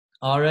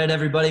All right,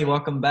 everybody,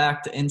 welcome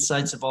back to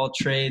Insights of All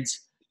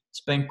Trades.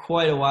 It's been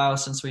quite a while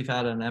since we've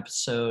had an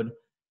episode.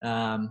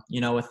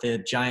 With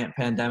the giant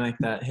pandemic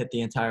that hit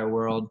the entire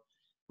world,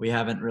 we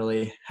haven't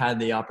really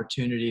had the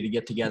opportunity to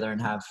get together and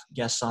have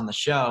guests on the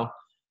show.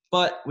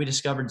 But we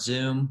discovered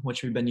Zoom,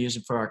 which we've been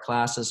using for our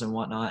classes and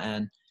whatnot,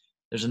 and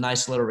there's a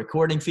nice little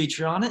recording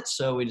feature on it.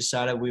 So we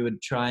decided we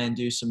would try and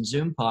do some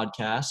Zoom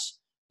podcasts,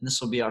 and this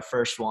will be our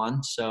first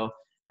one. So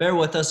bear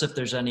with us if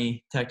there's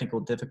any technical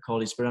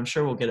difficulties, but I'm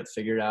sure we'll get it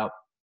figured out.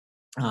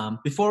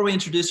 Before we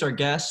introduce our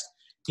guest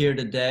here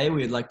today,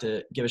 we would like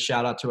to give a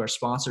shout out to our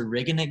sponsor,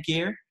 Rigging It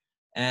Gear.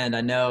 And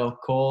I know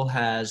Cole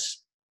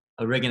has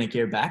a Rigging It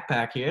Gear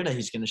backpack here that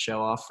he's going to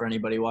show off for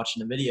anybody watching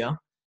the video.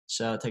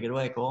 So take it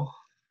away, Cole.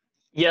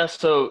 Yeah,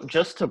 so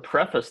just to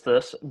preface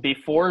this,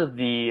 before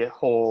the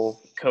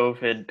whole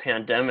COVID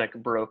pandemic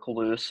broke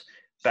loose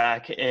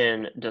back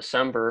in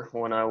December,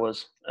 when I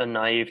was a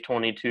naive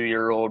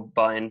 22-year-old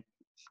buying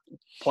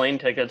plane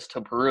tickets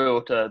to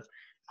Peru to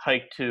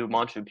hike to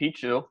Machu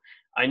Picchu,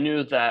 I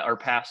knew that our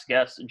past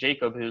guest,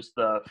 Jacob, who's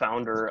the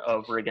founder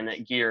of Rigging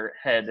It Gear,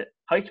 had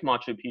hiked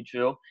Machu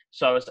Picchu.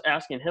 So I was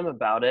asking him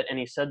about it, and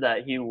he said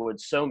that he would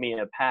sew me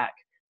a pack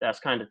that's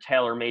kind of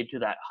tailor-made to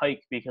that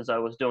hike because I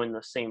was doing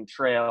the same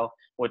trail,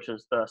 which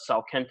is the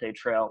Salkente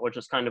Trail, which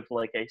is kind of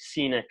like a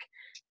scenic,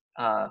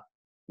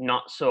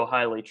 not so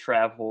highly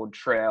traveled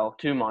trail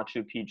to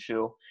Machu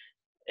Picchu.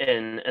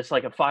 And it's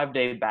like a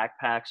 5-day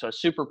backpack, so I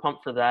was super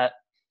pumped for that.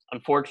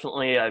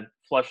 Unfortunately, I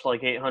flushed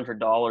like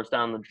 $800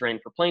 down the drain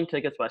for plane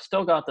tickets, but I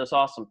still got this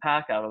awesome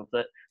pack out of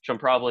it, which I'm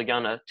probably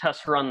going to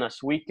test run this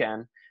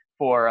weekend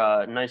for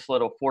a nice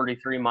little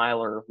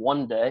 43-miler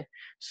one day.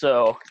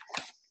 So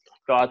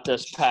got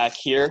this pack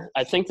here.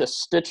 I think the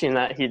stitching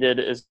that he did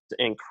is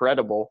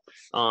incredible.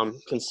 You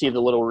can see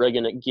the little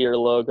Rigging It Gear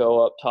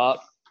logo up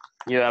top.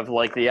 You have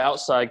like the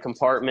outside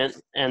compartment,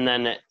 and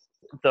then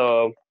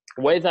the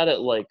way that it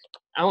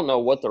I don't know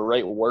what the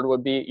right word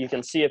would be. You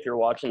can see if you're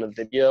watching the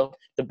video,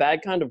 the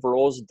bag kind of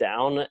rolls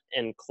down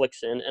and clicks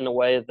in a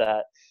way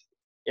that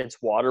it's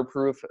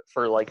waterproof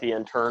for like the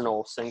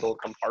internal single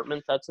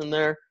compartment that's in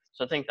there.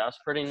 So I think that's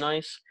pretty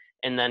nice.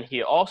 And then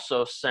he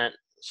also sent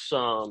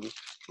some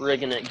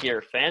Rigging It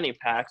Gear fanny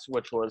packs,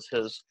 which was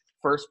his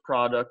first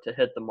product to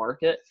hit the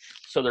market.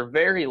 So they're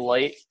very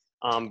light,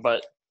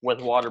 but with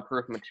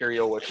waterproof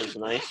material, which is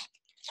nice.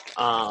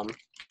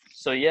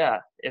 So yeah,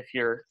 if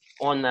you're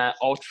on that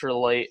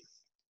ultralight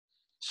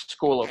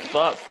school of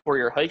thought for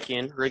your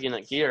hiking, Rigging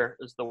It Gear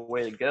is the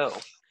way to go.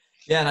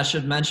 Yeah, and I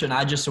should mention,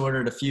 I just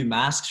ordered a few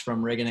masks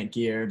from Rigging It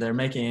Gear. They're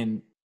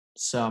making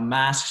some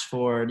masks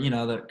for,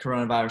 the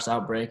coronavirus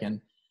outbreak and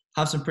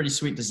have some pretty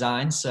sweet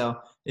designs. So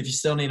if you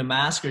still need a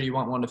mask or you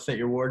want one to fit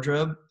your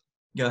wardrobe,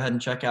 go ahead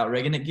and check out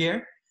Rigging It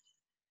Gear.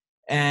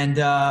 And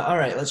all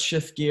right, let's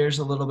shift gears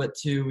a little bit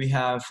too. We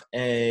have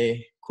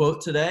a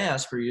quote today,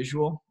 as per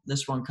usual.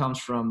 This one comes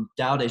from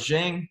Tao Te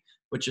Ching,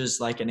 which is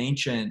like an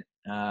ancient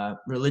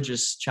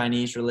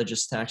Chinese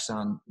religious text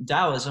on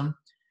Taoism.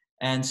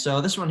 And so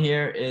this one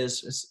here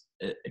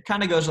it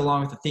kind of goes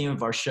along with the theme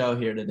of our show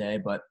here today,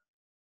 but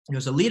it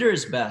goes, a leader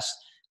is best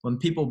when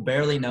people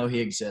barely know he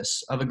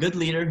exists. Of a good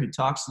leader who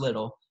talks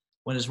little,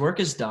 when his work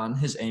is done,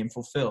 his aim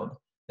fulfilled,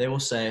 they will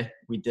say,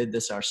 we did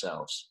this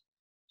ourselves.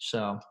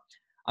 So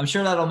I'm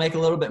sure that'll make a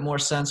little bit more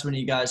sense when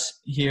you guys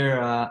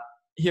hear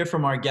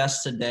from our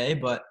guests today,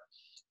 but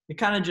it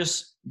kind of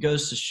just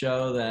goes to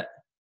show that,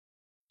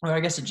 or I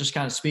guess it just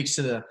kind of speaks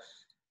to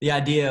the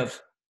idea of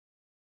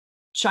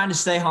trying to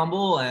stay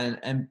humble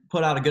and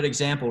put out a good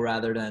example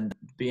rather than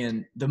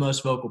being the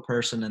most vocal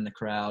person in the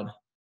crowd.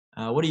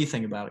 What do you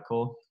think about it,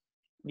 Cole?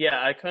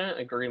 Yeah, I couldn't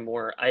agree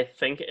more. I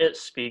think it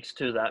speaks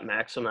to that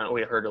maxim that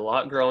we heard a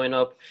lot growing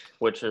up,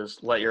 which is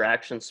let your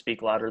actions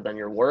speak louder than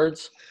your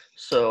words.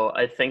 So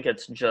I think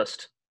it's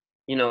just,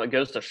 it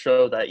goes to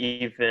show that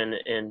even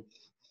in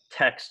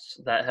texts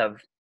that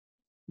have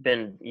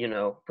been,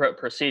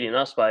 preceding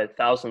us by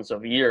thousands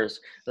of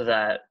years,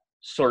 that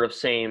sort of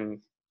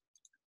same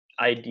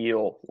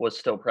ideal was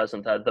still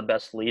present, that the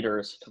best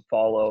leaders to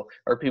follow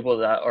are people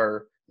that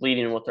are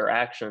leading with their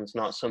actions,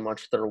 not so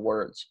much their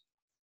words.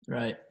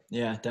 Right.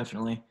 Yeah,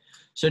 definitely.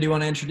 So do you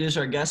want to introduce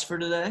our guest for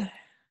today?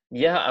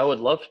 Yeah, I would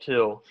love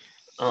to.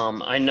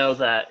 I know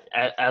that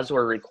as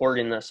we're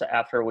recording this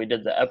after we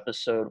did the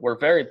episode, we're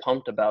very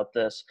pumped about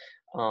this.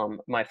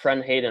 My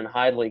friend Hayden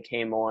Hidlay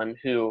came on,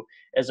 who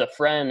is a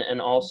friend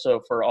and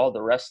also for all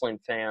the wrestling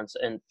fans,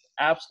 an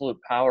absolute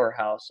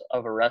powerhouse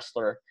of a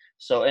wrestler.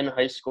 So in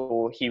high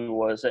school, he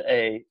was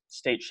a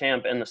state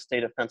champ in the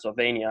state of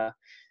Pennsylvania.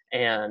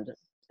 And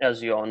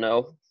as you all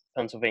know,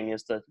 Pennsylvania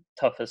is the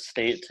toughest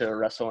state to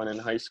wrestle in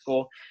high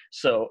school.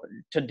 So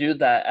to do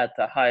that at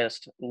the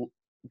highest,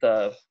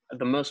 the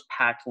most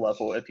packed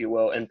level, if you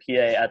will, in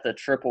PA at the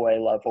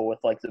AAA level with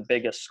like the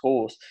biggest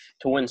schools,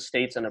 to win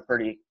states in a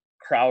pretty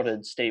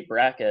crowded state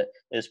bracket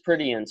is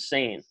pretty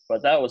insane.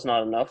 But that was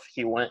not enough.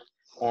 He went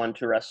on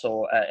to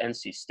wrestle at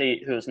NC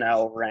State, who is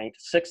now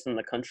ranked 6th in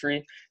the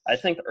country. I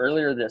think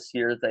earlier this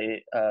year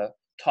they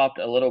topped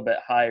a little bit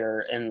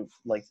higher in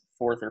like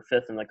 4th or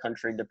 5th in the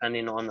country,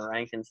 depending on the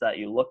rankings that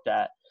you looked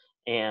at.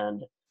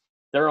 And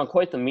they're on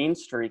quite the mean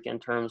streak in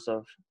terms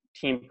of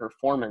team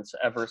performance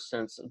ever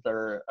since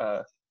their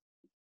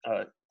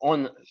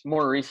on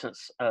more recent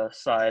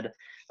side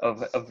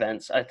of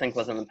events. I think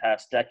within the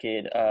past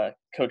decade,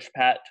 Coach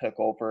Pat took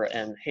over,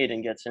 and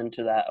Hayden gets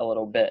into that a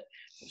little bit.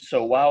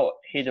 So while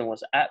Hayden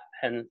was at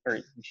Penn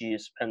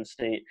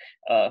State,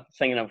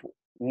 thinking of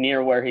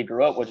near where he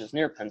grew up, which is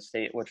near Penn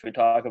State, which we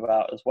talk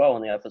about as well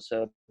in the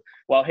episode.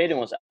 While Hayden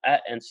was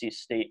at NC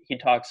State, he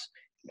talks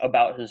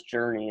about his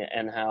journey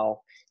and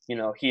how,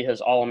 he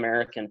has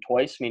All-American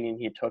twice, meaning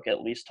he took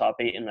at least top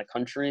 8 in the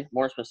country.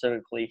 More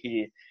specifically,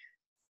 he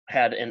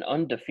had an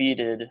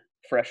undefeated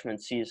freshman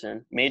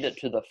season, made it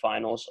to the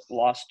finals,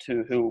 lost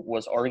to who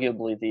was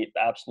arguably the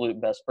absolute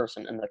best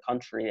person in the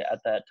country at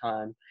that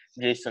time,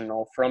 Jason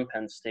Knoll from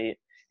Penn State.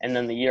 And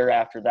then the year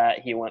after that,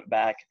 he went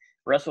back,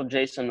 wrestled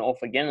Jason Wolf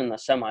again in the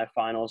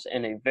semifinals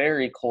in a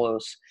very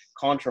close,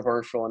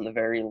 controversial, in the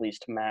very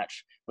least,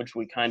 match, which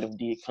we kind of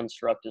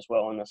deconstruct as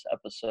well in this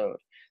episode.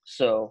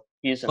 So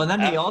he's Well, then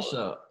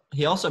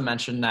he also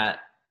mentioned that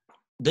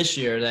this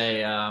year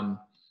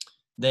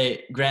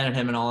they granted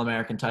him an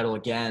All-American title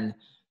again.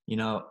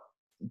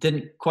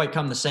 Didn't quite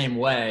come the same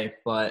way,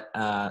 but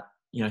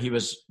he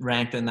was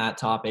ranked in that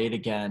top 8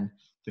 again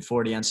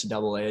before the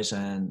NCAAs,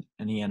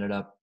 and he ended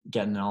up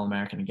getting an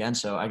All-American again.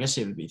 So I guess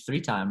he would be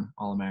 3-time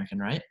All-American,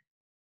 right?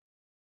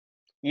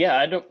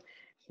 Yeah,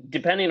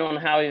 depending on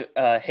how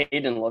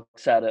Hayden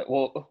looks at it,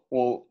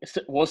 we'll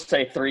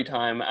say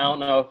 3-time. I don't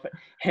know if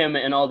him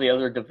and all the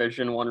other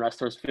Division I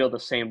wrestlers feel the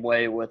same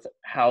way with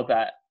how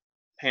that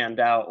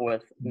panned out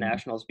with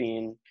nationals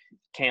being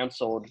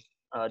canceled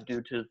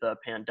due to the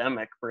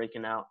pandemic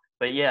breaking out.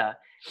 But yeah,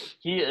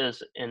 he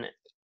is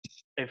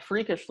a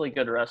freakishly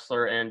good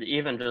wrestler and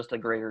even just a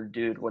greater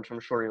dude, which I'm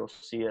sure you'll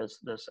see as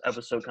this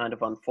episode kind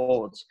of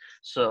unfolds.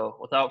 So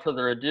without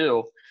further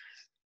ado,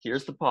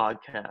 here's the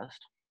podcast.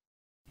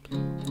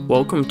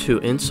 Welcome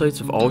to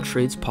Insights of All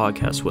Trades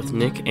podcast with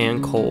Nick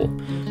and Cole.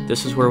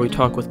 This is where we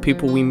talk with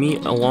people we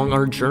meet along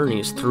our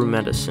journeys through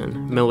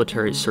medicine,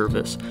 military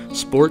service,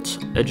 sports,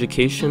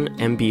 education,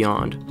 and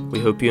beyond. We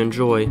hope you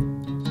enjoy.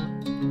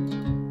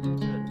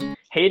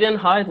 Hayden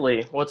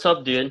Hidlay, what's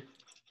up, dude?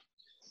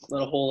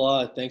 Not a whole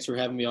lot. Thanks for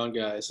having me on,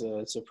 guys.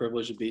 It's a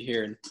privilege to be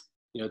here and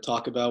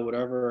talk about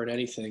whatever and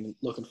anything.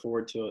 Looking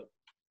forward to it.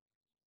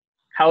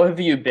 How have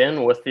you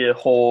been with the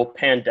whole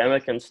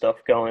pandemic and stuff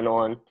going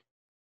on?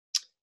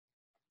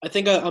 I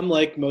think I'm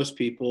like most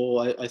people.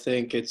 I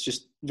think it's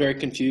just very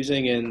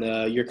confusing,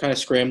 and you're kind of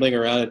scrambling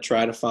around to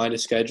try to find a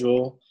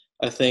schedule.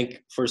 I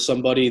think for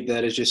somebody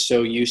that is just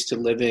so used to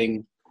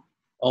living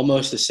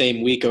almost the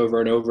same week over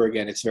and over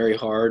again, it's very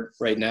hard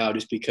right now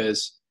just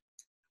because,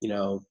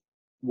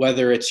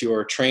 whether it's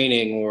your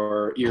training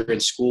or you're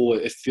in school,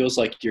 it feels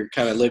like you're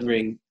kind of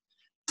living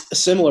a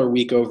similar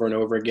week over and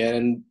over again.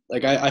 And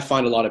like I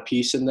find a lot of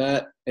peace in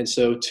that. And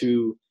so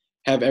to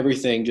have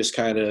everything just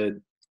kind of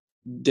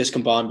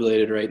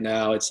discombobulated right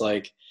now, it's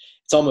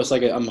almost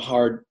like it's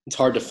hard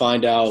to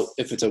find out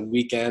if it's a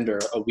weekend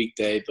or a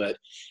weekday, but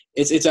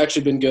it's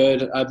actually been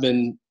good. I've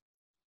been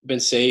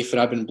safe,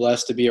 and I've been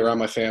blessed to be around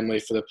my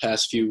family for the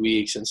past few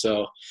weeks, and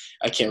so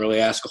I can't really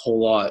ask a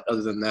whole lot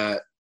other than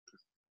that.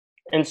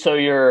 And so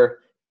you're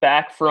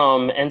back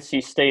from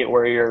NC State,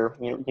 where you're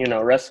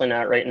wrestling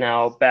at right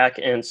now, back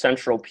in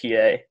Central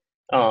PA,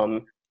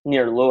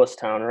 near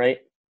Lewistown, right?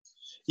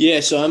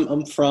 Yeah, so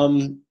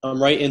I'm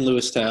right in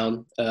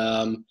Lewistown.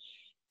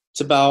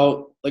 It's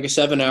about like a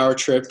 7-hour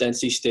trip to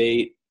NC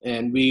State,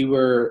 and we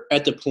were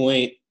at the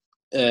point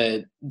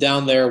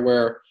down there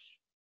where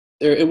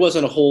it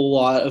wasn't a whole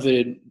lot of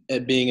it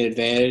being an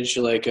advantage,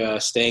 like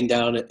staying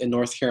down in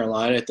North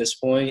Carolina at this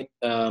point.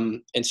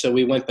 And so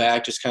we went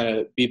back, just kind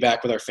of be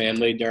back with our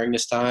family during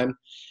this time.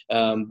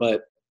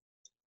 But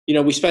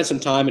we spent some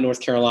time in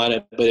North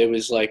Carolina, but it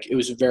was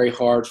very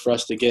hard for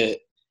us to get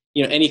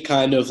any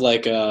kind of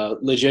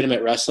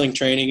legitimate wrestling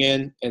training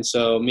in. And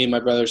so me and my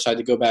brother decided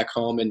to go back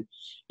home, and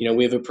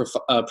we have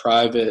a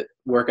private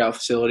workout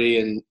facility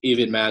and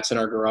even mats in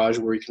our garage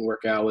where we can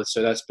work out with.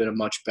 So that's been a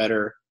much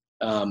better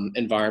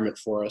environment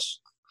for us.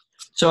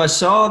 So I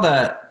saw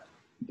that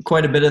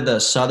quite a bit of the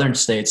southern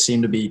states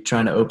seem to be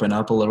trying to open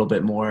up a little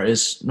bit more.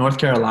 Is North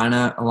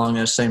Carolina along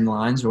those same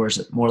lines, or is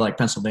it more like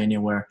Pennsylvania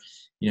where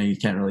you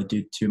can't really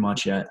do too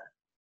much yet?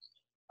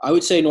 I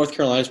would say North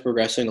Carolina is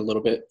progressing a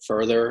little bit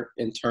further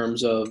in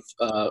terms of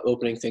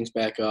opening things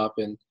back up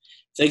and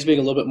things being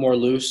a little bit more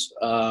loose.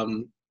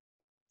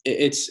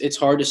 It's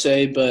hard to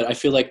say, but I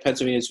feel like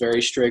Pennsylvania is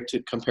very strict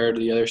compared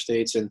to the other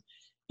states. And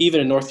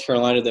even in North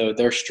Carolina, though,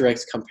 they're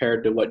strict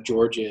compared to what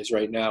Georgia is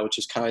right now, which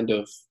is kind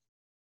of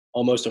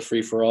almost a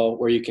free-for-all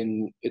where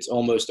it's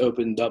almost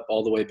opened up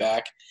all the way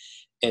back.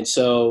 And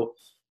so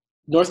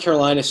North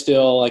Carolina is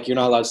still, you're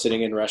not allowed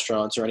sitting in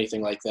restaurants or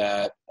anything like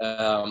that.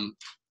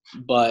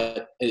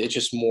 But it's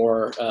just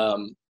more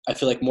I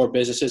feel like more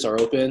businesses are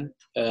open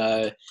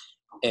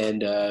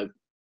and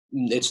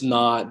there's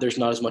not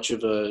as much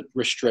of a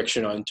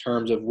restriction on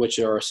terms of which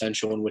are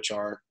essential and which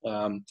aren't.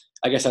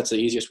 I guess that's the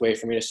easiest way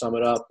for me to sum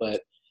it up,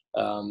 but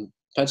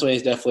Pennsylvania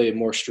is definitely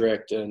more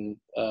strict, and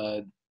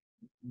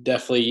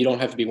definitely you don't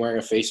have to be wearing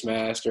a face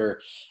mask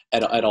or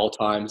at all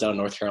times out of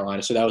North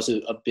Carolina. So that was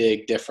a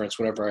big difference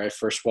whenever I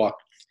first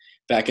walked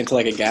back into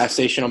like a gas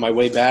station on my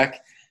way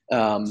back.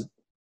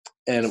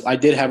 And I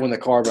did have one in the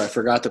car, but I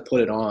forgot to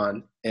put it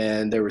on,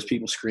 and there was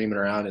people screaming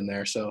around in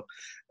there. So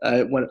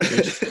I went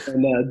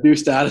and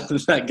deuced out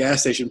of that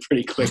gas station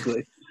pretty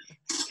quickly.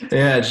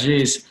 Yeah,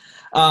 geez.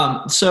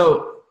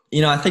 So,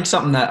 I think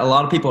something that a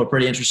lot of people are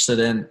pretty interested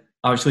in,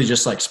 obviously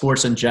just like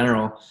sports in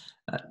general,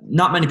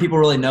 not many people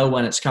really know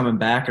when it's coming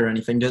back or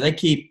anything. Do they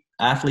keep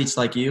athletes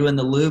like you in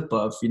the loop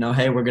of,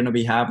 hey, we're going to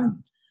be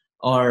having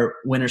our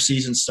winter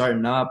season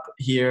starting up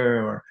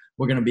here, or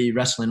we're going to be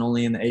wrestling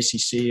only in the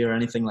ACC or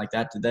anything like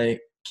that? Do they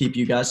keep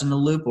you guys in the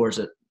loop, or is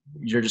it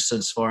you're just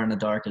as far in the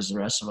dark as the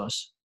rest of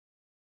us?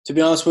 To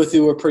be honest with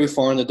you, we're pretty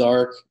far in the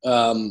dark.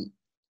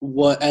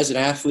 As an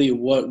athlete,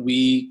 what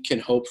we can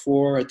hope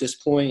for at this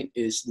point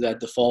is that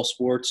the fall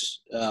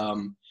sports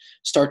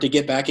start to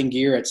get back in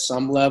gear at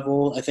some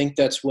level. I think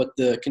that's what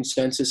the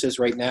consensus is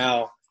right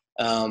now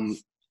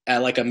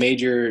at like a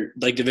major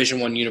like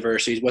Division I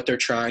universities. What they're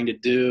trying to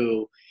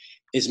do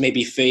is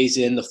maybe phase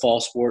in the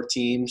fall sport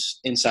teams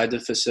inside the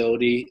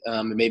facility,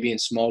 maybe in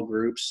small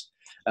groups.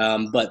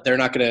 But they're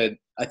not going to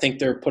 – I think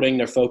they're putting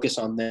their focus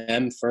on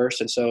them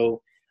first. And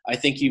so I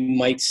think you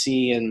might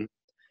see in,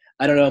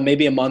 I don't know,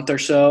 maybe a month or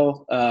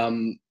so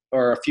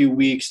or a few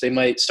weeks, they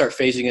might start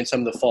phasing in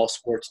some of the fall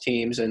sports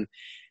teams, and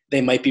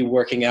they might be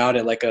working out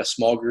at like a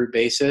small group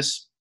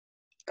basis.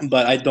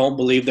 But I don't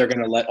believe they're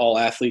going to let all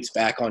athletes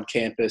back on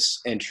campus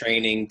and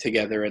training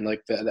together in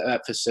like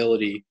that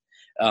facility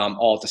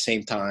all at the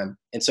same time.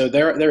 And so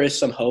there is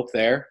some hope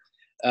there.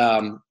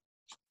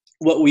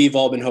 What we've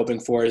all been hoping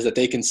for is that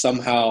they can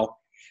somehow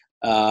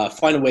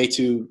find a way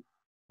to,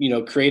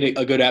 create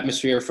a good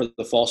atmosphere for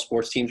the fall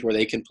sports teams where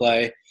they can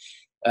play.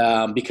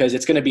 Because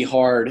it's going to be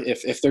hard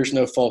if there's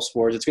no fall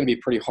sports. It's going to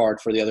be pretty hard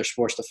for the other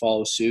sports to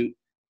follow suit.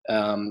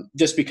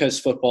 Just because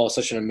football is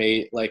such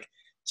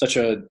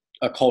a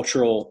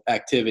cultural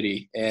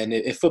activity, and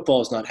if football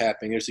is not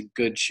happening, there's a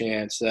good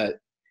chance that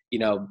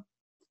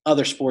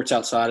other sports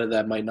outside of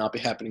that might not be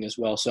happening as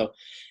well. So,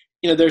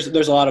 there's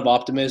a lot of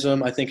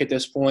optimism, I think, at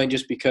this point,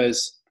 just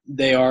because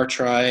they are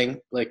trying,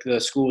 like the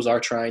schools are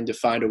trying to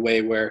find a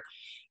way where,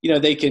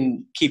 they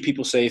can keep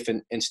people safe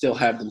and still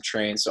have them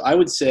trained. So I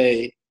would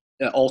say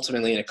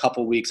ultimately in a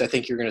couple weeks, I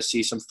think you're going to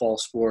see some fall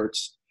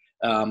sports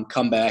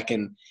come back,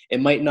 and it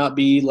might not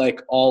be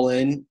like all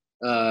in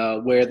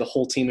where the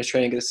whole team is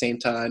training at the same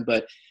time,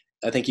 but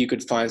I think you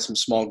could find some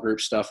small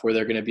group stuff where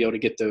they're going to be able to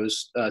get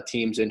those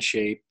teams in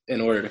shape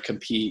in order to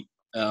compete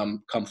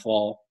come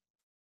fall.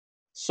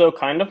 So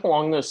kind of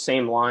along those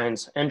same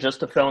lines, and just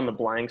to fill in the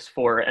blanks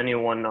for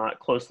anyone not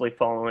closely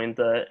following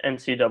the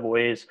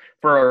NCAAs,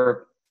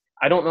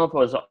 I don't know if it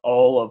was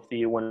all of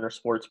the winter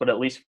sports, but at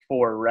least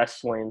for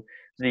wrestling,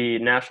 the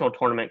national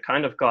tournament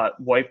kind of got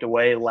wiped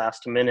away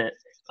last minute.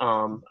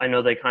 I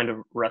know they kind of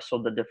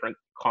wrestled the different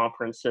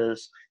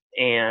conferences,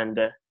 and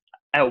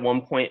at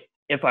one point,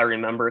 if I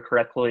remember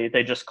correctly,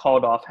 they just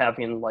called off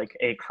having like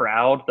a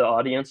crowd, the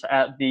audience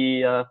at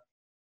the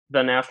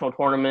national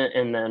tournament,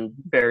 and then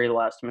very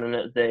last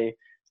minute they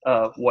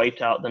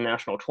wiped out the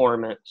national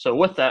tournament. So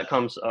with that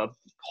comes a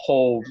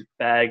whole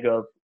bag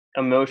of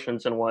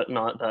emotions and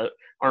whatnot that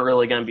aren't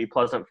really going to be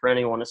pleasant for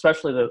anyone,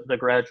 especially the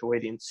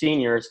graduating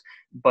seniors.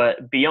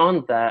 But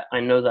beyond that,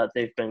 I know that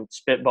they've been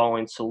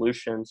spitballing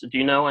solutions. Do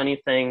you know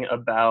anything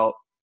about,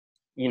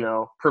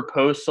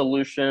 proposed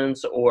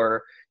solutions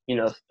or,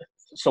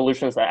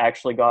 solutions that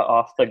actually got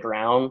off the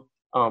ground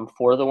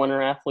for the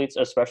winter athletes,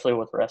 especially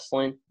with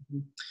wrestling?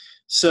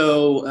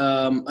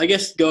 So I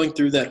guess going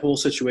through that whole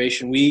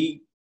situation,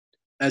 we,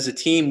 as a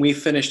team, we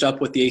finished up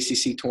with the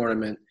ACC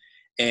tournament,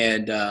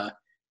 and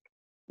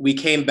we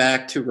came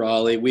back to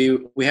Raleigh.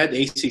 We had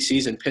the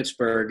ACCs in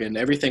Pittsburgh, and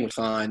everything was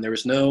fine. There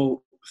was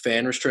no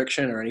fan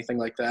restriction or anything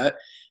like that.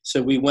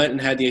 So we went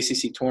and had the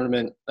ACC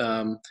tournament.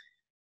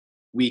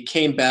 We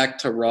came back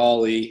to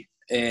Raleigh,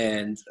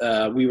 and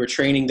we were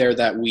training there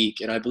that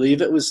week. And I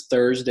believe it was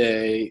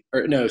it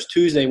was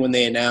Tuesday when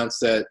they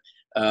announced that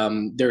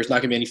there was not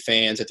going to be any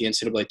fans at the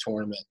NCAA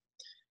tournament.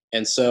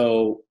 And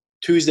so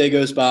Tuesday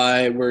goes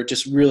by. We're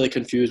just really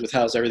confused with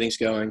how everything's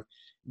going.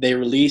 They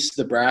released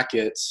the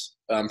brackets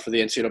for the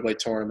NCAA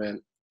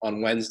tournament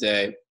on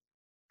Wednesday.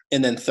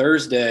 And then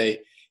Thursday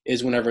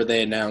is whenever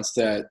they announced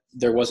that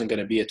there wasn't going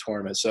to be a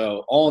tournament.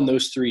 So all in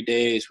those 3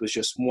 days was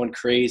just one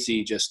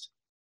crazy,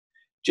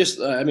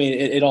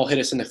 it all hit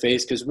us in the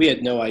face because we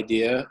had no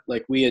idea.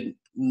 Like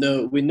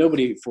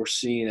nobody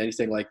foreseen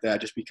anything like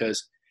that, just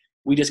because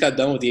we just got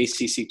done with the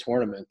ACC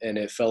tournament and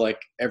it felt like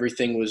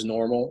everything was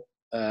normal.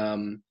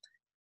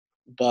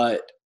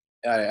 But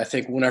I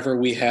think whenever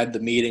we had the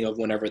meeting of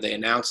whenever they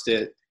announced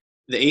it,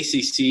 the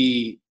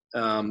ACC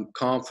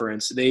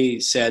conference, they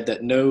said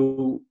that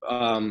no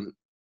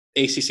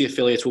ACC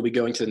affiliates will be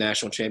going to the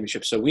national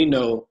championship. So we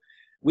know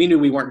we knew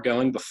we weren't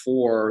going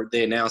before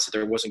they announced that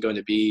there wasn't going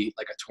to be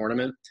like a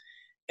tournament.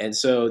 And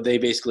so they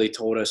basically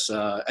told us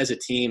as a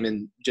team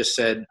and just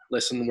said,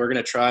 listen, we're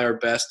going to try our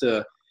best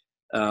to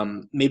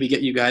maybe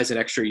get you guys an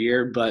extra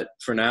year. But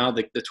for now,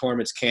 the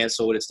tournament's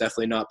canceled. It's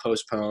definitely not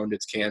postponed.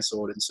 It's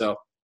canceled. And so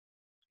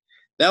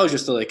that was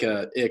just like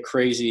a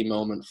crazy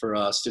moment for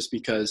us, just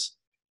because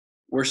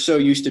we're so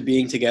used to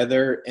being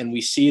together and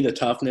we see the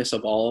toughness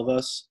of all of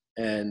us.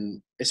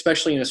 And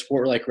especially in a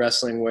sport like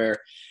wrestling where,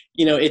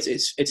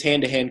 it's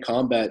hand-to-hand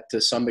combat to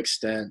some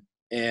extent.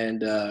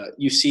 And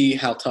you see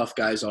how tough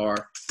guys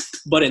are.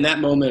 But in that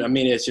moment, I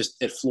mean,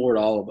 it floored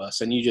all of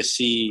us. And you just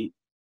see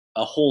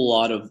a whole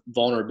lot of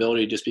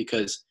vulnerability just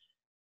because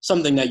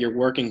something that you're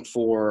working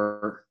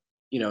for,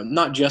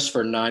 not just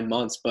for 9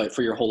 months, but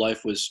for your whole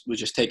life was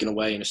just taken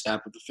away in a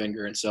snap of a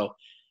finger. And so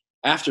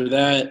after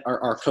that,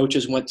 our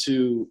coaches went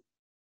to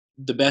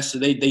the best.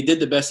 They did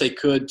the best they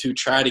could to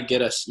try to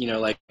get us,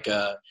 like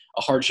a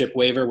hardship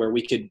waiver where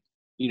we could,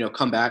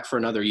 come back for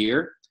another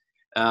year.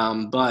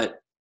 But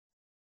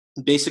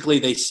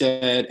basically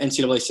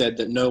NCAA said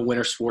that no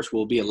winter sports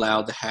will be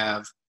allowed to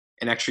have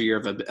an extra year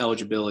of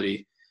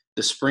eligibility.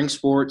 The spring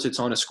sports, it's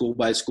on a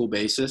school-by-school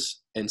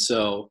basis. And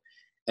so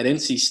at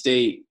NC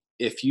State,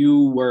 if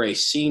you were a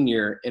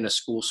senior in a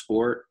school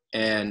sport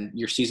and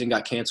your season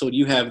got canceled,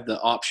 you have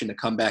the option to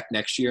come back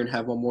next year and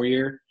have one more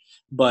year.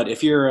 But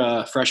if you're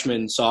a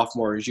freshman,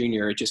 sophomore, or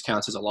junior, it just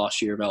counts as a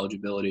lost year of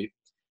eligibility.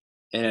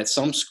 And at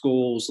some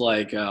schools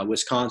like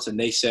Wisconsin,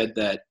 they said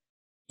that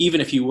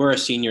even if you were a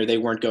senior, they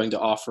weren't going to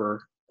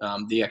offer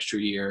the extra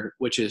year,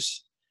 which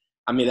is,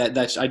 I mean,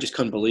 that's I just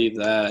couldn't believe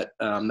that.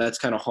 That's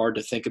kind of hard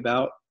to think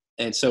about.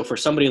 And so for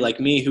somebody like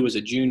me who was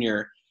a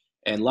junior,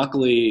 and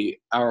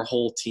luckily our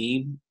whole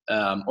team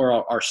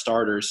or our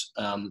starters,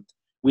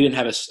 we didn't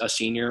have a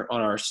senior on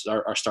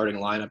our starting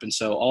lineup. And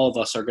so all of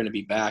us are going to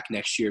be back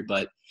next year.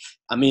 But,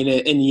 I mean,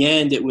 in the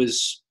end, it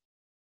was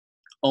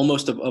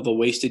almost of a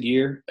wasted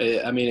year.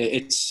 I mean,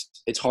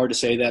 it's hard to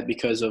say that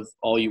because of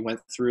all you went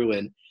through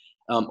and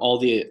all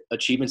the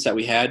achievements that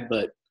we had.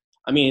 But,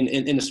 I mean,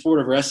 in the sport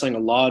of wrestling, a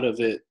lot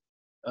of it,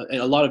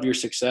 and a lot of your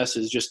success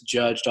is just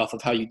judged off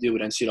of how you do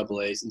at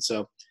NCAAs. And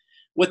so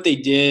what they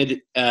did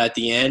at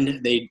the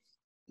end, they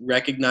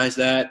recognized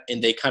that,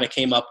 and they kind of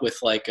came up with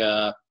like,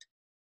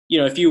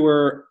 if you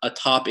were a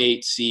top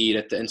 8 seed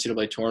at the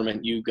NCAA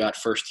tournament, you got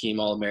first team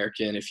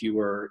All-American. If you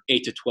were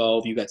 8 to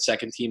 12, you got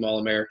second team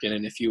All-American.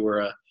 And if you were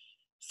a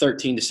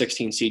 13 to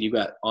 16 seed, you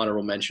got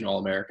honorable mention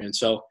All-American. And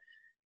so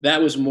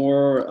that was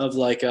more of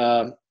like,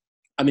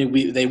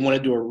 they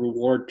wanted to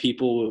reward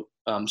people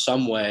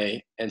some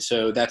way. And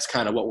so that's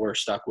kind of what we're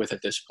stuck with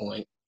at this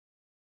point.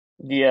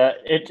 Yeah,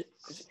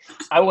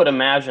 I would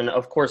imagine,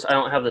 of course, I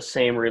don't have the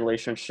same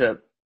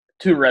relationship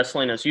to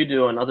wrestling as you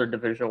do and other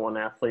Division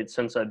I athletes,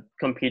 since I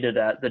competed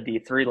at the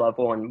D3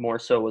 level and more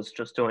so was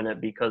just doing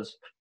it because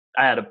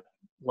I had a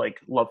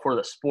love for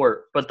the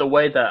sport. But the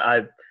way that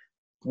I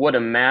would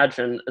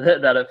imagine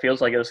that it feels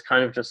like it was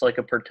kind of just like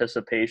a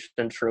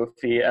participation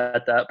trophy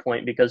at that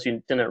point, because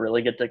you didn't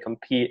really get to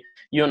compete.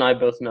 You and I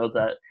both know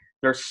that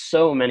there's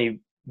so many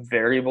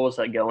variables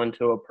that go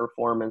into a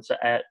performance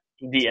at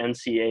the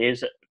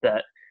NCAAs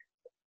that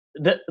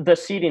the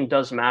seeding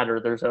does matter.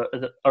 There's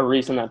a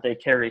reason that they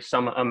carry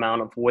some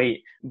amount of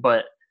weight,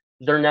 but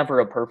they're never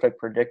a perfect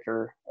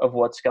predictor of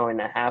what's going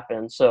to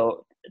happen.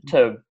 So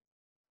to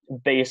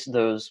base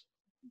those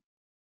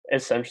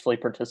essentially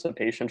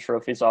participation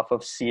trophies off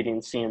of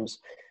seeding seems,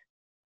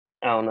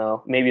 I don't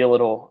know, maybe a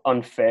little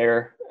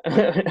unfair.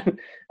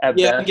 I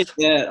get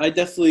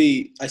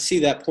that. I see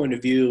that point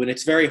of view, and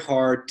it's very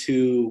hard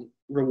to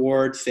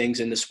reward things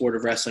in the sport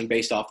of wrestling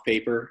based off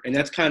paper, and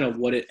that's kind of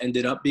what it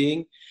ended up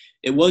being.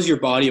 It was your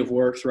body of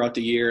work throughout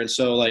the year, and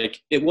so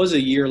it was a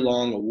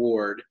year-long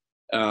award.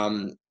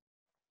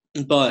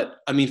 But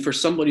I mean, for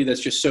somebody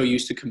that's just so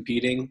used to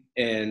competing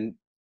and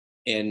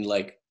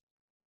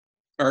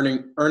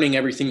earning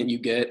everything that you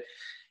get,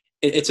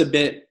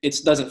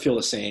 it doesn't feel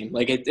the same.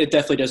 It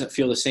definitely doesn't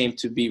feel the same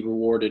to be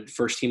rewarded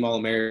first team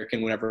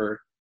All-American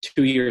whenever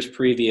 2 years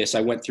previous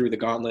I went through the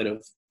gauntlet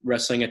of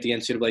wrestling at the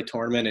NCAA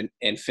tournament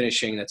and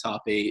finishing the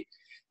top 8.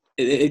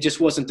 It just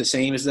wasn't the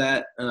same as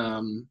that.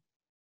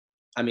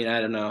 I mean,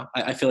 I don't know.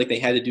 I feel like they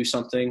had to do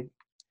something.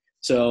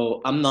 So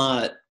I'm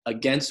not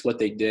against what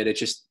they did.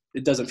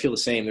 It doesn't feel the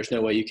same. There's no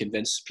way you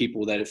convince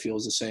people that it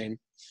feels the same.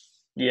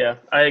 Yeah,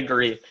 I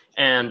agree.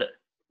 And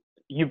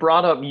you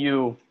brought up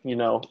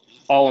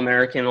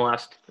All-American in the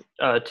last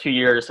 2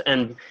 years,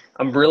 and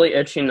I'm really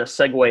itching to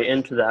segue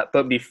into that.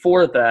 But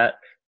before that,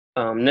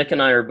 Nick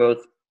and I are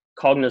both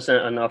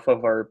cognizant enough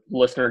of our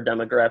listener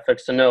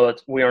demographics to know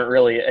that we aren't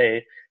really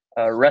a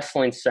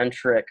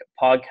wrestling-centric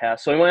podcast.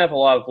 So we might have a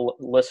lot of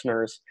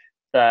listeners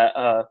that,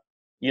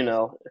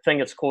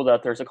 think it's cool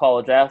that there's a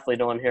college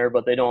athlete on here,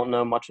 but they don't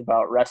know much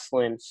about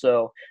wrestling.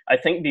 So I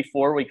think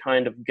before we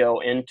kind of go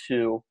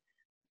into,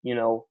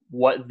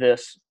 what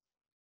this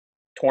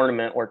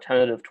tournament or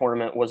tentative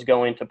tournament was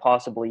going to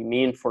possibly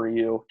mean for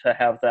you to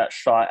have that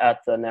shot at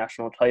the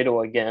national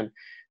title again,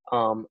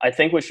 I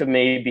think we should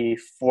maybe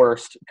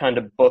first kind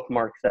of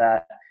bookmark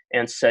that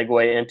and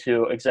segue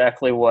into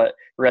exactly what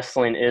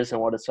wrestling is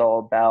and what it's all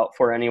about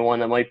for anyone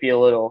that might be a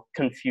little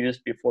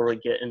confused before we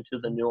get into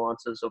the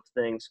nuances of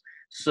things.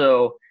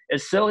 So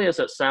as silly as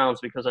it sounds,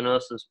 because I know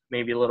this is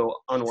maybe a little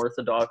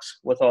unorthodox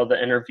with all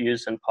the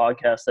interviews and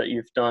podcasts that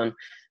you've done,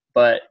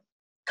 but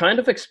kind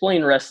of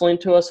explain wrestling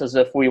to us as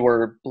if we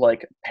were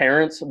like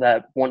parents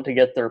that want to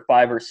get their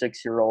 5 or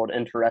 6-year-old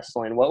into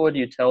wrestling. What would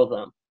you tell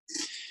them?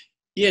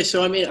 Yeah,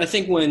 so I mean, I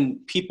think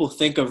when people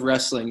think of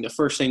wrestling, the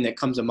first thing that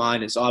comes to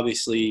mind is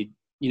obviously,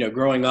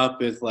 growing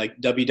up with like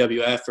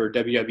WWF or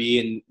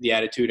WWE in the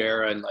Attitude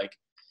Era, and like,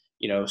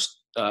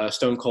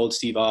 Stone Cold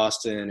Steve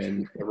Austin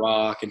and The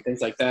Rock and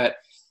things like that.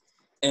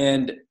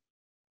 And,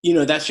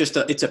 that's just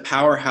it's a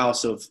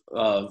powerhouse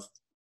of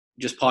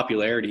just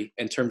popularity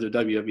in terms of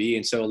WWE.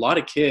 And so a lot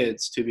of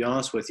kids, to be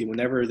honest with you,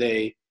 whenever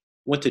they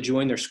want to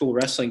join their school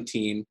wrestling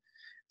team,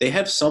 they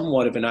have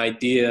somewhat of an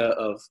idea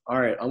of, all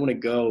right, I want to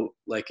go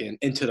like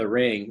into the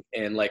ring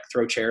and like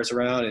throw chairs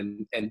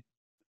around and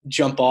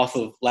jump off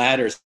of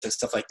ladders and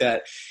stuff like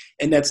that.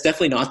 And that's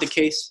definitely not the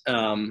case.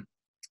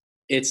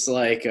 It's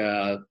like,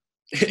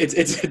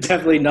 it's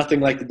definitely nothing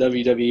like the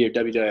WWE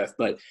or WWF,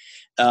 but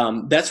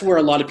that's where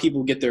a lot of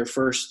people get their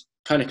first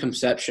kind of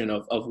conception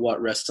of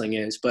what wrestling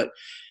is. But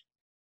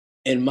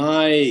in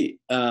my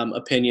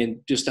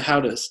opinion, just how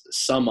to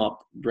sum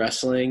up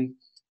wrestling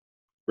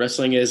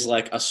is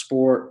like a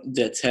sport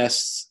that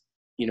tests,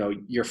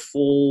 your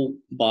full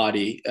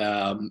body.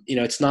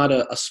 It's not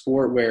a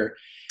sport where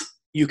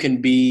you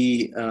can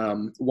be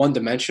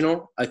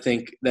one-dimensional. I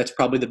think that's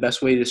probably the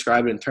best way to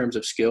describe it in terms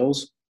of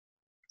skills.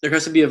 There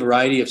has to be a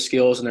variety of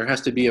skills, and there has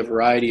to be a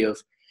variety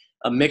of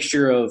a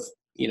mixture of,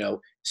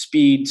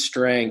 speed,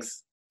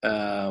 strength,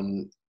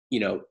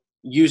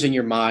 using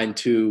your mind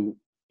to,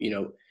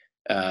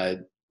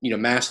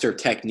 master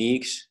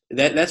techniques.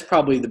 That's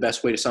probably the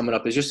best way to sum it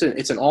up.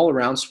 It's an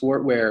all-around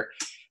sport where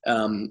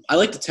I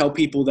like to tell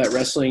people that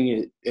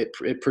wrestling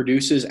it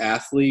produces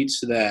athletes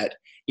that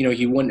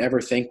you wouldn't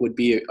ever think would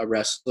be a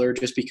wrestler,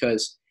 just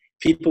because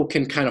people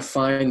can kind of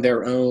find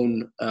their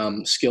own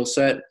skill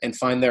set and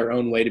find their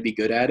own way to be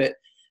good at it.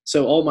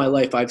 So all my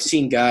life I've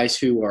seen guys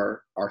who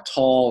are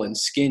tall and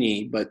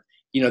skinny, but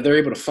they're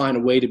able to find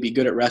a way to be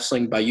good at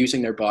wrestling by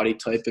using their body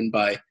type and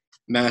by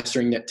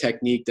mastering that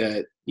technique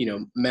that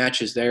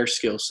matches their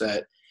skill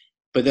set.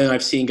 But then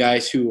I've seen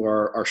guys who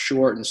are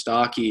short and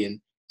stocky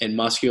and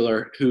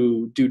muscular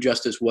who do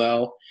just as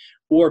well,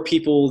 or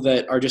people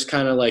that are just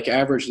kind of like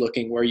average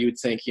looking, where you'd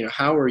think,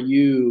 how are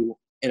you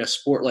in a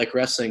sport like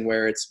wrestling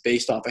where it's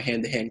based off of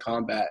hand-to-hand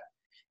combat?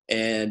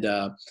 And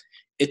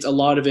it's a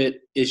lot of it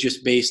is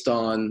just based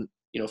on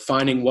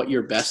finding what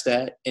you're best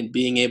at and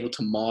being able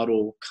to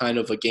model kind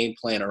of a game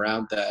plan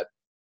around that.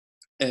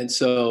 And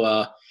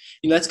so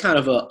that's kind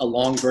of a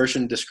long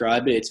version to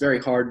describe it. It's very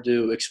hard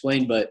to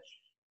explain, but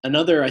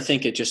another, I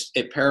think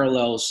it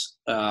parallels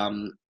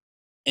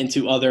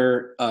into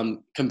other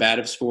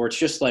combative sports.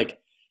 Just like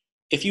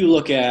if you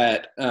look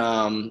at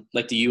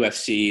like the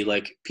UFC,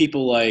 like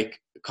people like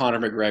Conor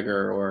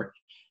McGregor or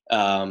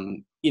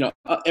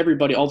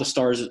everybody, all the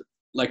stars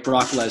like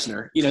Brock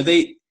Lesnar,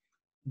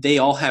 they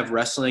all have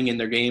wrestling in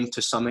their game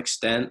to some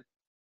extent.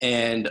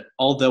 And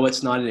although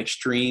it's not an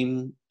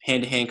extreme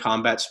hand-to-hand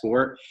combat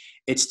sport,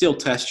 it still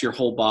tests your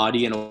whole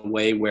body in a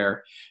way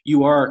where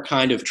you are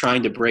kind of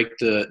trying to break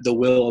the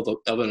will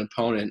of an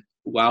opponent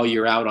while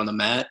you're out on the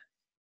mat.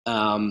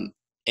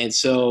 And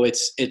so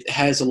it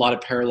has a lot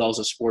of parallels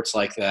of sports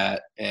like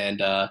that,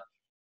 and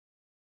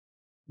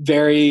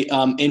very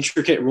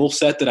intricate rule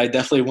set that I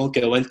definitely won't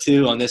go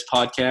into on this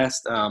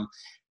podcast.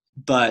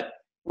 But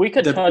we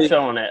could touch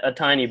on it a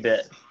tiny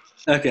bit.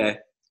 Okay.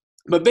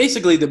 But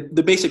basically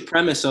the basic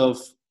premise of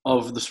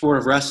the sport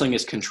of wrestling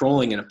is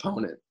controlling an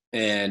opponent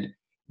and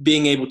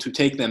being able to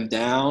take them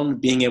down,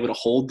 being able to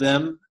hold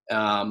them,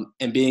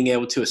 and being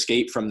able to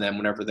escape from them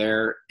whenever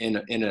they're in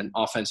an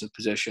offensive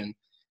position.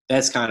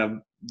 That's kind of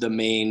the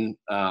main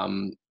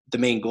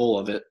goal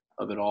of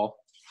it all.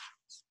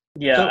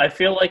 Yeah, So, I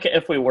feel like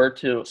if we were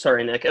to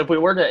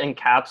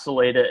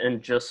encapsulate it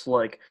in just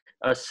like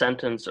a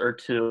sentence or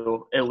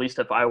two, at least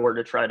if I were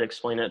to try to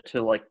explain it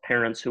to like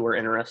parents who are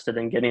interested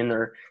in getting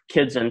their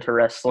kids into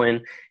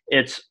wrestling,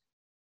 it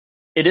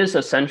is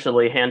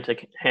essentially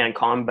hand-to-hand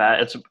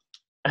combat. It's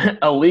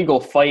a legal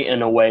fight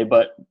in a way,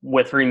 but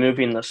with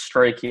removing the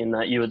striking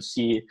that you would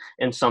see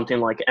in something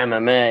like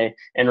MMA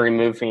and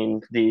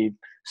removing the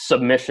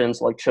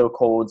submissions like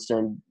chokeholds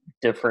and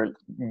different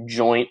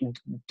joint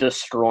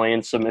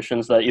destroying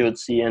submissions that you would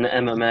see in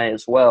MMA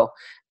as well.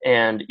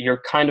 And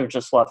you're kind of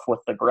just left with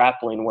the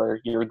grappling,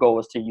 where your goal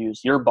is to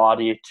use your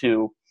body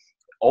to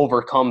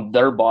overcome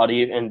their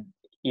body and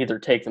either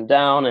take them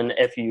down, and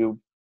if you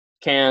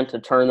can, to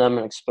turn them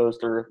and expose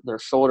their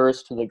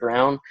shoulders to the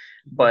ground.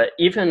 But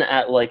even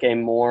at like a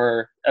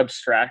more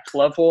abstract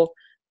level,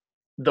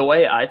 the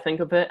way I think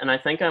of it, and I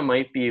think I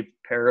might be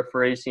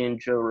paraphrasing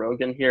Joe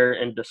Rogan here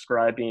in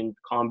describing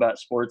combat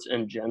sports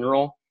in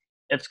general,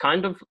 it's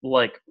kind of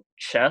like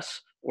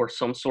chess or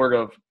some sort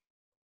of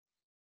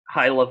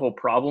high level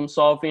problem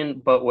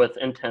solving, but with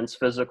intense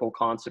physical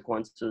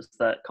consequences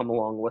that come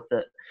along with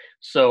it.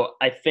 So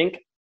I think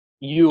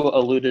you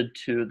alluded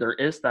to, there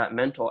is that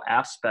mental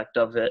aspect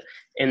of it,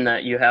 in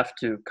that you have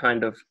to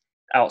kind of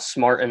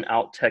outsmart and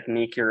out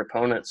technique your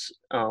opponents,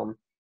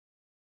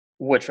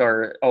 which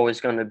are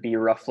always going to be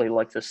roughly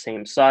like the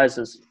same size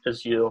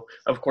as you.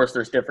 Of course,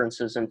 there's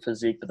differences in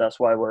physique, but that's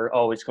why we're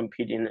always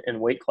competing in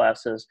weight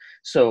classes.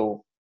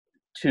 So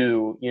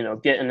to,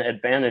 get an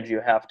advantage,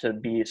 you have to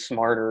be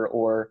smarter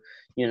or,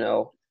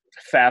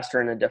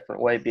 faster in a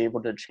different way, be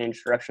able to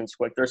change directions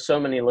quick. There's so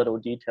many little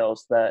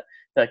details that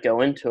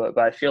go into it,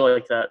 but I feel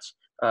like that's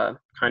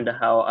kind of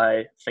how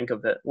I think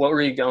of it. What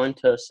were you going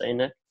to say,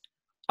 Nick?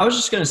 I was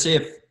just going to say,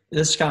 if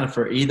this is kind of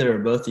for either or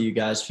both of you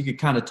guys, if you could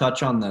kind of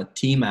touch on the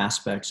team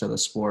aspects of the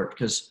sport,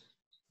 because,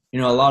 a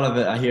lot of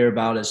it I hear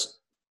about is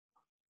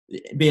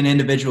being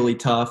individually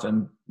tough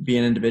and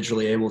being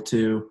individually able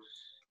to,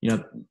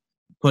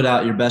 put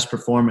out your best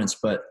performance,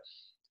 but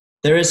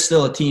there is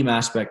still a team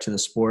aspect to the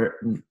sport.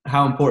 And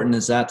how important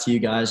is that to you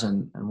guys?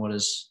 And what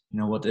is,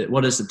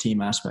 what is the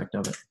team aspect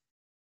of it?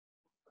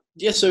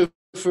 Yeah. So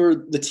for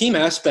the team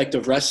aspect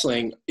of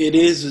wrestling, it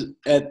is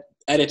at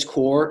its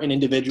core an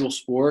individual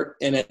sport.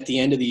 And at the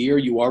end of the year,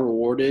 you are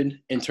rewarded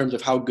in terms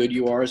of how good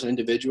you are as an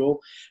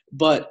individual.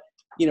 But,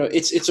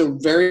 it's a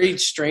very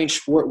strange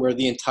sport where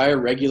the entire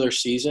regular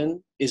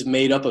season is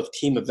made up of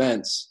team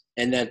events.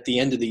 And at the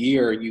end of the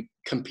year, you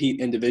compete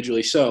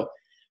individually. So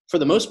for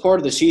the most part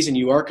of the season,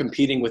 you are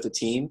competing with a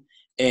team.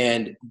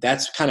 And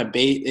that's kind of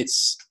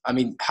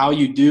how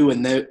you do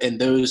in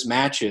those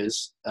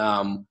matches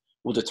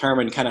will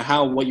determine kind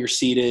of what your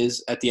seed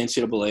is at the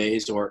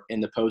NCAAs or in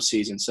the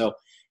postseason. So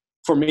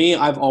for me,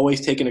 I've always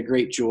taken a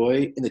great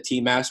joy in the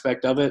team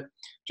aspect of it,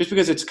 just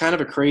because it's kind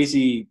of a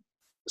crazy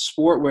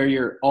sport where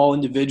you're all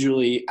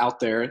individually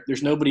out there.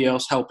 There's nobody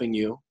else helping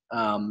you.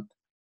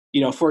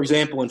 For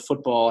example, in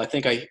football, I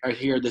think I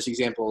hear this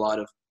example a lot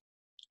of,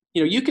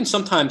 you can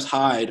sometimes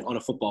hide on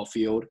a football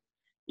field.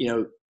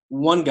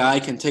 One guy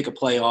can take a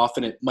play off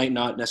and it might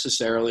not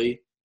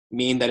necessarily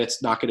mean that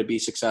it's not going to be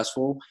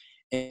successful.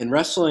 In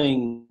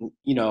wrestling,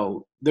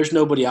 there's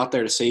nobody out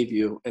there to save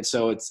you. And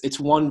so it's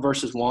one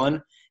versus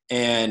one,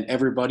 and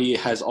everybody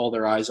has all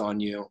their eyes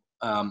on you.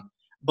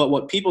 But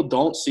what people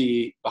don't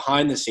see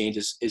behind the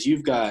scenes is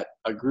you've got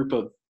a group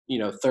of,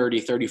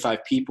 30, 35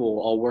 people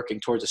all working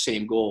towards the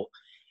same goal.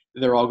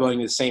 They're all going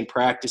to the same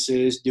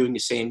practices, doing the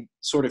same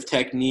sort of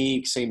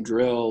technique, same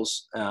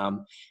drills.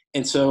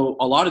 And so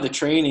a lot of the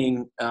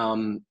training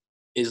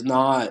is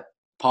not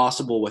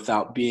possible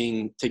without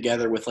being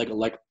together with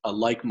a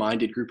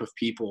like-minded group of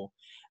people.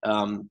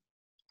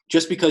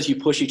 Just because you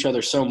push each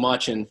other so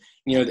much, and,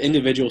 the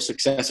individual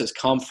successes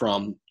come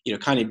from,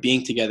 kind of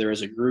being together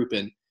as a group.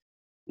 And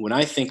when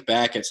I think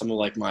back at some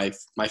of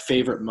my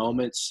favorite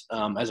moments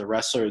as a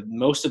wrestler,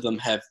 most of them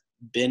have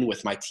been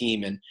with my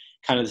team and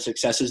kind of the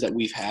successes that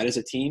we've had as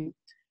a team,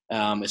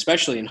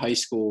 especially in high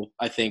school.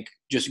 I think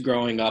just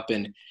growing up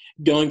and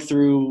going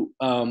through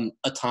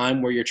a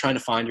time where you're trying to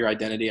find your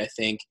identity, I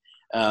think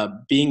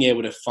being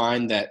able to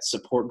find that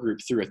support group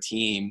through a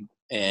team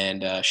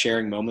and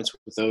sharing moments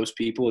with those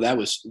people, that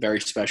was very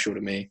special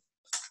to me.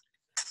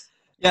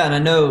 Yeah, and I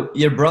know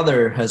your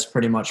brother has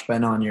pretty much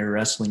been on your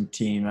wrestling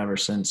team ever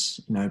since,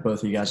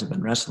 both of you guys have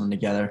been wrestling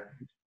together,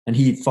 and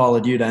he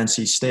followed you to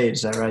NC State.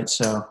 Is that right?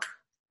 So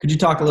could you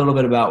talk a little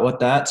bit about what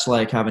that's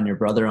like, having your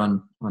brother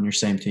on your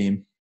same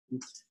team?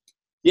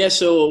 Yeah,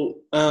 so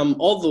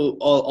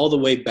all the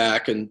way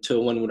back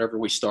until whenever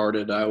we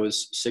started, I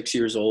was 6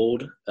 years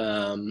old.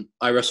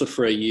 I wrestled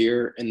for a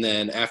year, and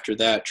then after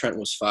that, Trent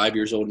was 5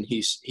 years old, and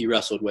he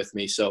wrestled with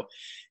me. So,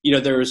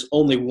 there was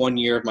only 1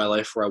 year of my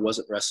life where I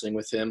wasn't wrestling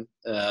with him,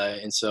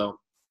 and so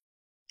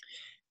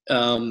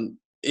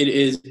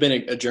it has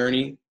been a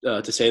journey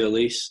to say the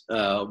least.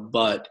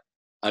 But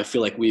I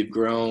feel like we've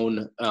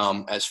grown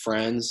as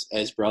friends,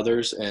 as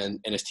brothers, and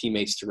as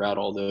teammates throughout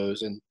all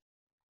those. And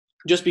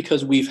just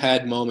because we've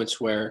had moments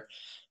where,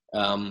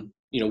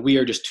 we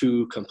are just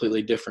two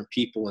completely different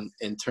people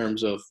in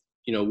terms of,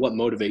 what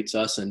motivates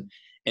us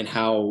and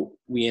how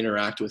we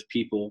interact with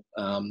people,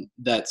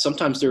 that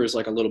sometimes there is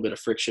like a little bit of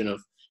friction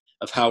of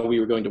how we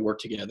were going to work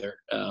together.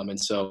 And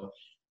so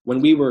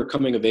when we were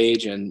coming of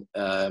age and,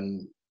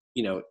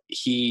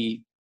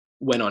 he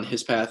went on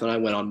his path and I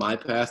went on my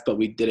path, but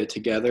we did it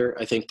together,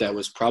 I think that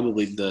was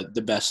probably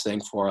the best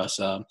thing for us.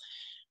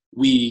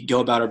 We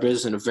go about our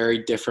business in a very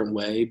different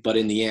way, but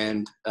in the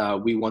end,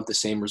 we want the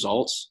same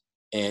results.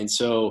 And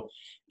so,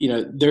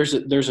 there's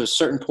a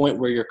certain point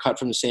where you're cut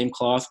from the same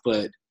cloth,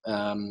 but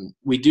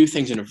we do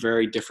things in a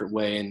very different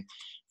way. And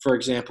for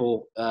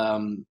example,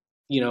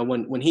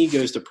 when he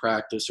goes to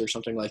practice or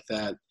something like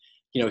that,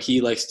 he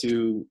likes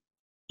to,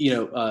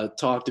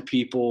 talk to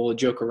people,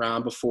 joke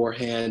around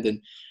beforehand. And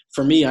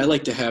for me, I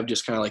like to have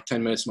just kind of like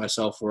 10 minutes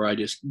myself where I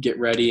just get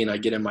ready and I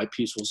get in my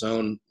peaceful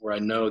zone where I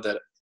know that,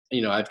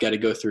 I've got to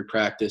go through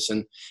practice,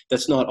 and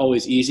that's not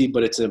always easy,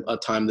 but it's a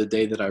time of the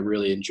day that I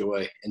really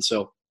enjoy. And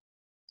so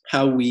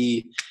how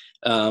we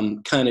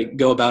kind of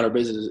go about our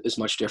business is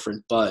much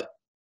different, but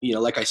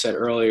like I said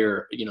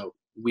earlier,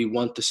 we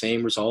want the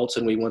same results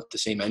and we want the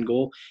same end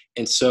goal.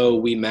 And so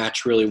we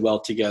match really well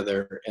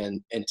together,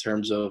 and in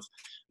terms of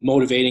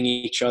motivating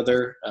each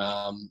other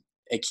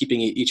and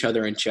keeping each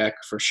other in check,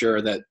 for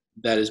sure. That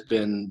has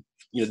been,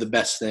 the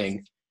best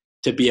thing,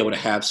 to be able to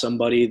have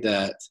somebody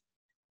that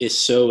is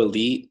so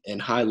elite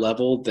and high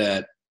level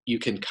that you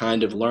can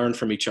kind of learn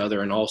from each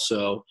other and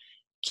also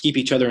keep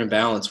each other in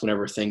balance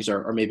whenever things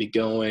are maybe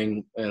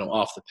going,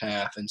 off the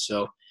path. And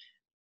so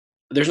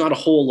there's not a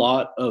whole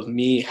lot of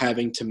me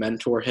having to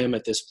mentor him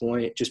at this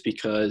point, just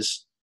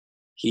because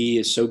he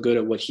is so good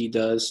at what he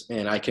does,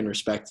 and I can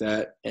respect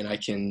that, and I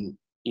can,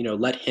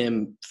 let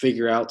him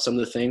figure out some of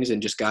the things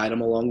and just guide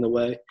him along the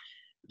way.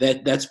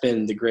 That's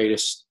been the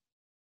greatest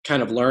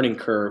kind of learning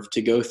curve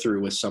to go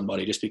through with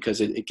somebody, just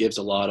because it gives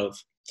a lot of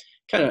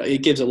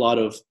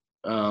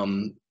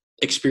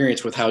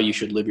experience with how you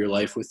should live your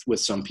life with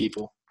some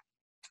people.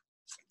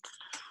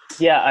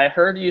 Yeah, I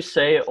heard you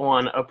say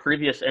on a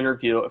previous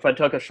interview, if I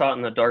took a shot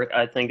in the dark,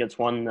 I think it's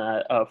one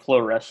that Flow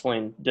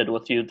Wrestling did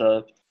with you,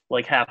 the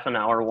half an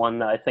hour one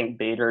that I think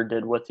Bader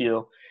did with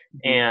you.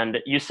 And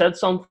you said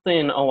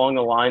something along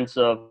the lines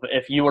of,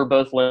 if you were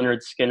both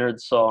Leonard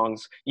Skinner's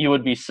songs, you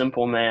would be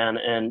Simple Man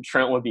and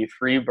Trent would be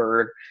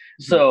Freebird.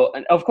 So,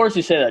 and of course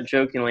you say that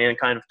jokingly and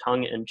kind of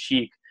tongue in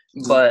cheek,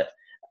 but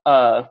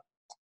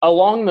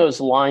along those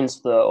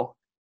lines though,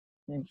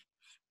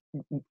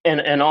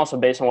 and also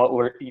based on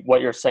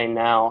what you're saying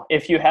now,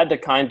 if you had to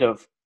kind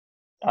of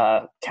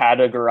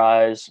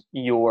categorize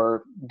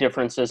your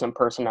differences in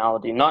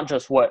personality, not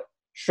just what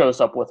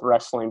shows up with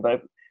wrestling,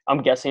 but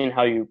I'm guessing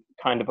how you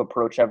kind of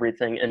approach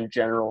everything in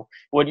general,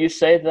 would you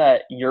say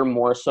that you're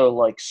more so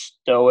like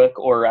stoic,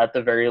 or at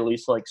the very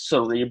least like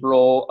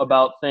cerebral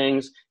about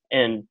things,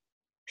 and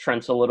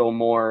Trent's a little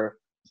more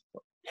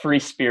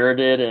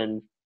free-spirited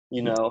and,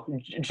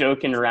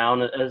 joking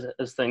around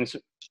as things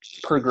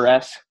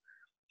progress?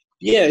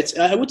 Yeah,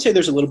 I would say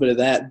there's a little bit of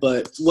that,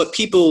 but what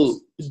people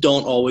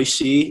don't always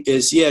see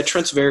is,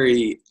 Trent's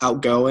very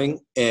outgoing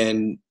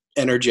and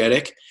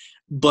energetic,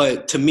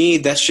 but to me,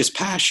 that's just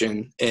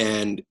passion,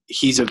 and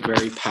he's a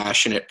very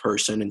passionate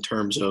person in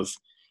terms of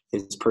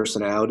his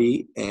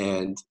personality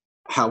and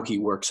how he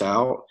works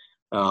out.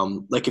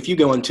 Like if you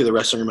go into the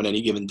wrestling room on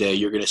any given day,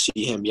 you're going to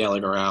see him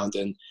yelling around,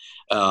 and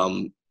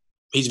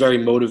he's very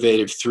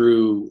motivated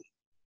through,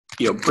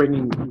 he's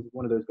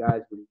one of those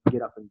guys where you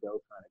get up and go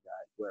kind of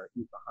guy, where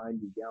he's behind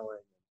you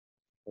yelling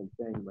and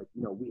saying like,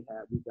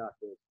 we got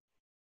this,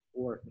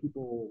 or if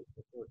people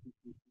that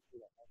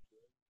have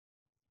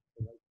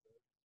the right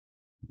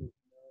thing.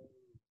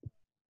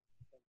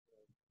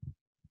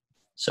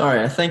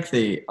 Sorry, I think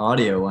the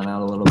audio went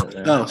out a little bit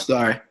there. Oh,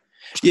 sorry.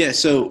 Yeah,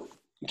 so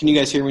can you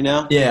guys hear me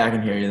now? Yeah, I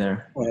can hear you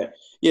there. All right.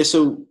 Yeah,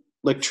 so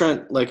like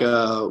Trent, like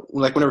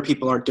whenever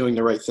people aren't doing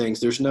the right things,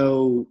 there's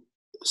no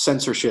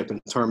censorship in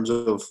terms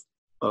of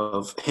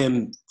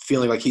him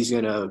feeling like he's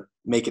gonna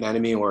make an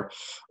enemy or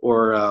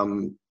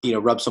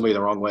rub somebody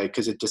the wrong way,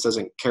 because it just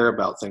doesn't care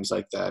about things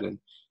like that. And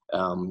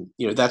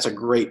that's a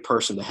great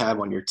person to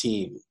have on your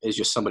team, is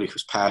just somebody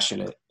who's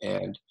passionate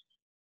and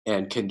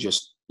can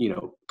just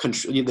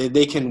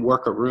they can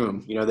work a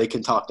room, they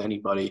can talk to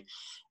anybody.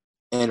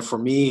 And for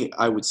me,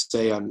 I would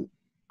say I'm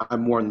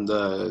more on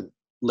the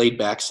laid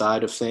back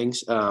side of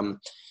things.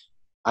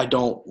 I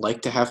don't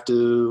like to have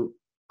to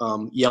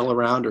yell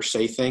around or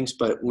say things,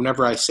 but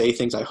whenever I say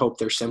things, I hope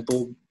they're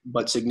simple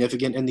but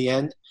significant in the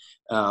end.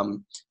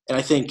 And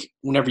I think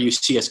whenever you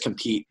see us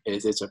compete,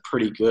 it's a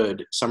pretty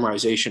good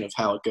summarization of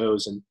how it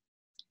goes. And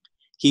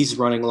he's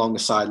running along the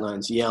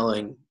sidelines,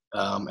 yelling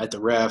at the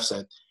refs,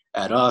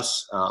 at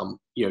us,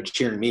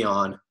 cheering me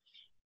on.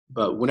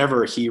 But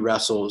whenever he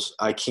wrestles,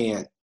 I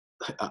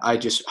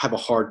just have a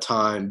hard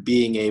time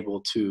being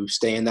able to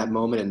stay in that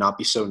moment and not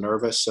be so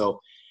nervous. So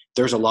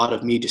there's a lot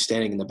of me just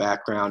standing in the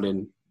background,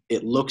 and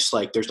it looks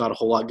like there's not a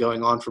whole lot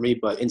going on for me,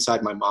 but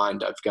inside my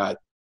mind, I've got,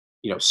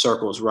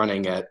 circles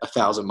running at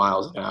 1,000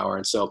 miles an hour.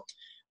 And so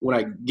when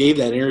I gave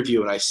that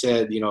interview and I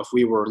said, if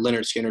we were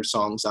Leonard Skinner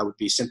songs, I would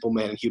be Simple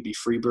Man and he'd be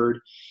Freebird.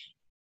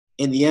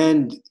 In the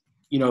end,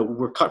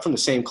 we're cut from the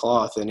same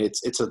cloth, and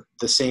it's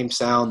the same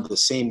sound, the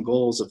same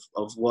goals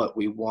of what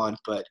we want,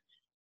 but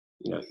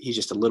he's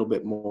just a little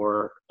bit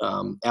more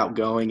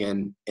outgoing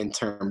in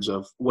terms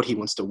of what he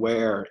wants to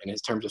wear, and in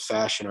terms of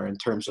fashion, or in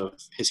terms of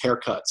his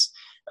haircuts.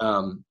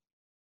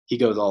 He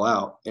goes all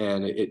out,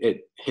 and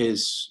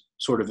his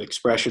sort of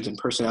expressions and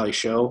personality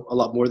show a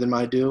lot more than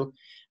I do.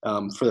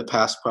 For the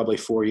past probably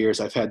 4 years,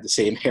 I've had the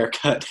same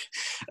haircut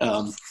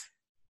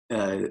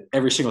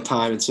every single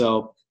time, and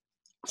so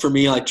for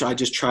me, I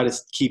just try to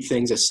keep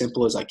things as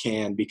simple as I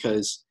can,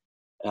 because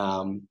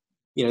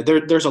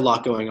there's a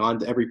lot going on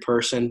to every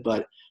person,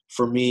 but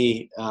for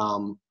me,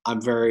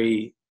 I'm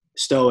very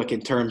stoic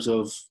in terms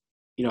of,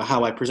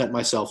 how I present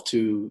myself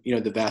to,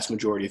 the vast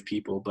majority of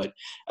people. But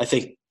I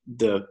think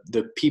the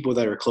people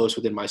that are close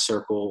within my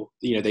circle,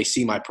 they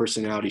see my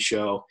personality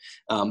show,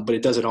 but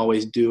it doesn't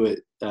always do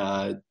it.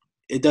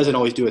 It doesn't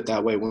always do it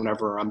that way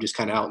whenever I'm just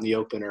kind of out in the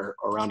open or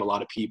around a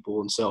lot of people.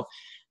 And so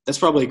that's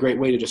probably a great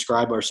way to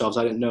describe ourselves.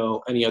 I didn't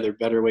know any other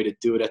better way to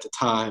do it at the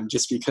time,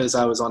 just because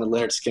I was on a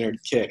Leonard Skinner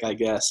kick, I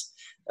guess.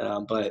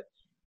 But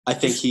I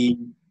think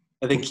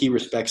he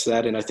respects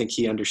that, and I think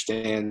he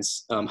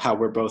understands how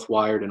we're both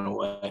wired in a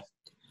way.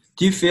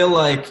 Do you feel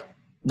like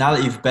now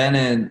that you've been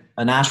in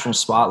a national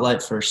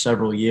spotlight for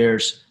several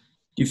years,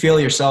 do you feel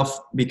yourself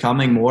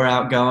becoming more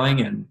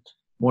outgoing and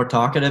more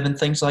talkative and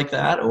things like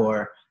that,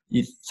 or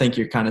you think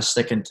you're kind of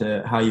sticking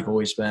to how you've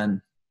always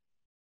been?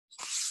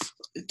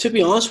 To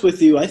be honest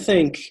with you, I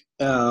think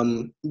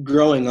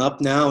growing up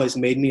now has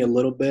made me a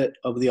little bit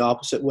of the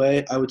opposite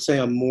way. I would say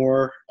I'm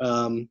more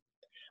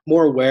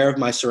aware of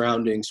my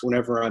surroundings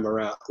whenever I'm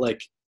around,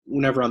 like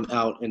whenever I'm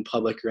out in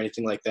public or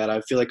anything like that.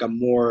 I feel like I'm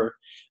more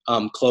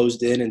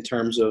closed in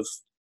terms of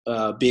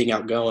being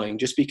outgoing,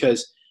 just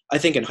because I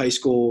think in high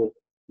school,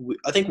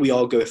 I think we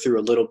all go through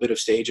a little bit of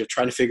stage of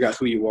trying to figure out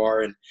who you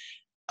are. And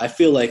I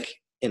feel like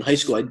in high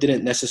school, I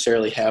didn't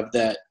necessarily have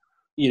that,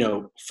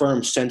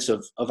 firm sense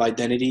of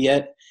identity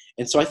yet.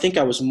 And so I think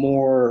I was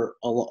more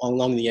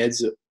along the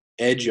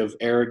edge of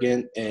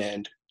arrogant.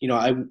 And,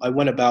 I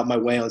went about my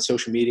way on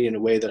social media in a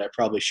way that I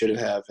probably shouldn't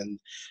have. And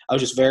I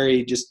was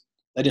I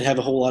didn't have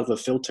a whole lot of a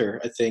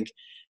filter, I think.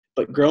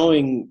 But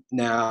growing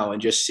now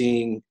and just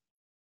seeing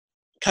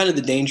kind of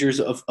the dangers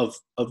of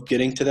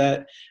getting to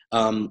that,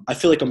 I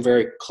feel like I'm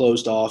very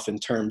closed off in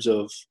terms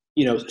of,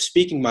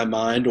 speaking my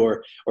mind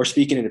or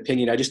speaking an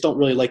opinion. I just don't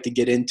really like to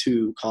get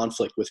into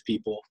conflict with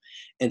people.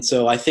 And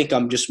so I think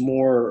I'm just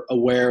more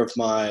aware of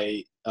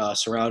my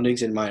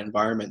surroundings and my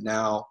environment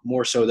now,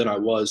 more so than I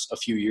was a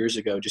few years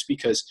ago, just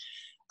because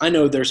I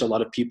know there's a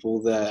lot of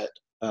people that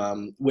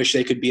wish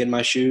they could be in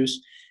my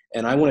shoes.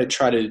 And I want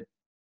to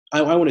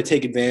I want to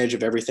take advantage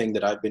of everything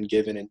that I've been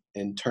given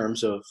in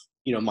terms of,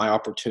 my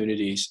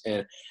opportunities.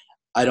 And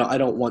I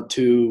don't want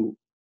to,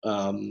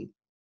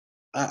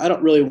 I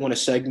don't really want to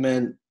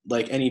segment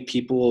like any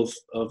people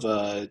of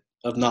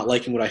not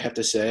liking what I have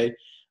to say.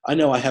 I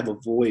know I have a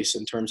voice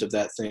in terms of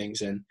that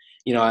things. And,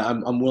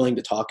 I'm willing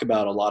to talk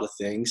about a lot of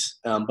things,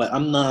 but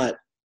I'm not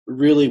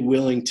really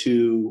willing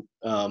to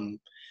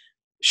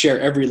share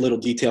every little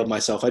detail of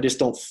myself. I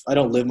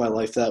don't live my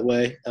life that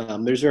way.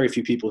 There's very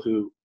few people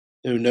who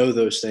know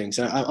those things.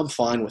 And I'm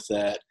fine with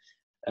that.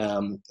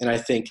 And I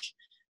think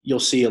you'll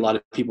see a lot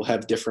of people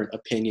have different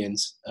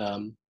opinions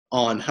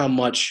on how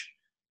much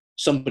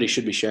somebody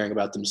should be sharing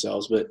about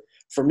themselves. But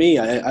for me,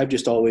 I've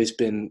just always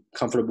been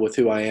comfortable with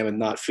who I am and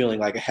not feeling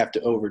like I have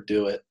to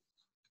overdo it.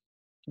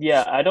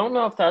 Yeah, I don't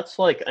know if that's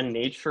like a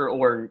nature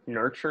or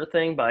nurture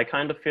thing, but I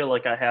kind of feel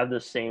like I have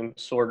the same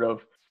sort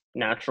of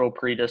natural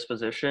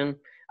predisposition.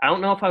 I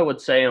don't know if I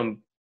would say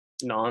I'm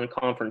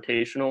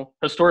non-confrontational.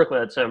 Historically,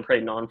 I'd say I'm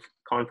pretty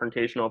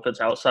non-confrontational if it's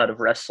outside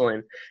of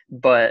wrestling,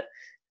 but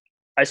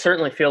I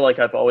certainly feel like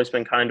I've always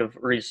been kind of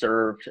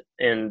reserved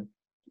in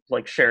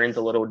like sharing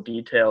the little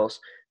details.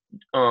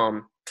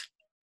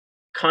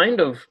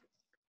 Kind of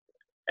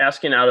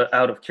asking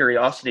out of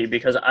curiosity,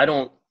 because I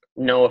don't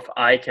know if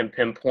I can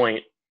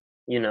pinpoint,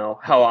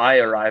 how I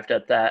arrived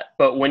at that.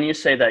 But when you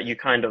say that you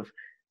kind of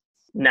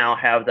now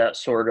have that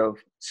sort of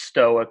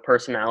stoic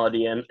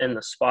personality in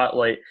the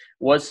spotlight,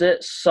 was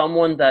it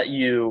someone that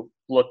you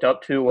looked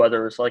up to,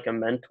 whether it's like a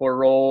mentor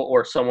role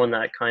or someone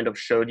that kind of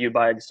showed you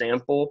by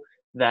example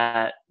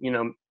that,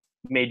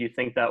 made you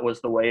think that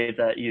was the way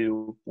that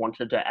you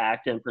wanted to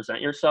act and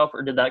present yourself?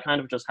 Or did that kind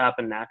of just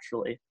happen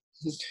naturally?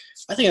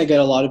 I think I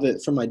get a lot of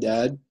it from my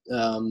dad,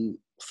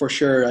 for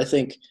sure. I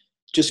think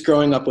just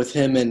growing up with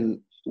him and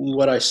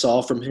what I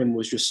saw from him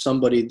was just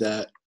somebody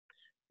that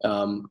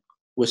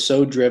was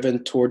so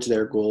driven towards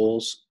their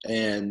goals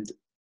and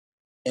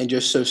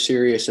just so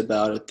serious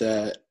about it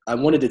that I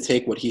wanted to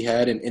take what he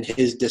had in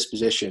his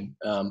disposition,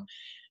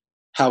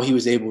 how he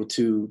was able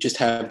to just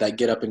have that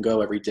get up and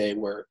go every day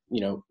where,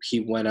 he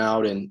went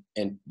out and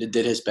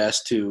did his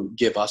best to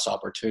give us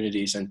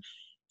opportunities. And,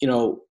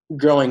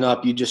 growing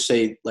up, you just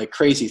say like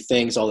crazy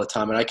things all the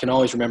time. And I can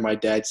always remember my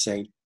dad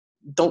saying,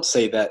 don't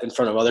say that in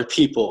front of other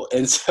people.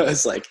 And so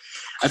it's like,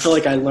 I feel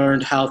like I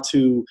learned how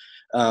to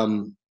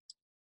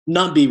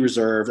not be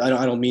reserved. I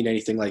don't mean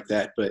anything like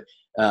that, but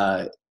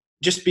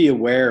just be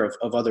aware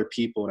of other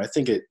people. And I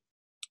think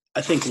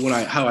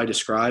how I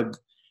describe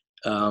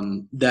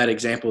that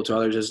example to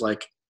others is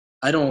like,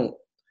 I don't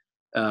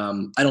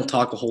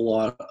talk a whole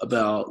lot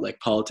about like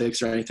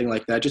politics or anything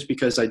like that, just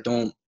because I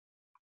don't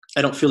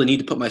feel the need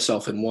to put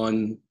myself in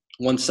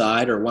one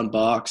side or one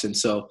box. And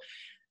so,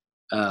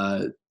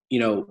 a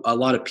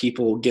lot of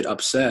people get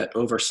upset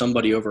over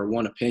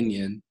one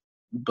opinion,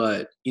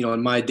 but,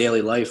 in my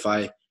daily life,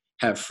 I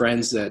have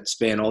friends that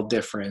span all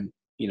different,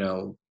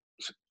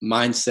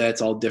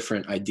 mindsets, all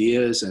different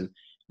ideas and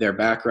their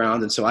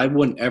background. And so I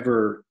wouldn't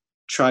ever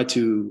try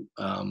to,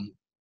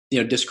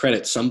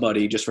 discredit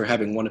somebody just for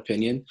having one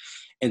opinion.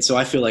 And so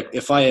I feel like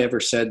if I ever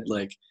said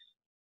like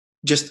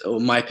just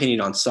my opinion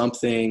on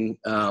something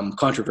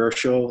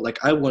controversial, like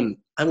I wouldn't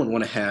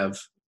want to have,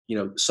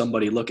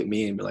 somebody look at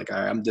me and be like, all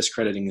right, I'm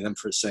discrediting them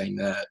for saying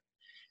that.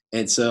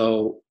 And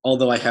so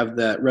although I have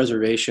that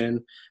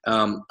reservation,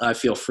 I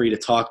feel free to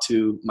talk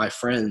to my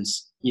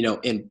friends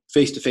in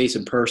face-to-face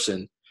in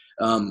person,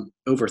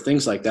 over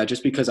things like that,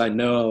 just because I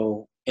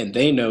know and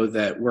they know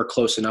that we're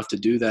close enough to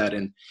do that,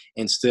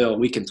 and still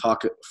we can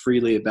talk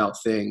freely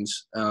about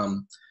things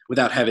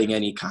without having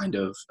any kind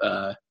of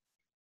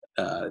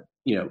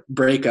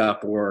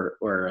breakup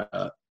or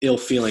ill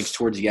feelings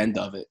towards the end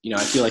of it.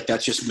 I feel like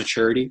that's just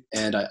maturity,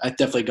 and I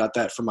definitely got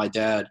that from my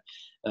dad,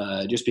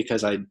 just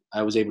because I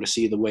was able to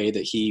see the way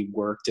that he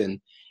worked, and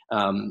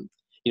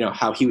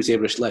how he was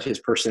able to let his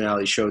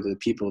personality show to the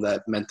people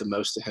that meant the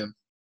most to him.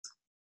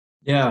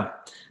 Yeah,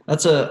 I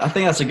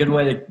think that's a good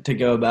way to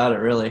go about it,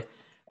 really.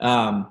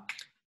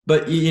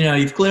 But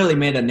you've clearly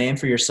made a name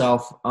for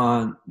yourself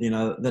on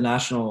the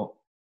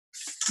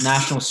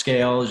national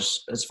scale,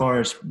 as far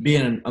as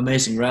being an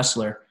amazing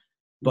wrestler.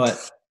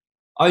 But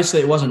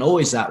obviously, it wasn't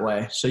always that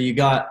way. So you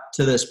got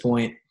to this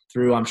point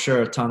through, I'm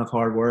sure, a ton of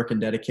hard work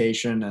and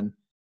dedication, and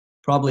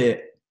probably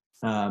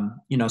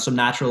some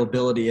natural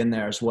ability in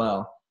there as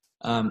well.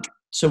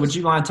 So would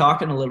you mind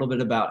talking a little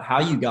bit about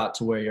how you got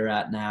to where you're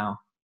at now,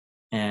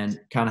 and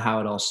kind of how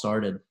it all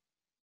started?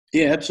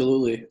 Yeah,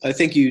 absolutely. I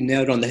think you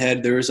nailed it on the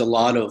head. There was a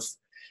lot of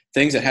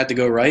things that had to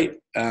go right.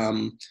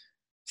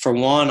 For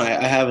one,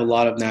 I have a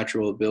lot of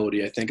natural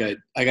ability. I think I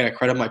got to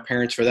credit my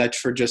parents for that,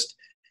 for just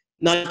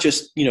not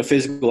just,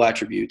 physical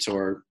attributes,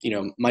 or,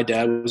 my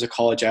dad was a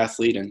college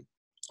athlete, and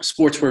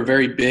sports were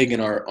very big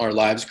in our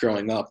lives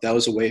growing up. That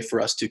was a way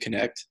for us to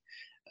connect.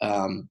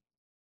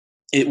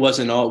 It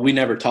wasn't we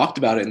never talked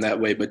about it in that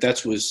way, but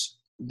that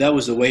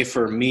was a way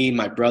for me,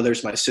 my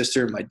brothers, my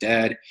sister, my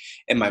dad,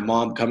 and my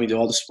mom coming to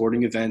all the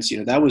sporting events.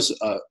 That was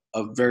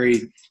a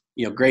very,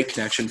 great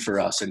connection for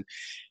us. And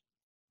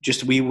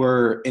just, we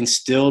were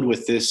instilled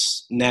with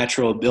this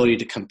natural ability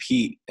to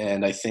compete.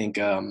 And I think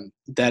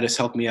that has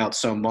helped me out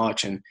so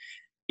much. And,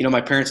 my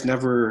parents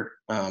never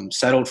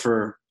settled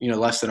for,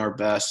 less than our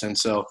best. And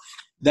so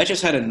that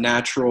just had a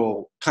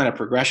natural kind of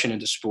progression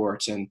into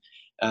sports. And,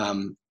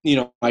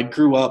 I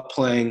grew up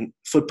playing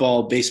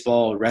football,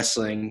 baseball,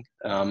 wrestling.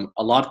 A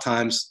lot of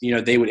times,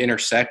 they would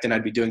intersect and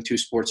I'd be doing two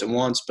sports at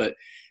once. But,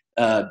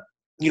 I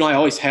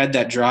always had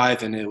that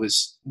drive, and there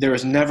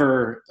was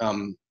never,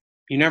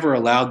 you're never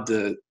allowed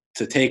to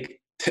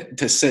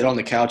sit on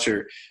the couch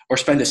or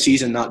spend a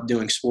season not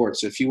doing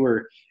sports. If you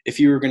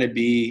were going to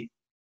be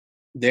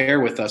there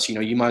with us,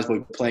 you might as well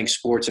be playing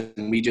sports.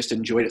 And we just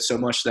enjoyed it so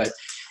much that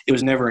it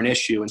was never an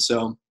issue. And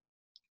so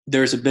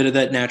there's a bit of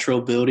that natural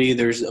ability.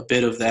 There's a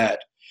bit of that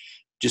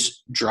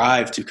just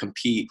drive to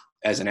compete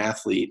as an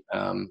athlete.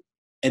 And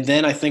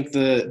then I think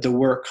the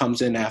work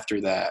comes in after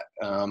that.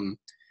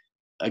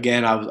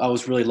 Again, I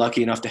was really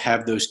lucky enough to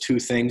have those two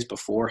things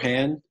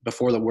beforehand,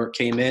 before the work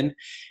came in.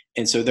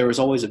 And so there was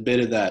always a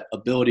bit of that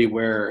ability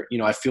where,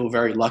 I feel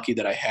very lucky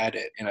that I had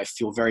it. And I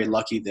feel very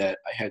lucky that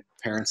I had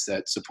parents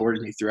that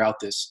supported me throughout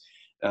this.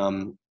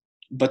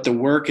 But the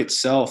work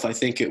itself, I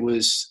think it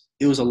was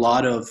a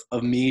lot of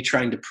me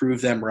trying to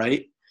prove them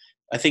right.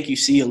 I think you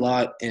see a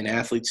lot in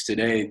athletes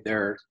today,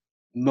 their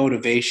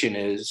motivation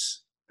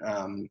is,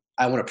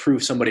 I want to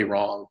prove somebody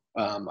wrong.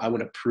 I want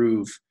to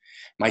prove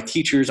my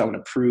teachers. I want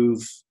to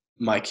prove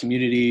my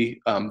community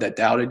that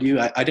doubted you.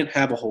 I didn't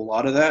have a whole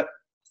lot of that,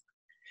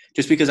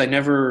 just because I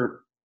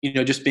never,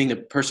 just being the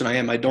person I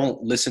am, I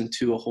don't listen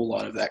to a whole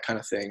lot of that kind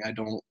of thing. I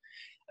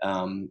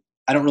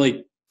don't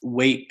really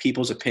weight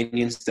people's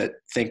opinions that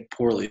think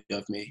poorly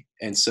of me.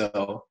 And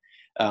so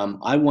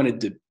I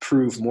wanted to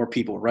prove more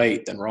people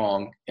right than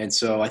wrong. And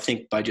so I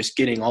think by just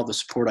getting all the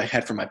support I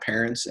had from my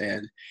parents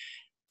and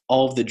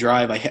all of the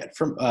drive I had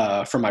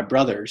from my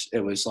brothers,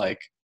 it was like,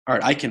 all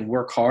right, I can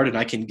work hard and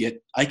I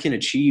can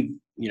achieve,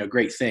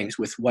 great things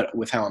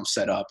with how I'm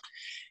set up.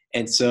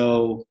 And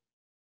so,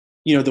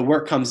 the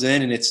work comes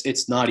in, and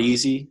it's not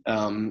easy,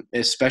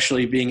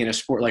 especially being in a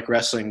sport like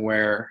wrestling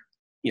where,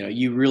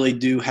 you really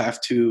do have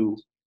to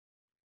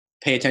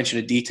pay attention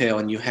to detail,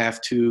 and you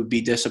have to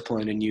be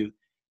disciplined, and you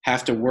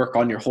have to work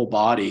on your whole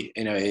body.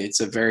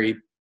 It's a very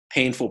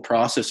painful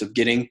process of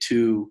getting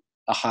to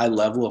a high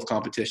level of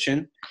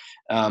competition.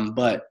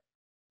 But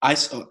I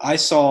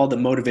saw the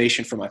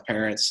motivation from my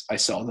parents. I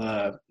saw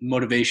the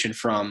motivation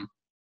from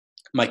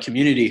my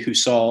community, who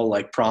saw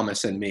like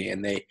promise in me.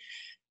 And they,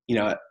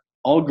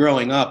 all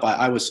growing up,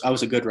 I was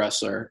a good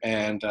wrestler.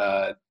 And,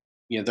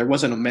 there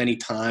wasn't many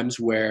times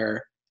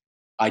where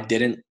I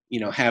didn't,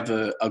 have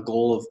a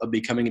goal of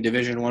becoming a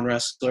Division I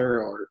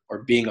wrestler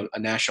or being a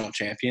national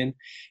champion,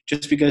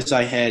 just because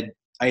I had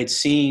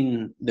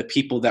seen the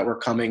people that were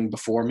coming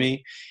before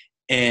me,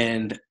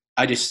 and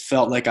I just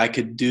felt like I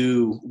could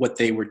do what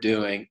they were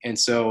doing. And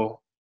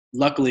so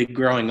luckily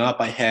growing up,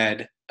 I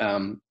had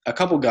a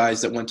couple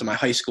guys that went to my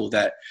high school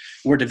that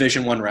were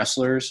Division I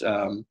wrestlers.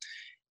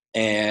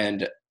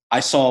 And I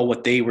saw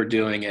what they were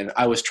doing, and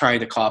I was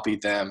trying to copy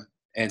them.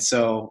 And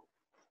so,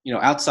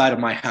 outside of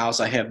my house,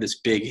 I have this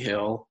big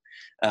hill.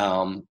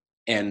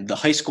 And the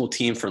high school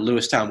team for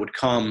Lewistown would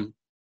come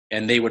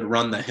and they would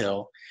run the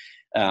hill.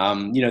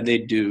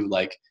 They'd do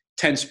like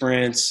 10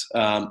 sprints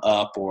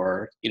up,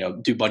 or,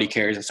 do buddy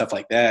carries and stuff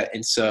like that.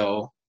 And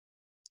so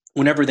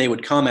whenever they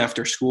would come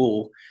after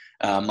school,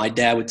 my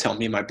dad would tell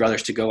me and my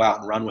brothers to go out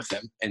and run with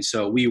him. And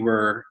so we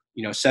were,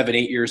 7,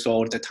 8 years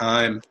old at the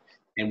time,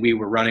 and we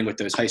were running with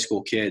those high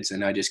school kids.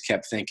 And I just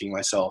kept thinking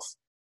myself,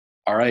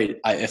 all right,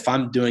 if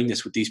I'm doing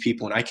this with these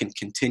people and I can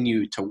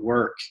continue to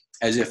work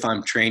as if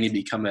I'm training to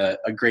become a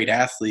great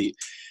athlete,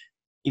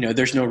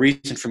 there's no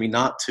reason for me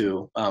not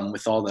to,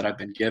 with all that I've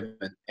been given.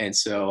 And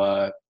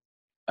so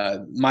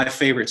my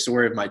favorite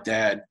story of my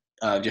dad,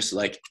 just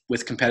like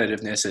with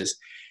competitiveness, is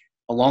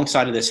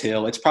alongside of this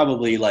hill. It's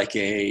probably like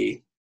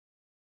it's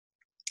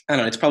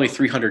probably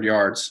 300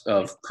 yards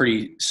of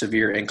pretty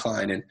severe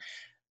incline, and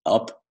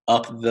up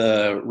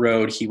the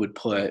road he would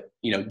put,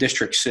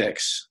 District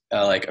 6,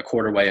 like a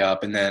quarter way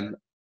up, and then,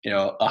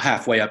 a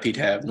halfway up he'd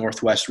have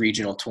Northwest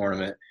Regional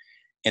Tournament.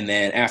 And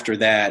then after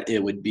that,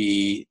 it would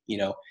be,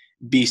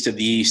 Beast of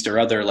the East or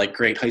other like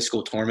great high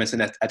school tournaments.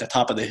 And at the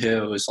top of the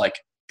hill, it was like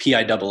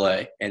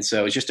PIAA. And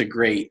so it's just a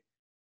great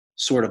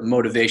sort of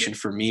motivation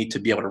for me to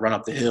be able to run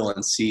up the hill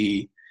and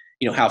see,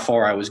 how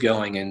far I was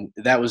going. And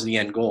that was the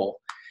end goal.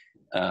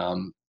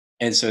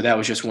 And so that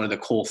was just one of the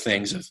cool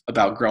things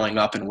about growing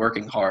up and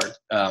working hard,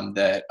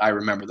 that I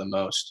remember the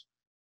most.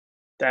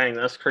 Dang,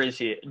 that's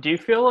crazy. Do you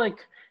feel like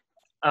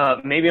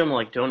maybe I'm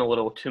like doing a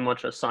little too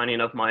much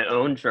assigning of my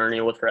own journey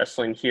with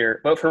wrestling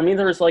here, but for me,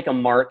 there was like a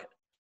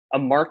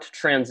marked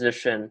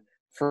transition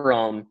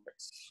from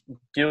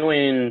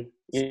doing,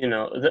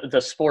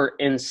 the sport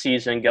in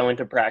season, going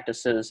to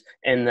practices,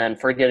 and then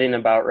forgetting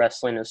about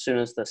wrestling as soon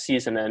as the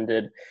season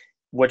ended,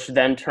 which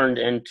then turned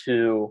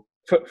into,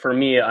 for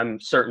me, I'm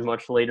certain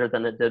much later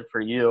than it did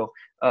for you,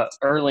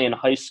 early in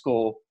high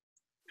school,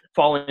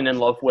 falling in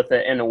love with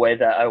it in a way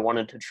that I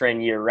wanted to train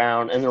year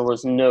round. And there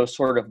was no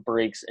sort of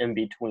breaks in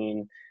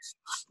between,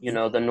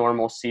 the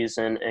normal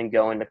season and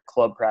going to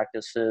club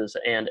practices.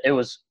 And it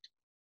was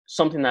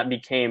something that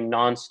became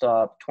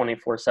nonstop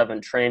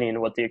 24/7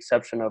 training, with the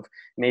exception of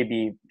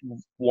maybe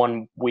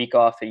 1 week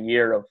off a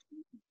year of,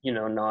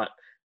 not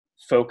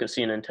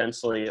focusing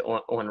intensely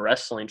on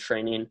wrestling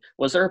training.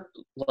 Was there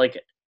like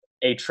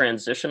a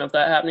transition of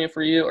that happening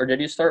for you, or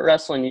did you start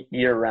wrestling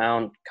year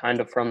round kind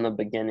of from the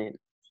beginning?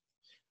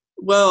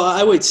 Well,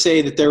 I would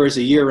say that there was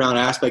a year-round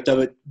aspect of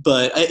it,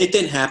 but it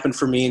didn't happen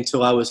for me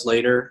until I was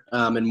later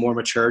and more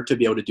mature to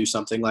be able to do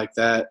something like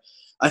that.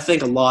 I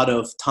think a lot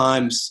of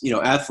times,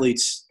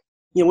 athletes,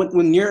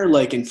 when you're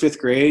like in 5th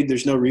grade,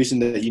 there's no reason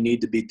that you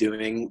need to be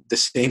doing the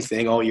same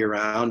thing all year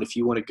round. If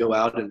you want to go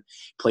out and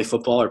play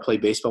football or play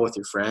baseball with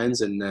your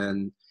friends, and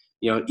then,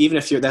 even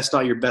if that's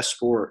not your best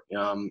sport,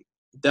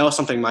 that was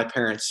something my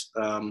parents,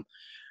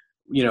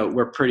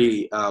 were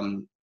pretty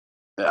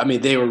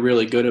they were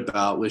really good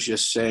about, was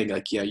just saying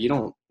like, yeah,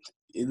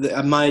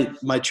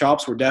 my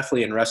chops were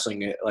definitely in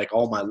wrestling like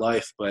all my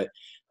life, but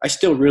I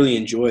still really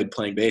enjoyed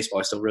playing baseball.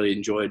 I still really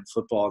enjoyed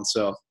football. And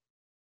so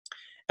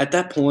at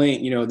that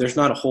point, there's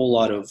not a whole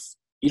lot of,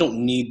 you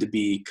don't need to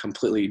be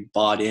completely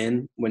bought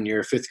in when you're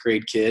a 5th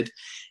grade kid.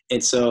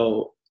 And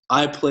so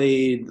I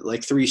played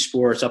like 3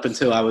 sports up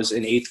until I was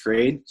in 8th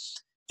grade.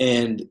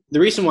 And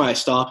the reason why I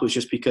stopped was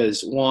just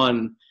because,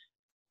 one,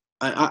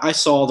 I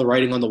saw the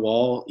writing on the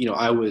wall.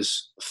 I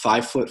was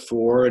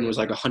 5'4" and was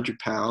like 100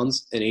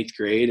 pounds in 8th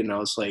grade. And I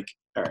was like,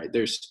 all right,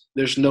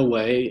 there's no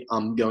way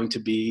I'm going to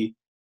be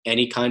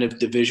any kind of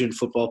division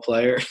football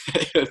player.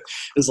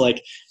 It's like,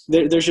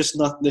 there's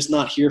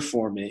not here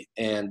for me.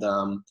 And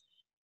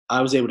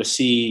I was able to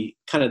see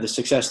kind of the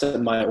success that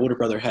my older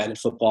brother had in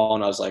football.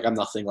 And I was like, I'm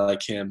nothing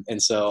like him.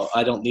 And so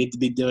I don't need to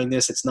be doing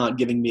this. It's not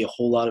giving me a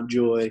whole lot of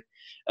joy.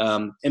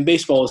 And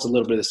baseball is a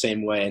little bit the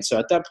same way. And so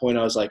at that point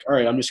I was like, all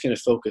right, I'm just going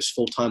to focus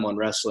full time on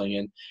wrestling.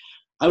 And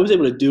I was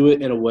able to do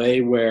it in a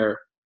way where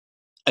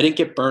I didn't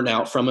get burned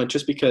out from it,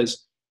 just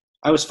because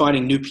I was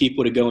finding new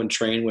people to go and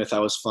train with. I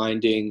was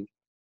finding,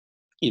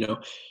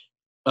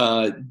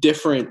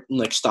 different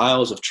like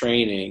styles of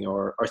training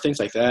or things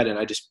like that. And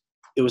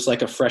it was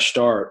like a fresh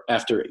start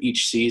after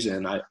each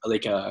season.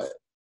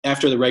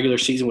 After the regular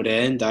season would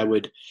end,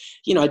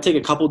 I'd take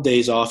a couple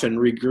days off and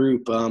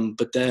regroup.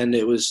 But then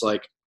it was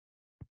like,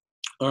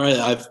 all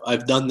right,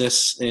 I've done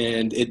this,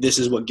 and this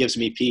is what gives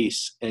me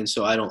peace. And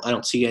so I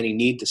don't see any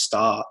need to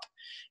stop.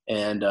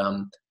 And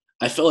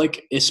I feel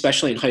like,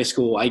 especially in high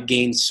school, I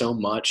gained so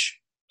much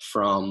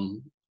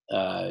from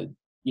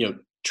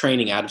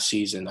training out of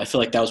season. I feel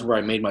like that was where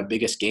I made my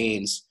biggest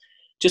gains,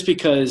 just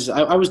because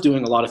I was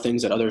doing a lot of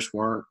things that others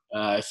weren't.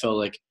 I felt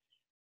like,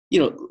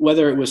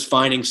 whether it was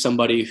finding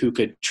somebody who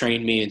could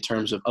train me in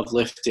terms of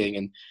lifting,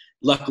 and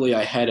luckily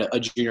I had a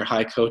junior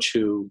high coach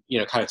who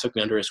kind of took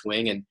me under his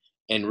wing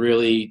and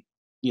really,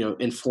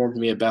 informed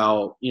me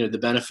about, the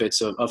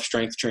benefits of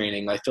strength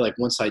training. I feel like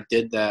once I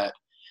did that,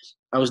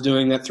 I was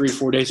doing that 3 to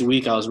 4 days a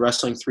week. I was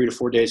wrestling 3 to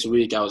 4 days a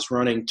week. I was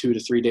running 2 to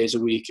 3 days a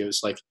week. It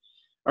was like,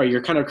 all right,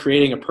 you're kind of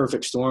creating a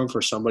perfect storm for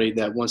somebody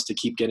that wants to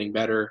keep getting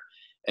better.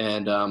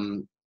 And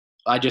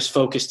I just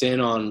focused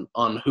in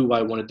on who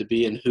I wanted to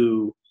be and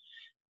who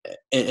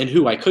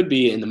I could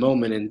be in the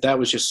moment. And that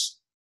was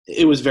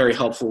it was very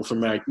helpful for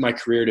my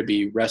career to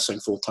be wrestling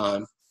full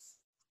time.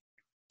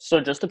 So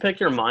just to pick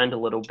your mind a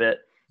little bit,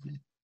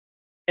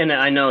 And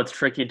I know it's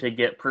tricky to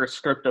get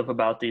prescriptive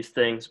about these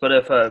things, but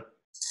if a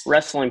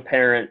wrestling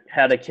parent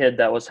had a kid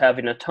that was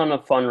having a ton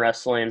of fun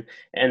wrestling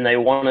and they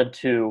wanted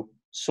to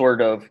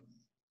sort of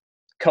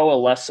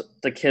coalesce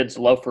the kids'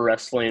 love for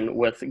wrestling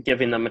with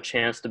giving them a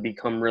chance to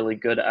become really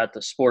good at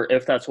the sport,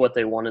 if that's what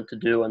they wanted to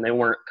do and they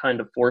weren't kind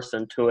of forced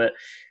into it,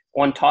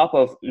 on top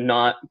of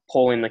not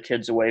pulling the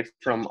kids away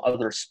from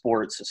other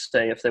sports,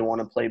 say if they want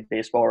to play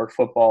baseball or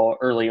football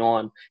early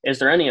on, is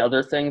there any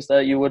other things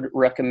that you would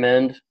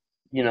recommend,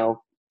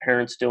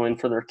 parents doing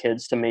for their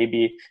kids to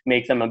maybe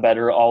make them a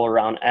better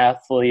all-around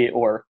athlete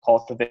or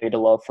cultivate a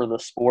love for the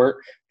sport?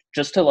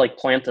 Just to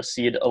plant the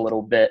seed a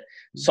little bit.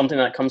 Something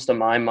that comes to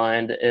my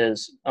mind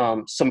is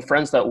some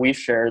friends that we've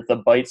shared, the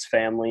Bites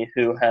family,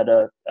 who had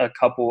a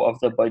couple of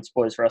the Bites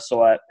boys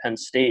wrestle at Penn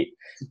State.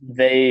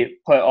 They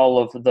put all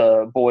of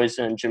the boys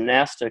in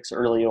gymnastics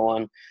early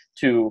on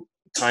to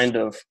kind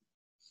of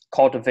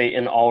cultivate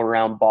an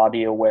all-around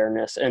body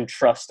awareness and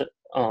trust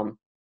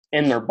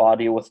in their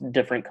body with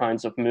different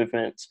kinds of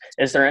movements.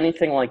 Is there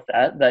anything like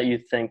that you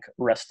think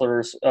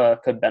wrestlers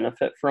could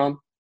benefit from?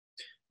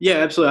 Yeah,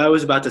 absolutely. I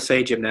was about to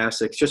say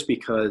gymnastics just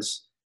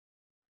because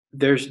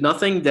there's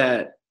nothing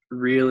that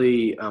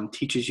really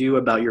teaches you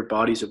about your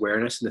body's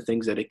awareness and the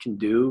things that it can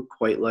do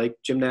quite like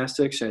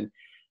gymnastics. And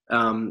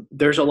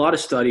there's a lot of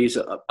studies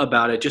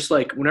about it. Just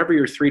like whenever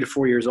you're 3 to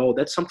 4 years old,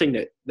 that's something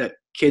that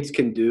kids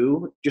can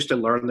do just to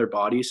learn their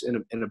bodies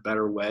in a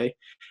better way.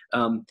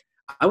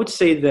 I would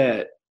say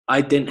that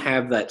I didn't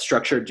have that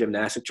structured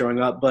gymnastics growing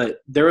up, but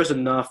there was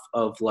enough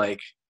of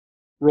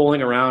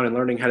rolling around and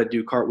learning how to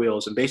do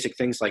cartwheels and basic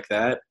things like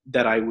that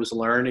I was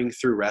learning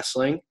through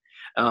wrestling.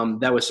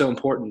 That was so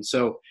important.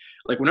 So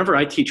whenever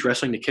I teach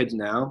wrestling to kids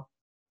now,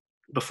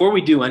 before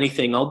we do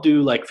anything, I'll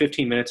do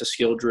 15 minutes of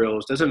skill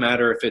drills. Doesn't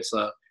matter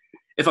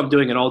if I'm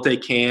doing an all-day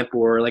camp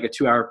or a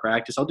 2-hour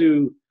practice, I'll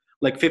do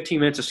 15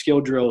 minutes of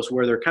skill drills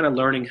where they're kind of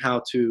learning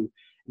how to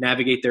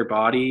navigate their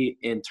body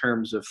in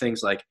terms of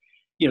things like,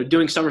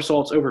 doing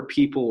somersaults over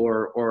people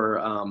or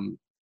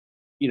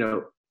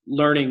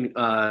learning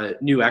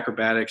new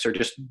acrobatics or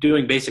just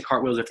doing basic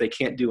cartwheels if they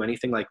can't do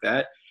anything like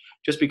that.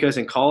 Just because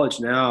in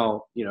college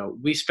now,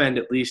 we spend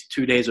at least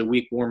 2 days a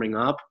week warming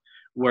up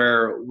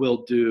where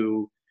we'll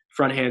do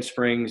front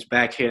handsprings,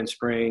 back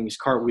handsprings,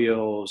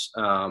 cartwheels,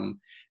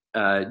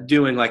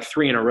 doing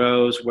 3 in a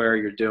rows where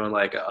you're doing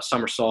a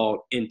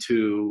somersault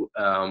into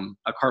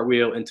a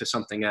cartwheel into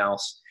something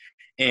else.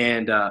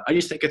 And I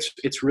just think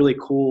it's really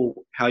cool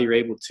how you're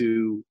able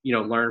to,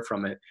 learn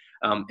from it.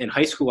 In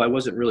high school, I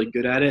wasn't really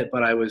good at it,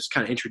 but I was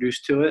kind of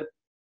introduced to it.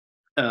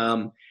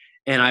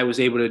 And I was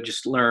able to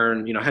just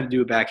learn, how to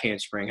do a back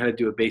handspring, how to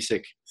do a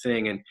basic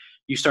thing. And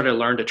you start to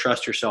learn to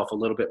trust yourself a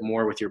little bit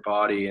more with your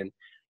body. And,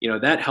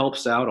 that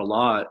helps out a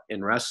lot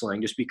in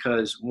wrestling just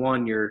because,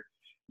 one,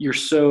 you're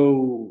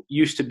so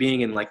used to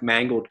being in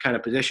mangled kind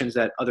of positions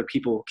that other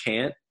people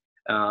can't.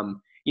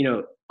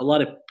 A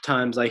lot of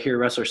times I hear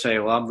wrestlers say,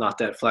 well, I'm not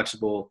that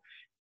flexible.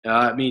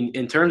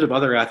 In terms of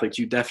other athletes,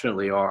 you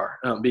definitely are,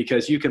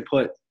 because you can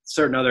put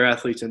certain other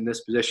athletes in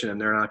this position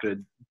and they're not going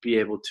to be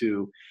able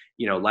to,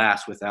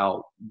 last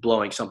without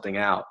blowing something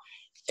out.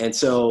 And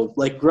so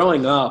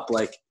growing up,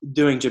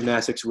 doing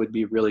gymnastics would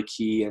be really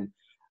key. And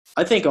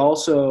I think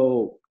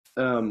also,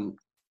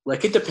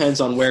 it depends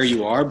on where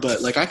you are,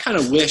 but I kind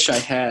of wish I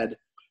had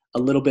a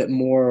little bit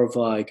more of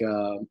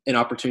an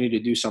opportunity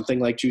to do something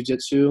like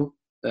jiu-jitsu,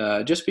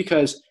 just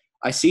because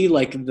I see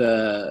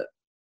the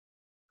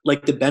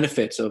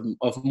benefits of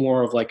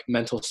more of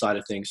mental side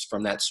of things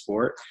from that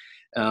sport.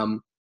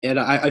 And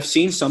I've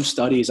seen some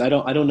studies. I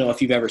don't know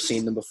if you've ever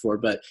seen them before,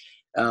 but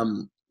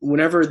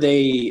whenever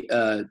they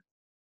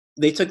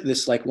took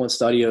this one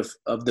study of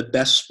the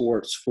best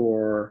sports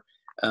for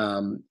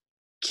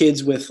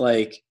kids with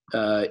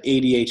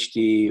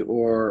ADHD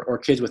or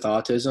kids with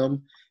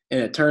autism,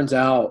 and it turns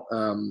out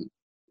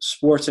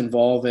sports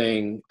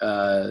involving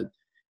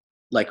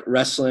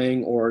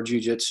wrestling or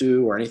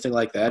jiu-jitsu or anything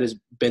like that has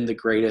been the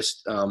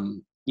greatest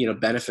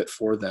benefit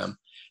for them.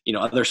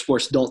 Other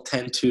sports don't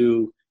tend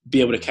to be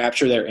able to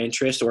capture their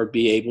interest or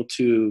be able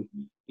to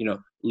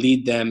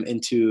lead them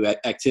into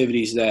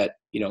activities that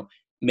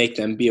make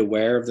them be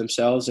aware of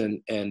themselves,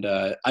 and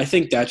I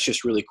think that's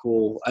just really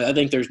cool. I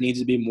think there needs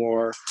to be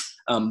more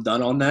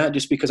done on that,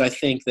 just because I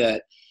think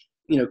that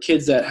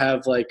kids that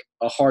have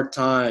a hard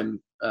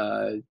time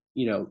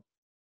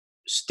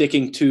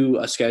sticking to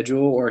a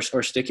schedule or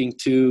sticking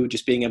to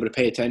just being able to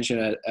pay attention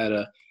at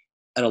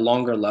a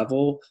longer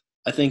level,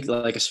 I think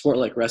a sport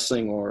like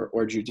wrestling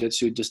or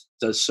jiu-jitsu just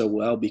does so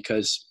well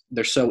because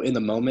they're so in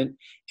the moment,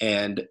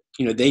 and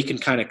they can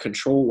kind of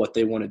control what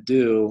they want to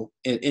do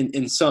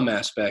in some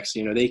aspects.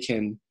 They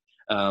can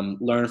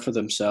learn for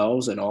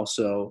themselves and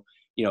also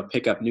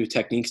pick up new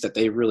techniques that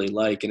they really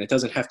like. And it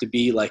doesn't have to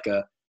be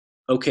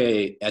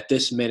okay, at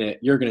this minute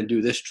you're going to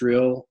do this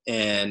drill,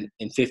 and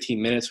in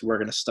 15 minutes we're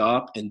going to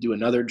stop and do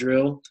another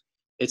drill.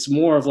 It's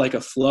more of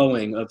a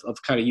flowing of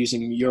kind of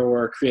using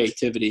your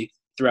creativity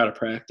throughout a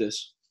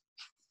practice.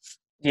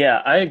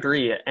 Yeah, I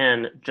agree.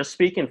 And just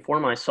speaking for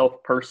myself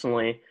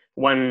personally,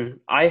 when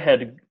I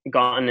had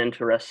gotten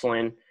into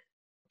wrestling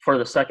for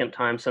the second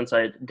time, since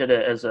I did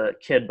it as a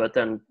kid, but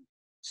then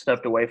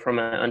stepped away from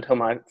it until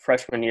my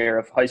freshman year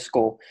of high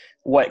school,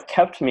 what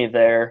kept me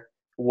there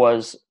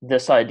was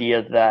this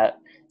idea that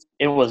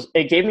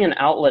it gave me an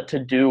outlet to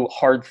do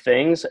hard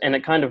things, and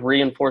it kind of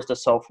reinforced a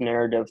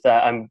self-narrative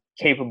that I'm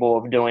capable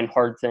of doing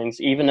hard things,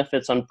 even if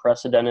it's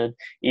unprecedented,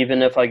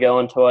 even if I go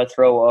until I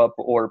throw up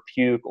or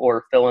puke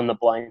or fill in the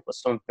blank with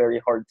some very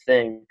hard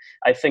thing.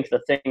 I think the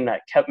thing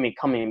that kept me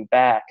coming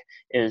back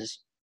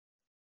is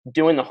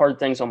doing the hard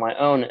things on my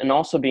own, and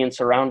also being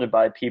surrounded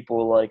by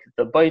people like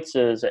the Bites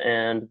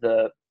and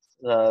the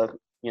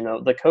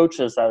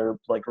coaches that are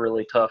like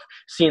really tough,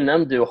 seeing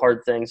them do hard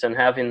things and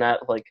having that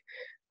like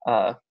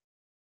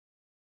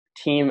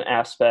team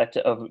aspect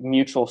of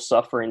mutual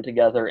suffering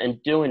together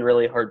and doing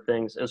really hard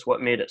things is what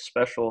made it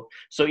special.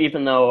 So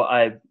even though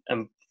I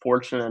am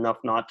fortunate enough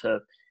not to,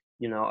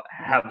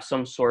 have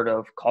some sort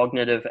of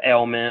cognitive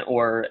ailment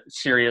or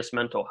serious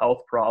mental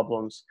health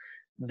problems,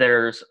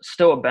 there's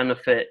still a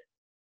benefit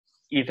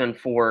even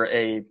for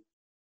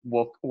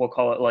we'll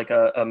call it like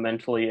a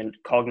mentally and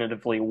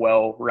cognitively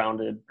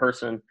well-rounded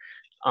person,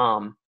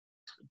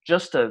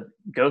 just to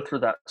go through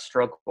that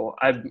struggle.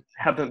 I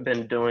haven't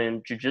been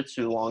doing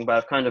jiu-jitsu long, but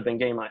I've kind of been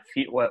getting my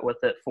feet wet with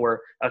it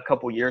for a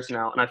couple years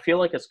now. And I feel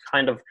like it's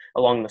kind of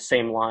along the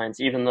same lines.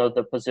 Even though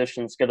the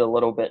positions get a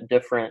little bit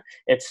different,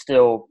 it's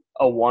still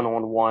a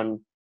one-on-one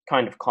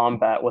kind of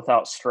combat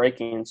without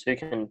striking. So you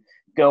can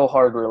go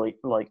hard really,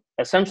 like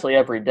essentially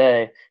every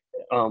day,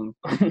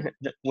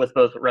 with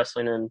both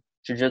wrestling and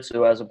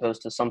jiu-jitsu, as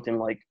opposed to something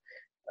like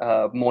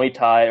Muay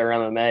Thai or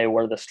MMA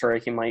where the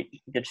striking might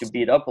get you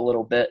beat up a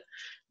little bit.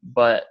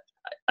 But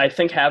I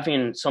think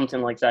having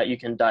something like that you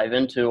can dive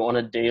into on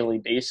a daily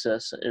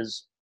basis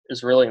is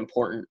really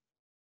important.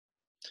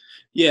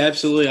 Yeah,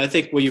 absolutely. I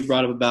think what you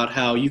brought up about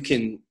how you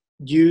can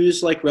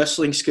use like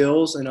wrestling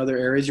skills in other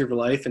areas of your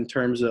life in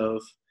terms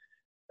of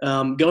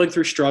going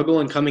through struggle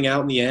and coming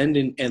out in the end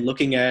and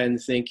looking at it and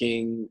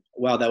thinking,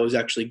 wow, that was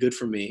actually good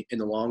for me in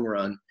the long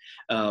run.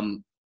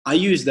 I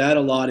use that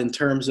a lot in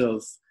terms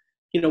of,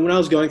 when I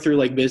was going through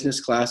like business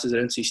classes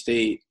at NC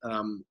State,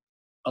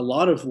 a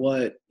lot of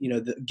what,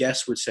 the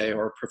guests would say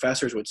or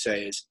professors would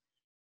say is,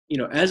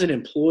 as an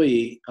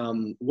employee,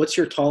 what's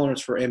your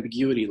tolerance for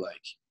ambiguity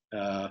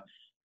like?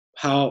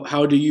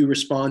 How do you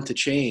respond to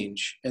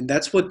change? And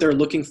that's what they're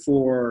looking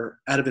for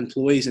out of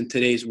employees in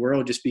today's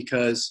world, just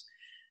because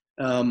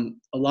a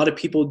lot of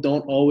people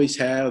don't always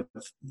have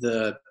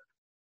the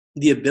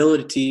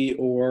ability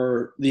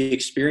or the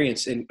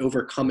experience in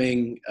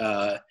overcoming,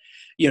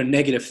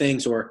 negative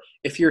things. Or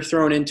if you're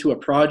thrown into a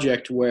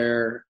project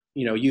where,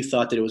 you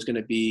thought that it was going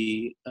to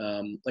be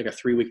like a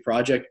 3-week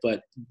project,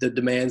 but the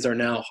demands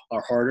are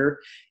harder,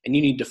 and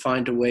you need to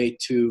find a way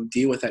to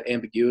deal with that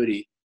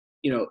ambiguity.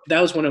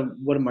 That was one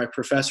of my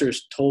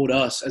professors told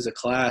us as a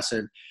class,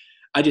 and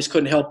I just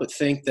couldn't help but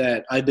think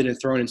that I've been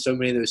thrown in so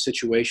many of those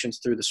situations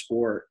through the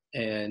sport.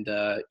 And,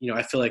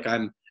 I feel like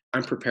I'm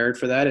prepared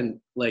for that. And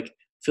like,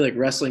 I feel like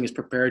wrestling has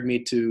prepared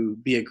me to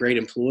be a great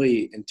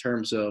employee in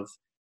terms of,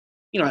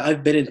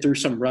 I've been through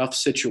some rough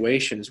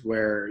situations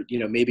where,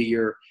 maybe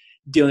you're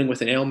dealing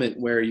with an ailment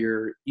where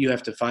you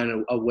have to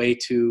find a way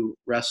to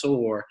wrestle,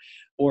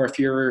 or if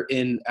you're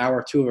in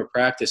hour 2 of a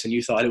practice and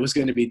you thought it was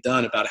going to be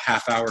done about a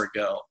half hour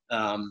ago,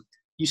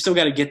 you still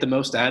got to get the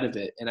most out of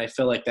it. And I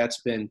feel like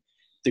that's been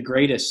the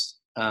greatest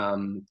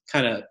kind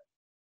of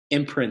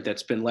imprint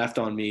that's been left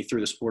on me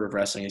through the sport of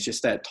wrestling. Is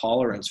just that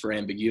tolerance for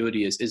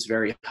ambiguity is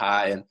very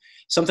high, and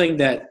something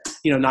that,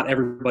 not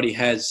everybody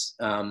has,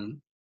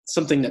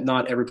 something that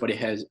not everybody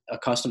has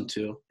accustomed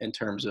to in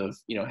terms of,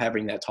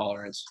 having that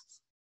tolerance.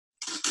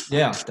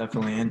 Yeah,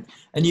 definitely.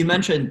 And you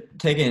mentioned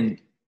taking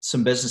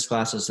some business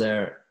classes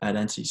there at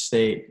NC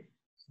State.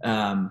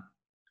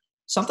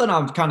 Something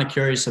I'm kind of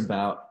curious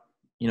about,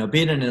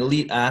 being an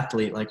elite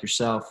athlete like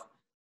yourself,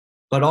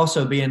 but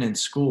also being in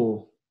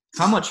school,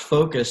 how much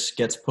focus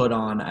gets put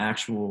on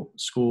actual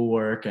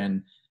schoolwork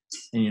and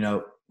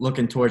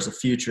looking towards the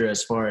future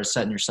as far as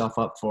setting yourself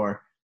up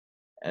for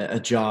a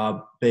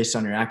job based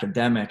on your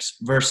academics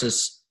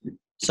versus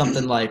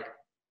something like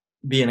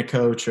being a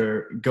coach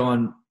or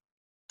going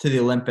to the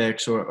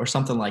Olympics or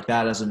something like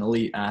that as an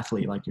elite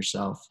athlete like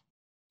yourself?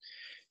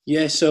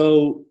 Yeah,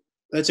 so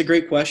that's a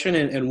great question,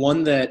 and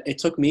one that it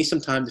took me some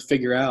time to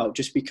figure out,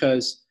 just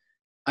because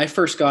I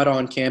first got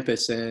on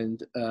campus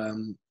and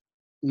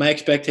my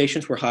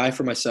expectations were high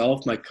for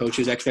myself. My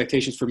coach's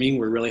expectations for me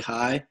were really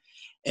high.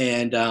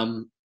 And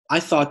I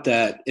thought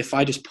that if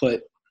I just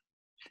put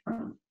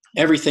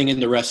everything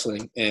into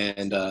wrestling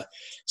and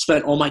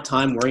spent all my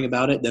time worrying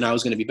about it, then I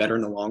was going to be better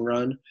in the long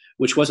run,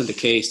 which wasn't the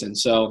case. And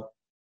so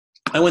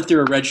I went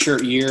through a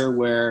redshirt year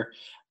where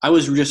I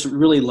was just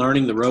really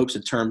learning the ropes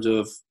in terms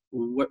of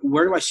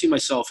where do I see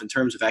myself in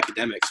terms of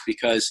academics,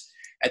 because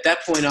at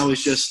that point I'm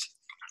just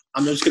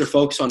going to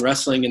focus on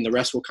wrestling and the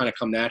rest will kind of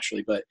come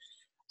naturally. But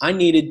I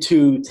needed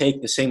to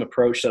take the same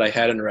approach that I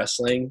had in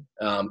wrestling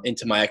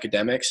into my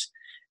academics.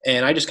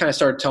 And I just kind of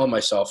started telling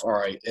myself, all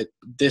right,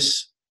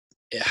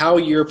 how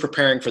you're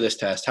preparing for this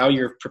test, how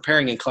you're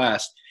preparing in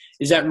class,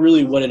 is that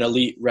really what an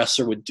elite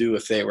wrestler would do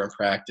if they were in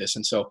practice?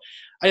 And so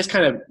I just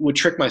kind of would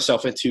trick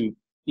myself into,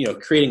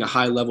 creating a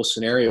high level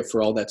scenario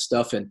for all that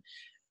stuff. And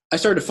I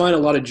started to find a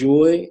lot of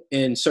joy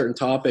in certain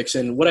topics.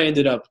 And what I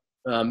ended up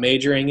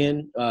majoring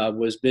in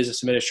was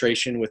business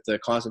administration with the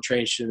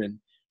concentration in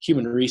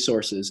human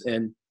resources.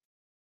 And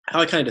how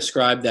I kind of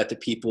describe that to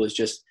people is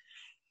just,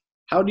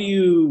 how do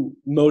you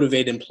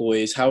motivate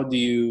employees? How do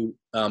you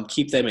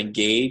keep them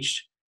engaged?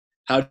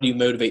 How do you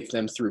motivate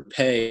them through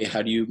pay?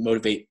 How do you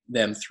motivate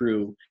them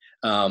through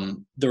the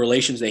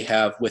relations they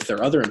have with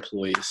their other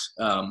employees?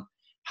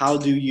 How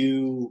do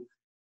you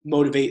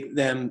motivate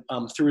them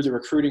through the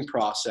recruiting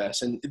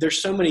process? And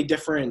there's so many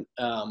different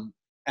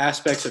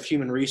aspects of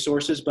human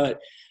resources, but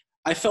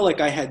I felt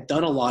like I had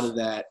done a lot of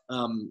that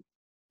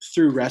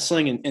through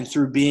wrestling and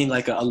through being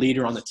like a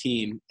leader on the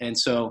team. And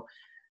so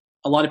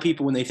a lot of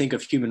people, when they think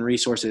of human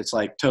resources, it's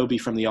like Toby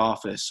from The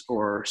Office,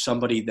 or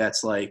somebody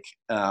that's like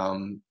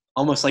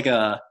almost like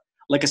a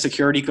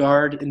security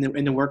guard in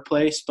the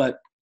workplace. But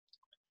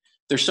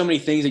there's so many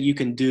things that you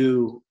can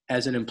do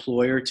as an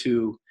employer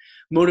to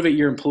motivate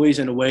your employees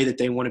in a way that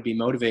they want to be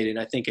motivated.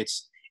 I think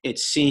it's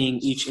seeing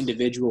each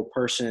individual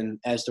person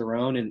as their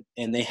own,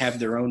 and they have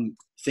their own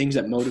things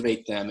that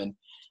motivate them. And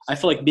I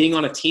feel like being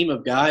on a team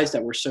of guys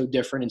that were so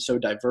different and so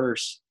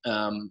diverse,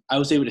 I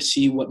was able to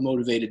see what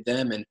motivated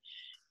them.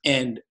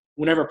 And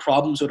whenever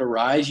problems would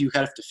arise, you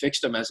have to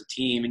fix them as a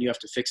team, and you have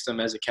to fix them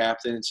as a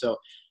captain. And so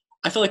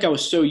I feel like I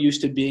was so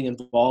used to being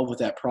involved with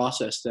that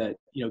process that,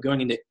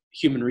 going into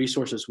human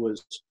resources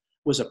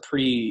was a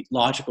pretty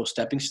logical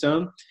stepping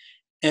stone.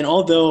 And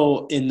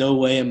although in no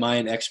way am I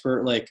an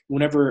expert, like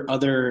whenever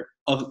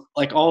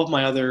all of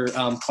my other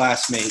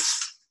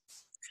classmates,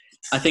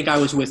 I think I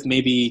was with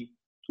maybe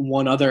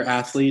one other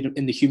athlete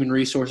in the human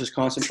resources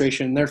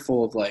concentration. They're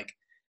full of like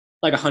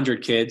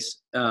 100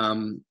 kids.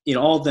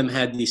 All of them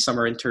had these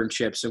summer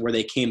internships, and where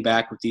they came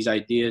back with these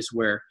ideas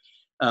where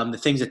the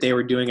things that they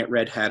were doing at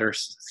Red Hat or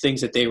things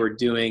that they were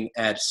doing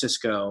at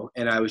Cisco.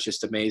 And I was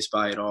just amazed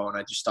by it all. And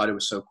I just thought it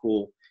was so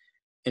cool.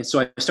 And so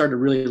I started to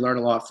really learn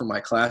a lot from my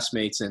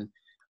classmates. And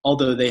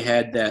although they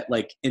had that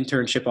like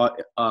internship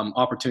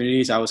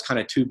opportunities, I was kind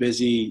of too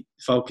busy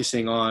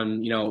focusing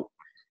on,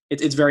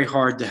 it's very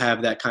hard to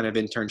have that kind of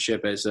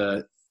internship as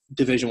a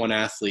Division I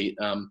athlete,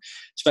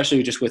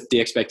 especially just with the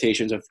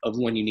expectations of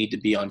when you need to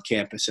be on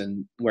campus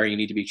and where you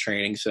need to be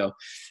training. So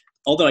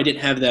although I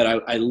didn't have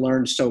that, I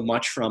learned so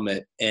much from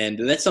it. And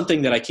that's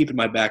something that I keep in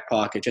my back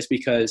pocket, just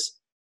because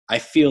I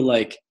feel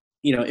like,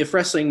 if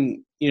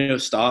wrestling,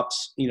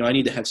 stops, I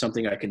need to have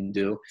something I can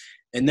do.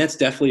 And that's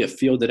definitely a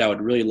field that I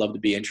would really love to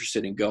be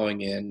interested in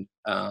going in,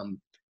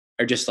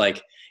 or just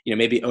like,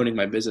 maybe owning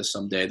my business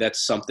someday.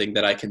 That's something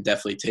that I can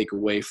definitely take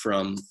away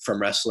from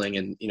wrestling.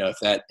 And, if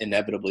that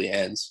inevitably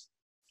ends.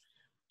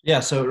 Yeah.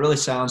 So it really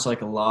sounds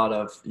like a lot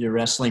of your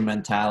wrestling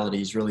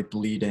mentalities really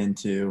bleed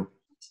into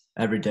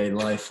everyday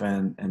life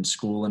and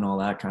school and all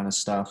that kind of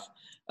stuff.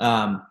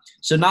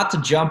 So not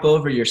to jump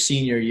over your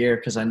senior year,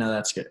 because I know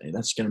that's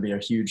going to be a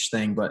huge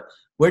thing, but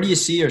where do you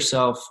see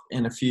yourself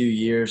in a few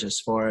years as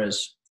far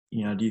as,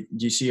 do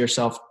you see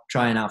yourself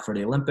trying out for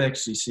the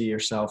Olympics? Do you see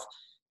yourself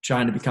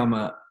trying to become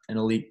an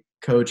elite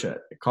coach at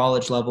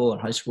college level or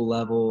high school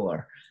level,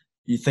 or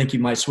you think you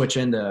might switch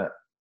into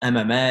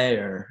MMA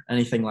or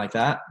anything like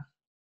that?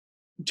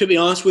 To be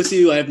honest with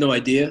you, I have no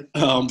idea.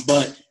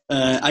 But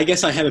I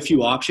guess I have a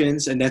few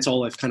options, and that's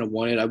all I've kind of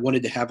wanted. I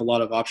wanted to have a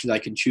lot of options I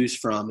can choose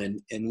from,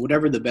 and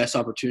whatever the best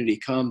opportunity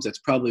comes, that's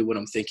probably what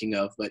I'm thinking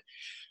of. But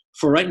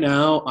for right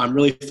now, I'm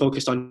really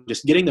focused on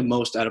just getting the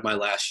most out of my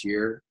last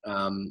year.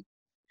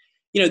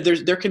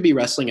 There can be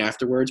wrestling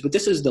afterwards, but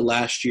this is the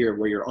last year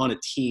where you're on a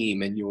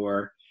team and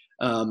you're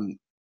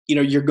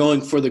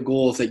going for the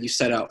goals that you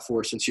set out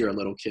for since you're a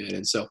little kid.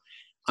 And so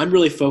I'm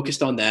really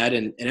focused on that.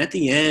 And at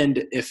the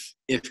end, if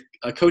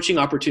a coaching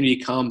opportunity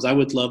comes, I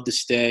would love to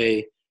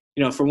stay.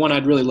 For one,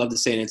 I'd really love to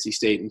stay at NC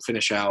State and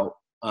finish out,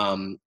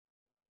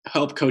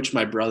 help coach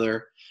my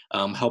brother,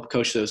 help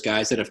coach those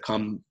guys that have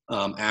come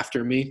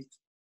after me,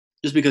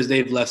 just because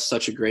they've left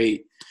such a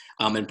great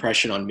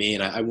impression on me.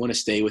 And I want to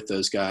stay with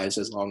those guys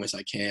as long as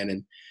I can.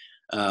 And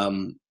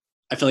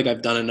I feel like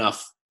I've done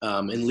enough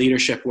in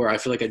leadership where I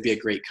feel like I'd be a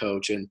great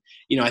coach. And,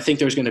 I think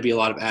there's going to be a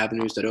lot of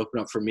avenues that open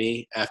up for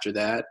me after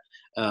that.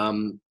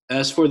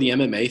 As for the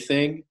MMA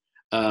thing,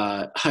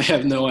 I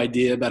have no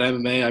idea about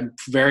MMA. I'm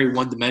very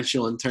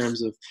one-dimensional in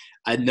terms of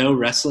I know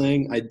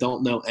wrestling. I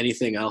don't know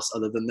anything else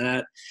other than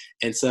that.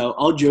 And so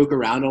I'll joke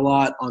around a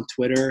lot on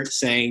Twitter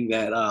saying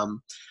that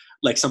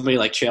like somebody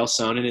like Chael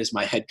Sonnen is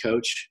my head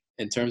coach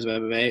in terms of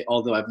MMA,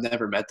 although I've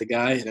never met the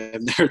guy and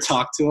I've never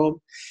talked to him.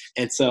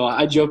 And so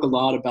I joke a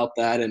lot about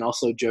that, and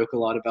also joke a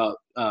lot about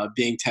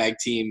being tag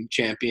team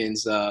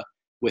champions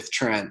with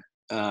Trent,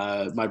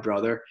 my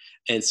brother.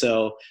 And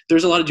so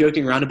there's a lot of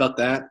joking around about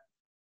that.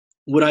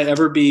 Would I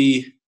ever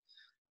be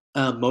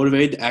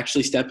Motivated to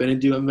actually step in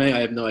and do MMA, I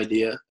have no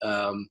idea.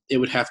 It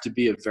would have to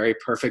be a very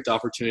perfect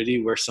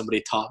opportunity where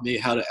somebody taught me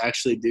how to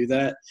actually do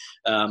that.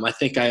 I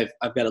think I've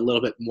got a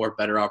little bit more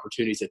better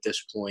opportunities at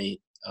this point,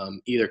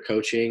 either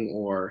coaching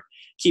or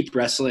keep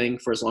wrestling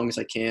for as long as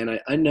I can.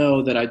 I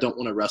know that I don't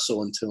want to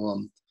wrestle until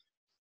I'm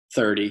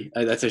 30.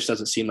 That just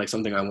doesn't seem like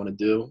something I want to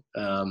do.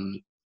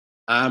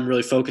 I'm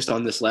really focused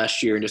on this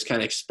last year and just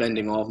kind of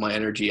expending all of my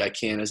energy I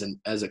can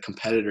as a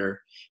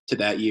competitor to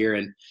that year.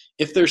 And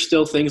if there's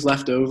still things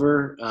left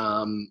over,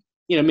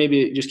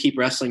 maybe just keep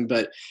wrestling.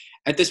 But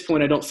at this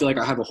point, I don't feel like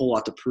I have a whole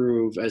lot to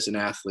prove as an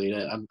athlete.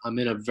 I'm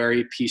in a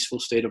very peaceful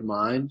state of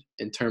mind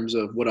in terms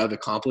of what I've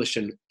accomplished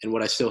and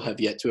what I still have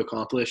yet to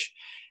accomplish.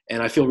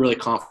 And I feel really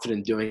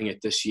confident doing it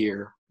this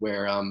year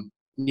where,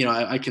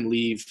 I can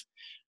leave.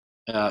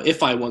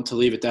 If I want to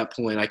leave at that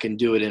point, I can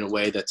do it in a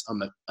way that's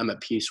I'm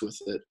at peace with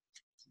it.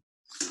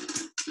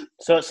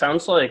 So it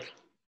sounds like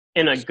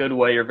in a good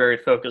way, you're very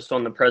focused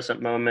on the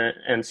present moment.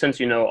 And since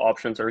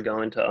options are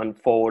going to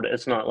unfold,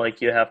 it's not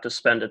like you have to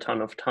spend a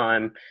ton of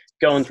time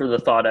going through the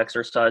thought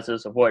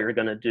exercises of what you're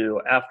going to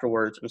do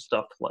afterwards and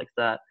stuff like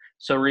that.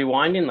 So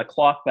rewinding the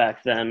clock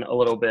back then a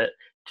little bit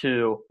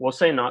to, we'll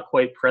say not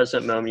quite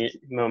present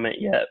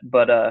moment yet,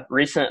 but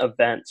recent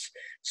events.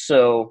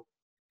 So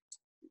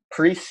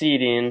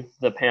preceding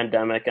the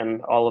pandemic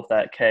and all of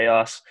that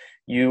chaos,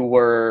 you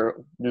were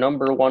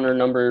number 1 or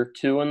number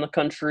 2 in the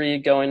country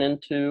going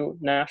into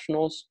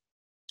nationals?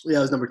 Yeah,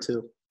 I was number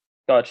 2.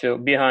 Got you.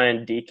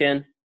 Behind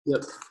Deacon?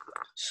 Yep.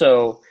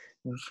 So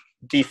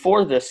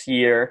before this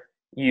year,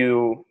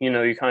 you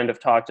kind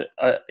of talked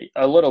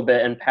a little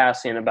bit in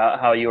passing about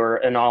how you were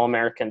an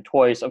All-American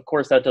twice. Of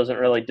course, that doesn't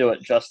really do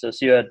it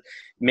justice. You had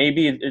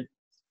maybe,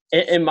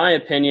 in my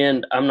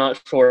opinion, I'm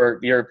not sure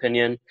your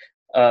opinion,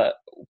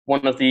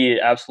 one of the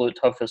absolute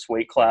toughest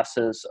weight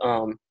classes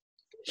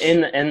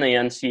in the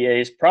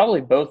NCAAs, probably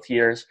both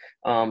years.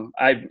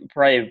 I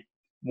probably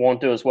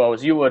won't do as well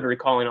as you would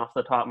recalling off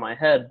the top of my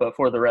head, but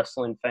for the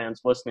wrestling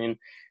fans listening,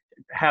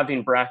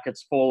 having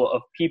brackets full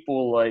of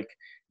people like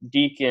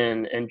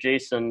Deacon and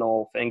Jason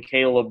Nolf and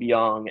Caleb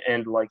Young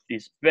and like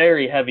these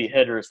very heavy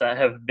hitters that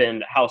have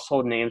been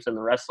household names in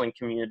the wrestling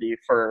community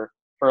for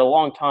a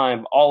long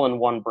time, all in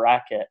one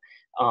bracket,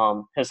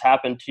 has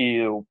happened to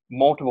you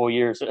multiple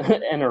years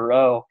in a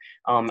row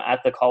at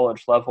the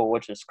college level,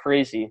 which is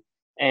crazy.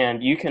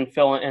 And you can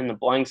fill in the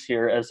blanks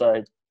here as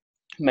I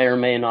may or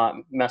may not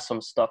mess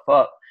some stuff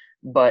up.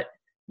 But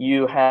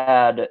you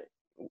had,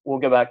 we'll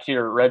go back to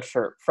your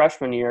redshirt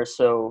freshman year,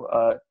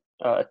 so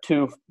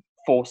 2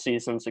 full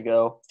seasons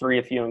ago, 3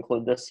 if you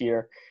include this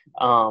year.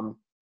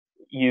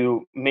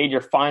 You made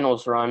your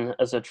finals run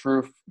as a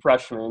true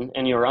freshman,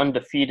 and you were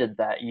undefeated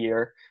that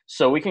year.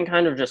 So we can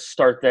kind of just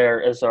start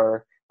there as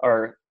our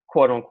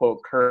quote-unquote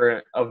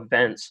current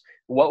events.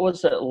 What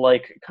was it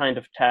like kind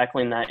of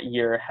tackling that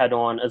year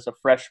head-on as a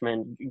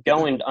freshman,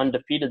 going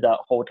undefeated that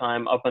whole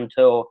time up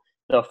until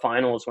the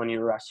finals when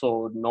you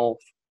wrestled Nolf?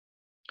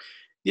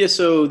 Yeah,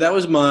 so that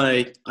was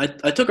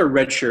I took a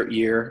redshirt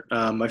year,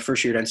 my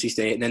first year at NC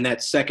State, and then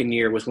that second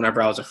year was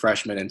whenever I was a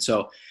freshman. And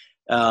so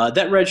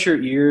that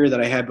redshirt year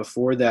that I had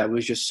before that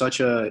was just such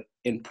a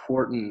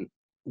important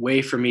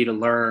way for me to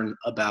learn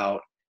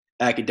about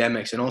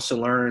academics and also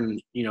learn,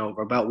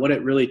 about what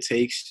it really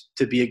takes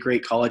to be a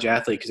great college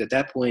athlete. Because at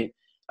that point,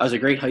 I was a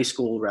great high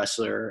school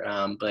wrestler,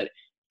 but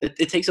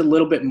it takes a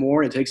little bit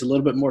more. It takes a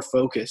little bit more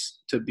focus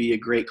to be a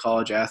great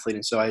college athlete.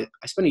 And so I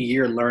spent a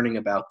year learning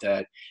about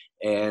that.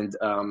 And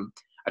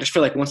I just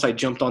feel like once I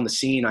jumped on the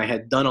scene, I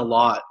had done a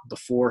lot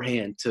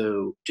beforehand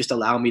to just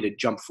allow me to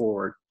jump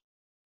forward.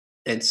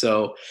 And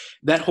so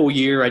that whole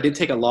year, I did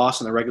take a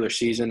loss in the regular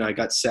season. I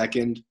got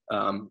second.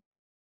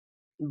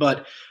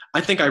 But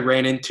I think I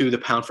ran into the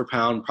pound for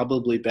pound,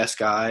 probably best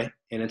guy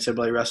in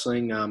NCAA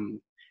wrestling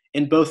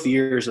in both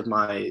years of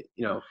my,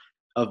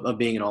 of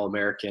being an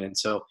All-American. And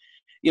so,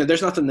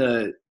 there's nothing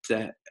to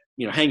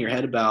hang your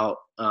head about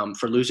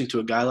for losing to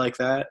a guy like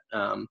that.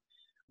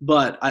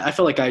 But I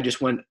feel like I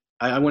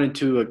went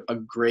into a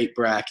great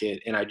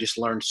bracket, and I just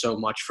learned so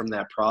much from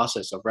that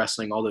process of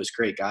wrestling all those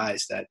great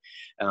guys that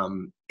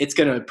it's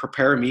going to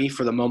prepare me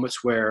for the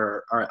moments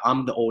where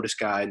I'm the oldest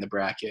guy in the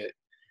bracket.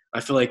 I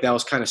feel like that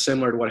was kind of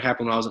similar to what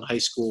happened when I was in high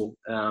school.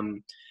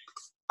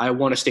 I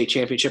won a state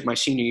championship my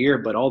senior year,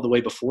 but all the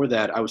way before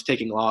that, I was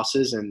taking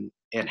losses and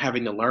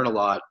having to learn a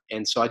lot.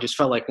 And so I just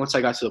felt like once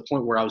I got to the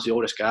point where I was the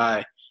oldest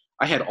guy,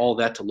 I had all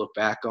that to look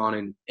back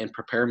on and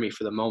prepare me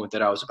for the moment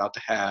that I was about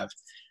to have.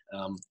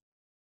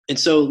 And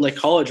so like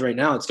college right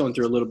now, it's going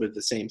through a little bit of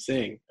the same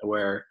thing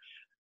where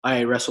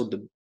I wrestled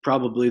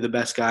probably the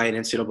best guy in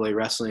NCAA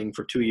wrestling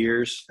for 2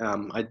 years.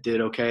 I did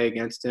okay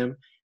against him.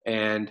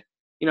 And,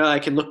 I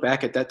can look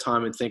back at that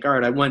time and think, all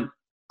right,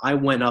 I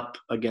went up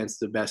against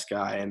the best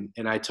guy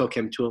and I took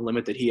him to a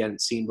limit that he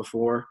hadn't seen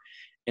before.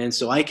 And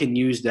so I can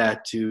use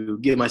that to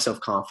give myself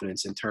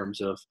confidence in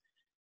terms of,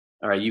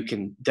 all right, you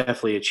can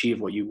definitely achieve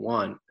what you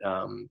want.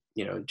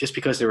 Just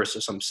because there were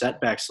some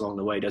setbacks along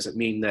the way doesn't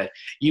mean that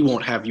you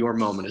won't have your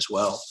moment as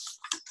well.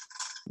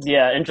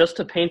 Yeah, and just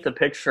to paint the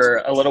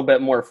picture a little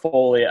bit more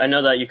fully, I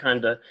know that you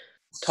kind of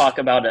talk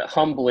about it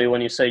humbly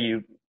when you say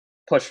you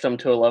pushed him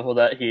to a level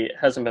that he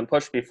hasn't been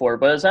pushed before,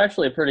 but it's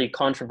actually a pretty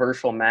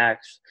controversial match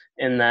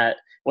in that,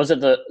 was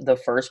it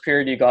the first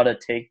period you got a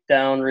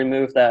takedown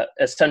removed that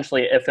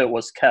essentially if it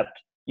was kept,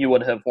 you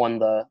would have won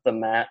the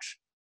match?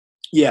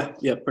 Yeah,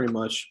 pretty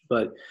much.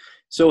 But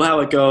so how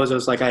it goes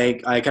is like I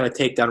got a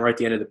takedown right at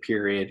the end of the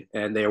period,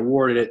 and they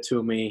awarded it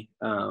to me.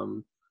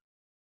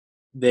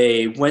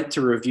 They went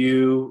to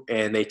review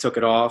and they took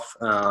it off.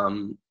 I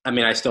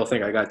mean, I still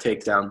think I got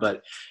takedown,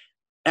 but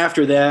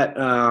after that,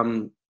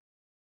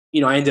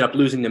 I ended up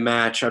losing the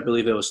match. I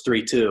believe it was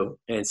 3-2.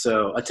 And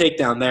so a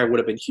takedown there would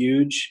have been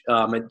huge.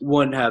 It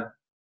wouldn't have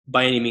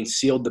by any means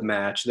sealed the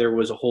match. There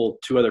was a whole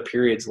 2 other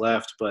periods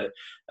left, but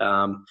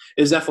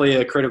it was definitely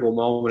a critical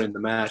moment in the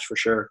match for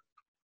sure.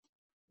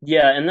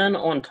 Yeah, and then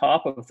on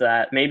top of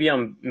that, maybe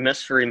I'm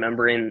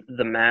misremembering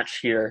the match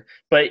here,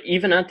 but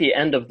even at the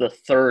end of the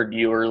third,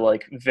 you were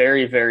like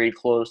very, very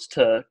close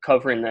to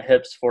covering the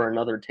hips for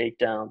another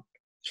takedown.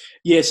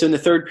 Yeah, so in the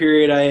third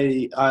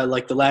period, I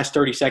like the last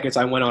 30 seconds,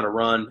 I went on a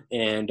run,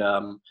 and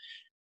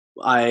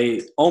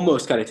I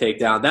almost got a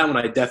takedown. That one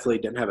I definitely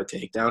didn't have a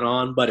takedown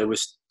on, but it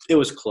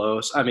was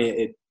close. I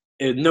mean,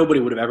 nobody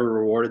would have ever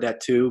rewarded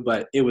that too,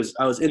 but I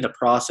was in the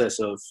process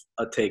of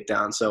a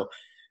takedown, so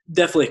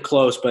definitely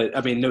close. But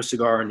I mean, no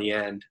cigar in the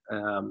end.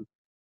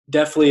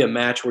 Definitely a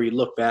match where you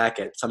look back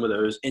at some of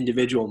those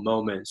individual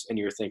moments and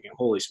you're thinking,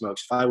 "Holy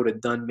smokes! If I would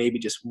have done maybe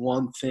just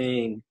one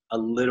thing a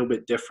little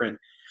bit different,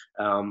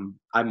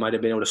 I might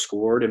have been able to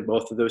score in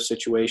both of those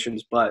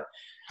situations." But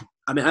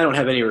I mean, I don't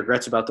have any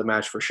regrets about the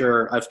match for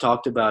sure. I've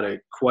talked about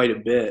it quite a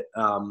bit,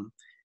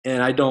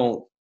 and I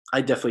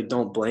definitely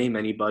don't blame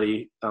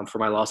anybody for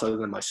my loss other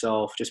than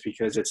myself, just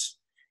because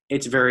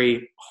it's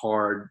very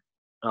hard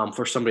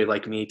for somebody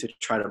like me to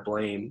try to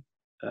blame,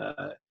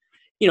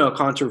 a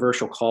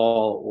controversial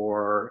call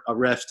or a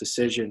ref's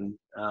decision.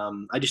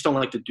 I just don't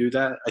like to do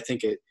that. I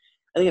think it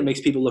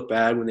makes people look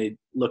bad when they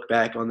look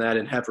back on that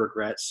and have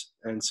regrets.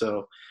 And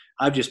so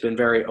I've just been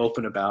very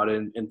open about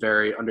it and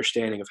very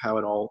understanding of how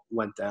it all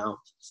went down.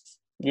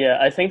 Yeah,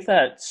 I think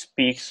that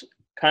speaks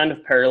kind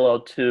of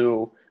parallel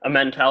to a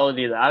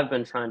mentality that I've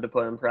been trying to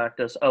put in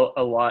practice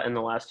a lot in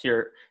the last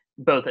year,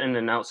 both in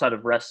and outside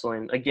of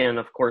wrestling. Again,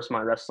 of course,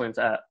 my wrestling's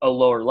at a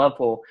lower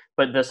level,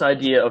 but this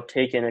idea of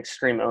taking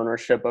extreme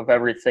ownership of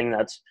everything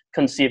that's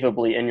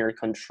conceivably in your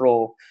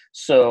control.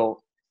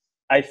 So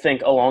I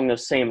think along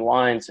those same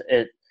lines,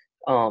 it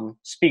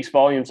speaks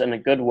volumes in a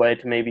good way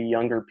to maybe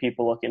younger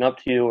people looking up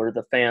to you or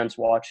the fans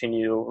watching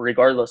you,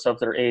 regardless of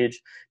their age,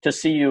 to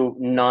see you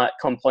not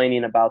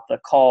complaining about the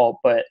call,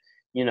 but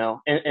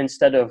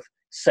instead of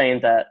saying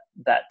that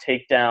that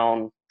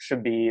takedown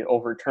should be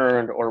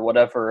overturned or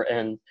whatever,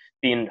 and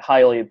being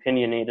highly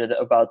opinionated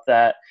about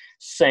that,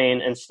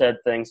 saying instead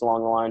things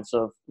along the lines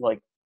of like,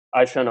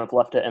 I shouldn't have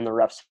left it in the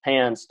ref's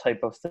hands type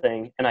of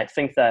thing. And I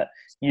think that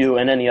you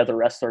and any other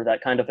wrestler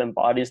that kind of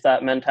embodies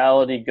that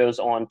mentality goes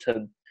on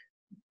to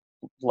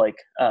like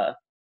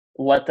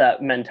let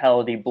that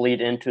mentality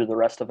bleed into the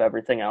rest of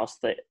everything else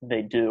that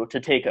they do, to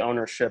take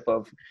ownership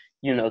of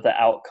the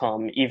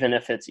outcome, even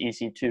if it's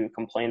easy to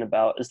complain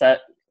about. Is that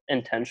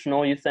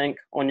intentional, you think,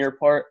 on your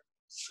part?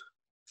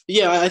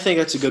 Yeah, I think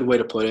that's a good way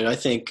to put it. I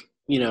think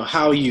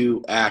how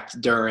you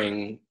act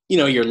during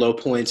your low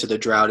points of the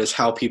drought is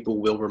how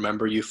people will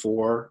remember you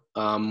for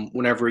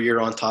whenever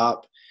you're on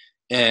top.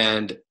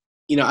 And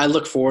I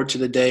look forward to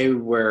the day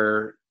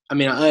where, I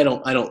mean, I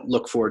don't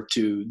look forward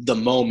to the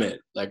moment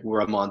like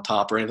where I'm on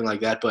top or anything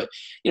like that, but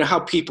how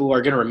people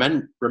are going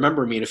to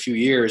remember me in a few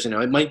years.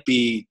 It might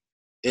be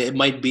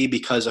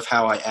because of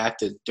how I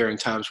acted during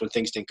times when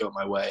things didn't go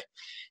my way.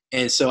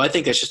 And so I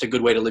think that's just a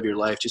good way to live your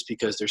life, just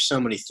because there's so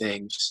many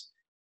things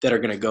that are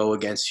going to go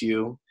against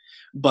you.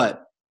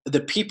 But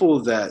the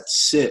people that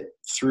sit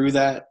through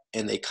that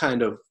and they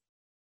kind of,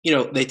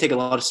 they take a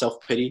lot of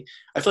self-pity,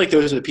 I feel like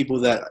those are the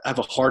people that have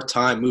a hard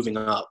time moving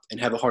up and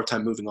have a hard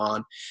time moving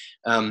on.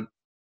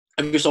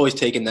 I've just always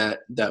taken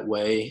that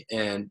way.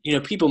 And,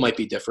 people might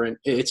be different.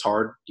 It's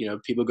hard.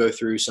 People go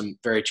through some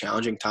very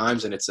challenging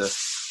times, and it's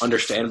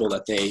understandable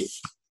that they,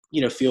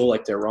 feel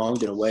like they're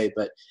wronged in a way.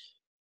 But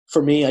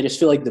for me, I just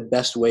feel like the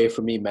best way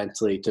for me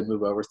mentally to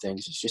move over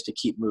things is just to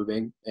keep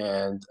moving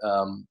and,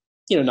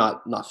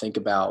 not think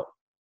about,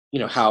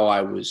 how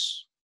I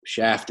was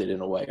shafted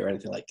in a way or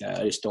anything like that.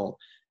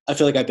 I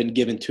feel like I've been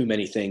given too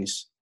many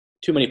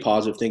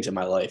positive things in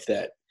my life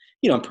that,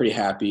 I'm pretty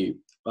happy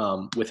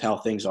with how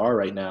things are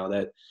right now,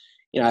 that,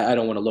 I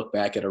don't want to look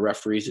back at a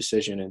referee's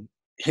decision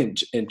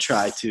and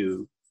try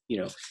to,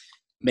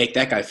 make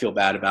that guy feel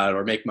bad about it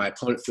or make my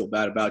opponent feel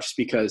bad about it, just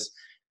because,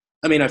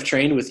 I mean, I've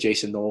trained with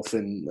Jason Nolf,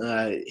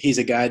 and he's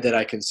a guy that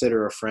I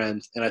consider a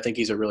friend, and I think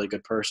he's a really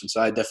good person.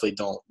 So I definitely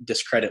don't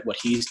discredit what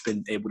he's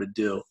been able to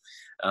do.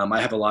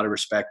 I have a lot of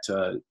respect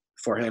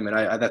for him,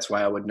 and that's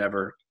why I would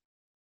never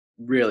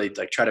really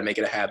try to make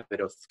it a habit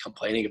of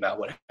complaining about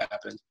what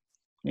happened.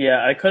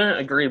 Yeah, I couldn't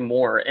agree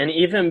more. And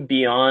even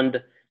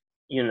beyond,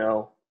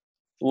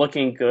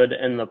 looking good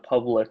in the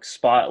public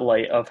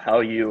spotlight of how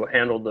you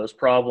handled those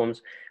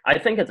problems. I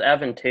think it's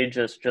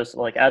advantageous just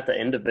like at the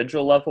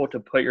individual level to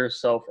put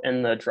yourself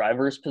in the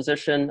driver's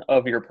position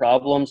of your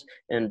problems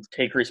and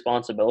take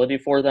responsibility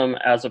for them,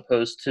 as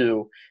opposed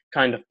to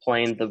kind of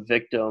playing the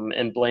victim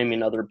and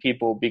blaming other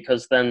people,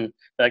 because then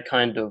that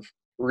kind of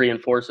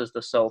reinforces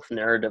the self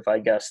narrative, I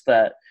guess,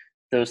 that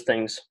those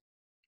things,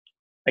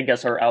 I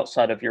guess, are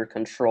outside of your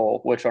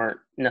control, which aren't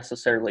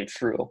necessarily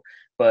true.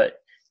 But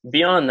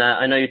beyond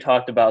that, I know you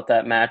talked about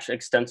that match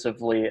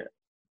extensively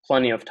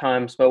plenty of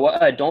times, but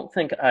what I don't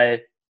think I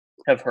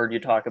have heard you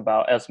talk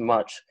about as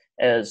much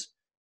as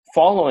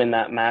following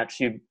that match,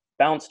 you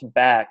bounced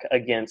back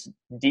against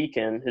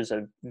Deacon, who's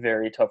a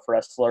very tough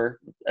wrestler,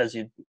 as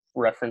you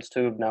referenced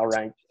to, now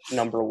ranked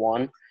number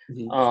 1.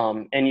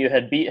 Mm-hmm. And you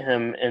had beat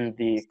him in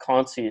the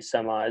Conci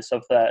semis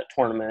of that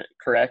tournament,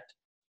 correct?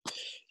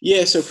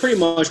 Yeah, so pretty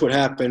much what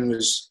happened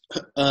was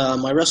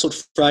I wrestled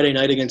Friday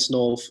night against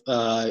Nolf.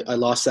 I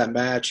lost that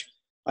match.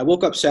 I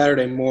woke up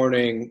Saturday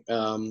morning.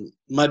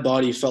 My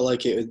body felt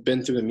like it had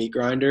been through the meat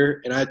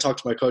grinder, and I had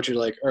talked to my coach.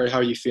 Like, all right, how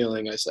are you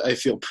feeling? I said, I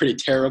feel pretty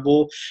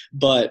terrible,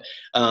 but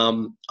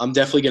I'm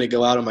definitely going to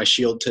go out on my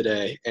shield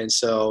today. And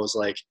so I was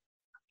like,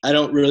 I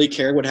don't really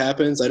care what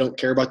happens. I don't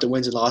care about the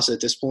wins and losses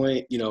at this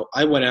point. You know,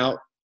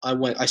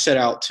 I set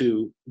out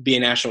to be a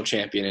national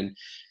champion, and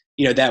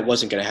that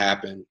wasn't going to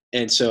happen.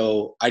 And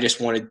so I just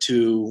wanted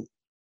to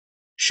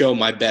show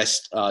my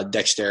best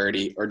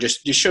dexterity, or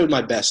just show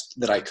my best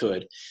that I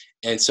could.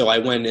 And so I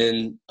went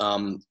in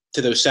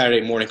to those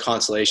Saturday morning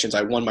consolations.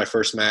 I won my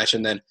first match,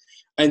 and then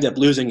I ended up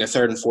losing the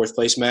third and fourth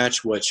place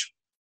match, which,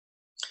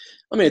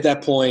 I mean, at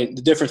that point,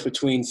 the difference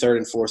between third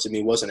and fourth to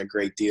me wasn't a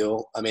great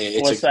deal. I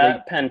mean, Was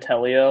that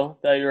Pantelio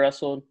that you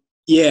wrestled?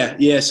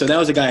 Yeah. So that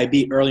was a guy I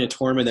beat early in the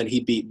tournament, then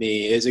he beat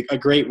me. It was a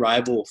great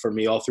rival for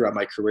me all throughout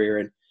my career.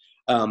 And,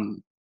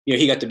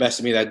 he got the best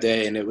of me that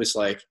day, and it was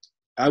like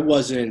I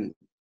wasn't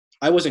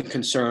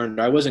concerned.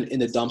 I wasn't in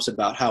the dumps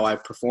about how I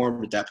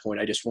performed at that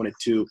point. I just wanted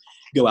to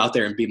go out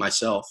there and be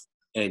myself.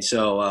 And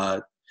so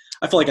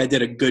I feel like I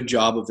did a good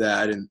job of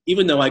that. And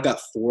even though I got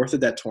fourth at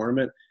that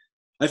tournament,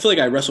 I feel like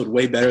I wrestled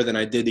way better than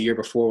I did the year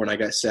before when I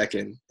got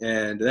second.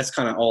 And that's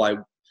kind of all I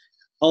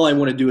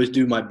want to do is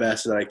do my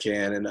best that I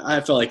can. And I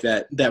felt like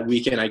that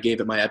weekend I gave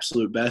it my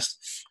absolute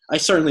best. I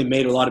certainly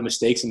made a lot of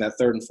mistakes in that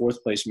third and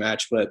fourth place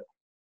match, but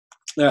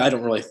I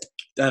don't really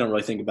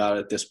think about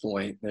it at this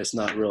point. It's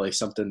not really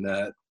something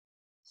that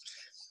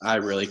I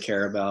really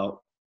care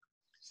about.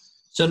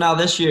 So now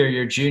this year,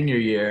 your junior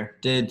year,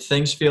 did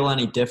things feel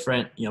any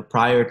different,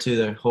 prior to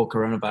the whole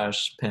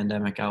coronavirus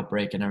pandemic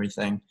outbreak and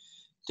everything?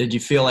 Did you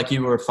feel like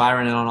you were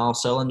firing it on all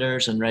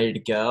cylinders and ready to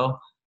go?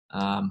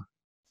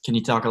 Can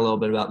you talk a little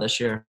bit about this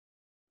year?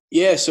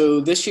 Yeah,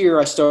 so this year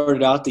I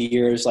started out the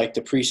year as like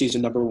the preseason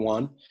number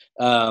 1.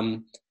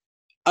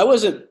 I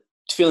wasn't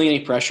feeling any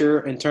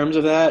pressure in terms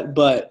of that,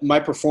 but my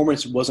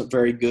performance wasn't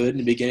very good in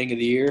the beginning of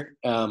the year.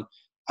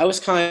 I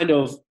was kind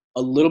of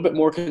a little bit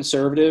more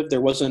conservative.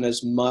 There wasn't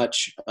as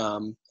much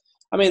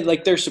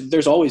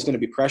there's always going to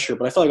be pressure,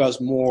 but I felt like I was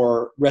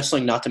more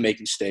wrestling not to make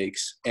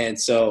mistakes. And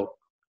so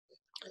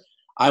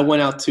I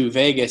went out to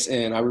Vegas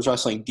and I was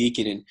wrestling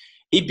Deacon, and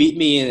he beat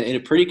me in a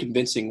pretty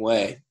convincing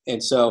way.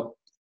 And so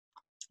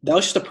that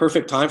was just a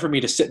perfect time for me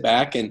to sit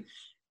back and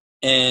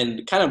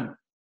kind of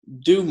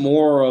do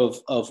more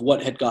of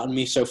what had gotten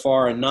me so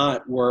far and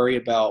not worry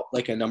about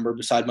like a number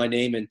beside my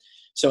name. And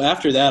so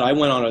after that, I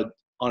went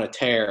on a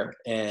tear.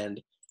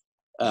 And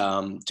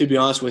to be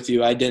honest with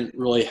you, I didn't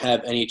really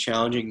have any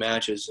challenging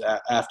matches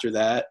after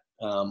that.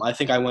 I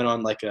think I went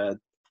on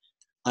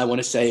I want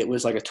to say it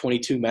was like a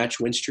 22 match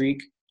win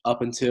streak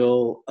up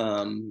until,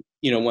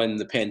 when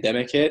the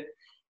pandemic hit.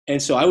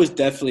 And so I was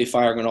definitely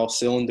firing on all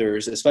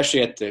cylinders,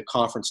 especially at the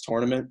conference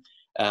tournament.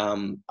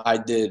 I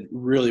did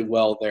really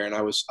well there, and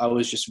I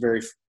was just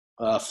very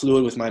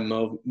fluid with my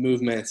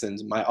movements, and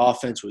my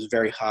offense was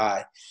very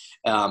high.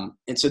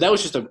 And so that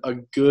was just a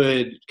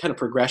good kind of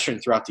progression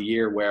throughout the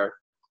year where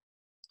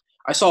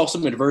I saw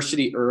some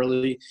adversity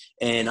early,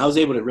 and I was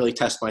able to really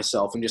test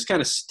myself and just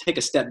kind of take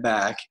a step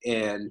back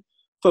and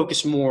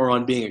focus more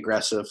on being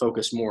aggressive,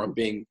 focus more on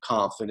being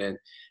confident.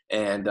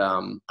 And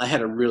I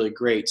had a really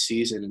great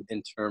season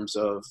in terms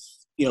of,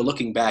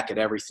 looking back at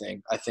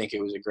everything. I think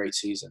it was a great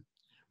season.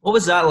 What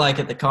was that like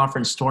at the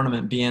conference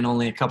tournament, being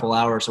only a couple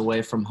hours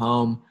away from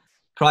home?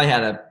 Probably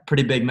had a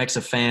pretty big mix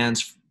of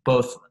fans,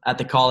 both at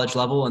the college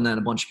level and then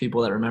a bunch of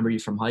people that remember you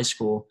from high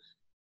school.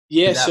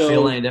 Yeah. Did that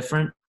feel any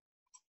different?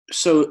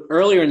 So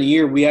earlier in the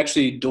year, we had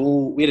a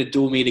dual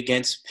meet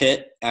against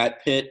Pitt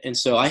at Pitt. And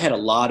so I had a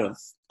lot of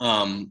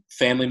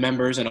family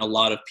members and a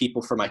lot of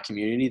people from my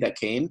community that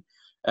came.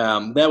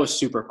 That was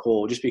super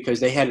cool just because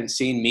they hadn't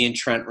seen me and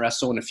Trent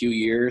wrestle in a few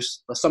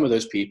years, some of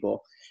those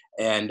people.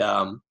 And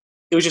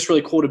it was just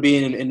really cool to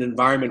be in an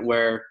environment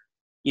where,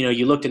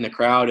 you looked in the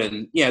crowd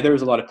and, yeah, there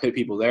was a lot of Pitt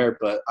people there,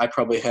 but I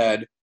probably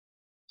had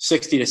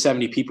 60 to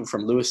 70 people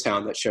from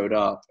Lewistown that showed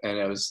up, and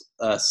it was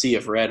a sea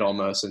of red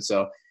almost. And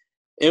so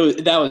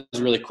that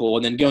was really cool.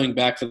 And then going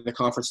back to the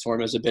conference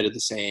tournament was a bit of the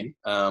same.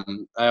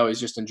 I always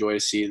just enjoy to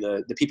see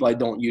the people I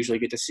don't usually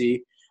get to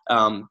see,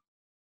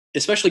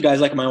 especially guys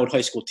like my old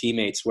high school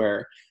teammates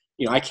where,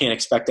 I can't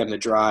expect them to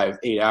drive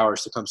 8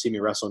 hours to come see me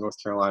wrestle in North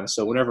Carolina.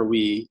 So whenever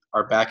we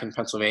are back in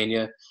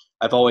Pennsylvania,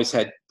 I've always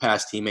had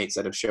past teammates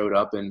that have showed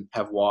up and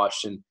have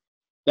watched. And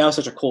that was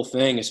such a cool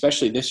thing,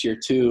 especially this year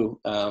too.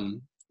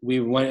 We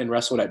went and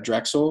wrestled at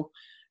Drexel.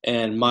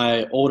 And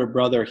my older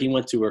brother, he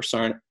went to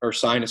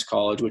Ursinus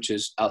College, which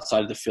is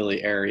outside of the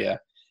Philly area.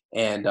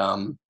 And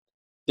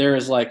there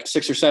is like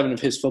 6 or 7 of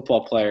his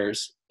football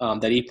players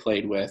that he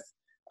played with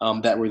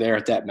that were there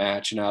at that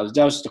match. And that was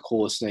just the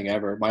coolest thing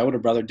ever. My older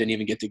brother didn't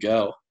even get to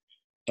go.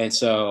 And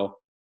so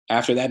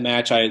after that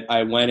match,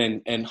 I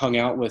went and hung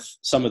out with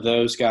some of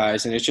those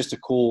guys. And it's just a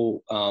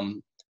cool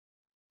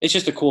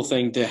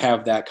thing to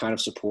have that kind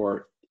of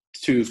support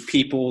to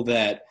people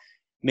that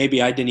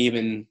maybe I didn't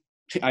even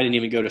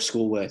go to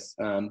school with,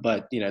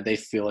 but they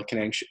feel a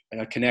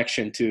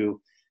connection to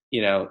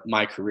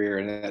my career,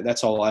 and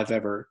that's all I've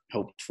ever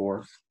hoped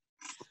for.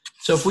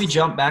 So if we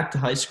jump back to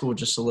high school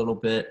just a little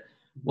bit,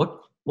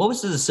 what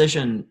was the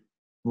decision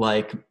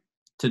like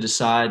to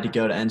decide to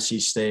go to NC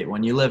State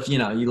when you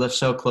live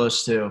so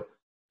close to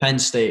Penn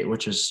State,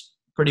 which is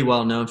pretty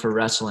well known for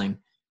wrestling?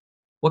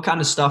 What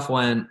kind of stuff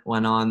went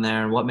on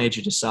there, and what made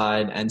you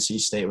decide NC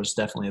State was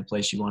definitely a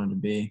place you wanted to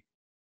be?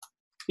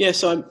 Yeah,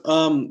 so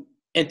I'm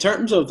in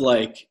terms of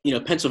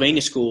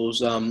Pennsylvania schools,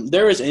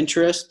 there was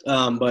interest,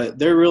 but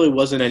there really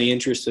wasn't any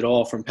interest at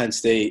all from Penn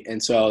State.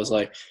 And so I was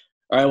like,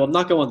 all right, well, I'm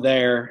not going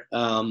there.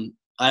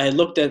 I had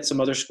looked at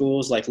some other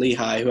schools like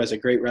Lehigh, who has a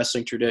great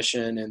wrestling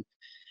tradition,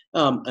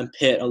 and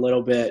Pitt a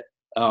little bit.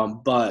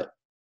 But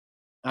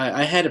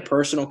I had a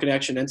personal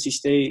connection to NC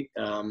State.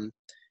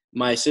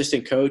 My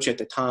assistant coach at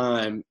the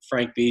time,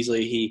 Frank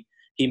Beasley,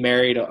 he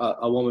married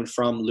a woman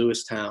from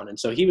Lewistown. And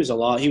so he was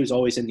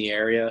always in the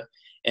area.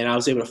 And I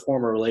was able to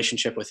form a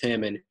relationship with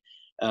him. And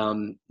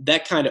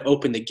that kind of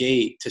opened the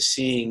gate to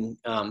seeing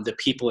the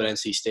people at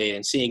NC State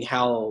and seeing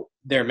how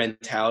their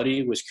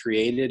mentality was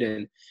created.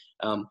 And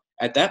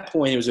at that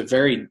point, it was a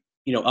very,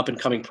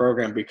 up-and-coming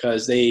program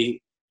because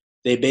they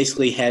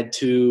basically had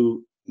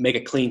to make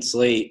a clean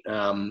slate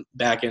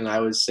back in, I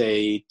would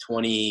say,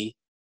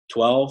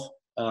 2012,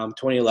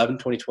 2011,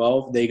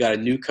 2012. They got a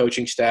new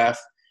coaching staff.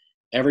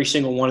 Every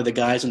single one of the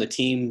guys on the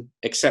team,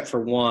 except for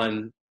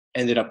one,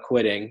 ended up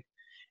quitting.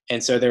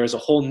 And so there was a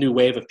whole new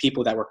wave of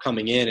people that were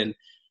coming in.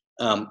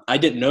 And I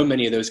didn't know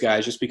many of those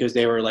guys just because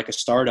they were like a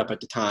startup at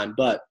the time.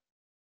 But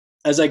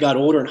as I got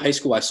older in high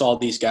school, I saw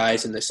these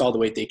guys and I saw the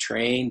way they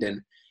trained.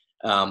 And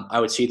I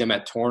would see them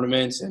at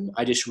tournaments. And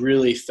I just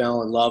really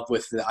fell in love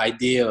with the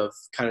idea of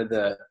kind of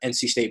the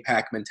NC State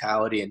Pack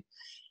mentality.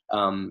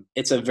 And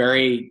it's a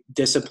very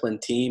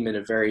disciplined team and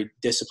a very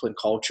disciplined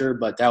culture.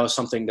 But that was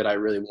something that I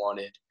really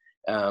wanted.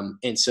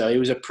 And so it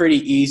was a pretty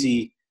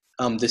easy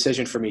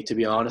decision for me, to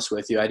be honest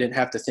with you. I didn't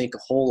have to think a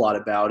whole lot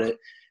about it.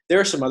 There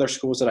are some other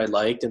schools that I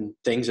liked and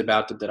things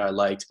about it that I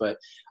liked, but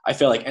I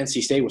felt like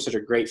NC State was such a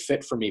great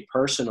fit for me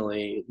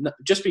personally,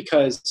 just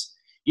because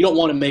you don't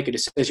want to make a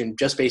decision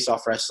just based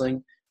off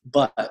wrestling.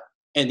 But at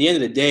the end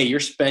of the day, you're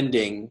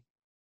spending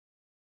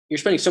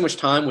so much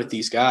time with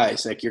these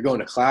guys. Like, you're going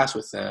to class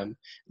with them.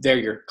 They're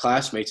your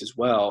classmates as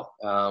well.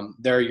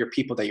 They're your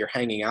people that you're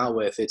hanging out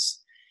with.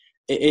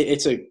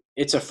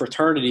 It's a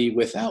fraternity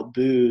without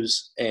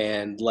booze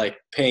and like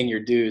paying your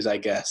dues, I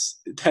guess.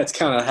 That's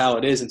kind of how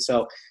it is. And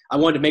so I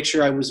wanted to make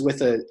sure I was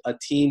with a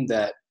team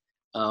that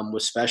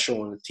was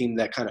special and a team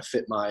that kind of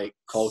fit my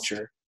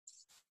culture.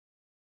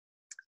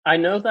 I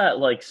know that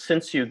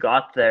since you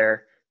got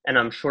there, and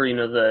I'm sure you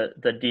know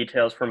the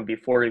details from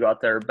before you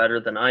got there better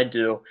than I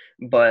do,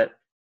 but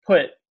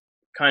put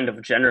kind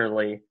of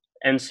generally,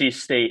 NC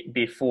State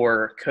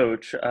before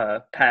Coach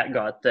Pat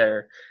got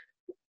there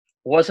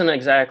wasn't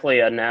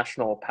exactly a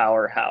national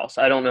powerhouse.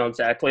 I don't know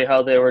exactly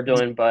how they were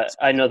doing, but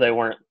I know they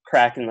weren't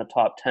cracking the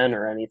top 10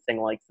 or anything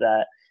like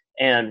that.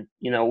 And,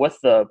 with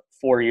the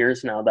 4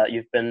 years now that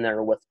you've been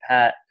there with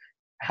Pat,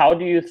 how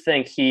do you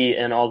think he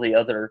and all the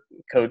other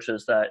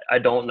coaches that I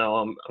don't know,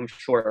 I'm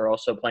sure are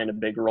also playing a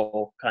big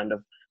role, kind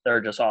of,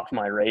 they're just off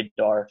my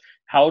radar.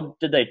 How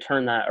did they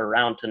turn that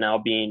around to now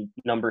being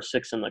number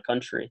 6 in the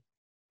country?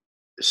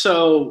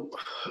 So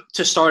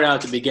to start out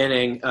at the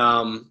beginning,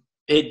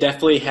 it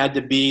definitely had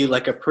to be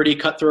like a pretty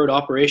cutthroat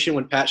operation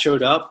when Pat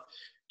showed up,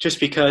 just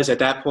because at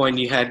that point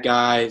you had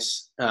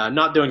guys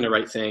not doing the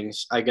right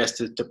things, I guess,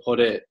 to put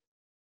it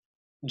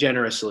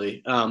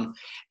generously.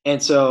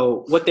 And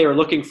so what they were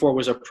looking for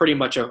was pretty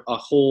much a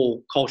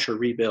whole culture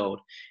rebuild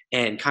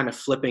and kind of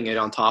flipping it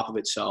on top of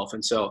itself.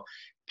 And so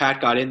Pat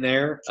got in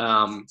there.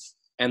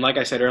 And like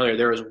I said earlier,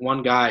 there was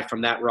one guy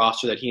from that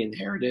roster that he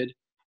inherited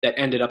that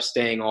ended up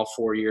staying all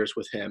 4 years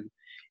with him.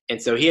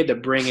 And so he had to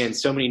bring in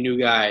so many new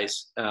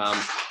guys,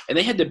 and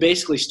they had to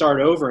basically start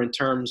over in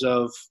terms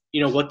of,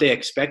 what they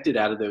expected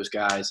out of those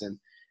guys. And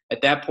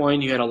at that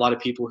point, you had a lot of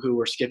people who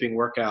were skipping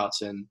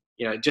workouts, and,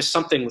 just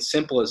something as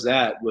simple as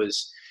that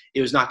was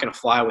not going to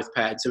fly with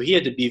Pat. So he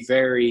had to be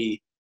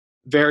very,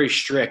 very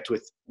strict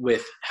with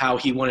with how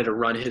he wanted to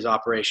run his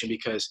operation,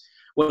 because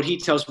what he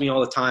tells me all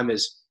the time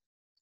is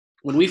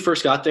when we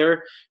first got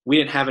there, we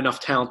didn't have enough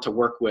talent to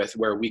work with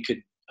where we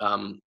could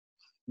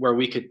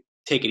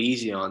take it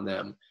easy on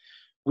them.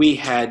 We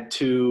had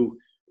to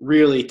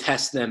really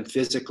test them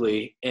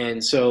physically.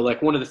 And so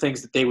like one of the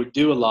things that they would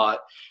do a lot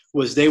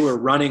was they were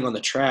running on the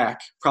track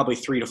probably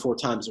 3 to 4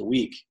 times a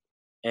week.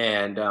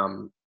 And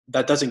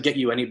that doesn't get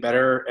you any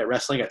better at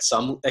wrestling at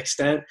some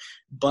extent,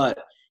 but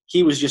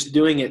he was just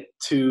doing it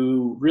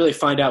to really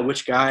find out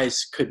which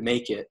guys could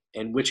make it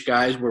and which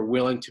guys were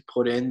willing to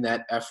put in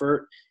that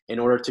effort in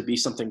order to be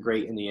something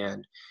great in the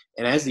end.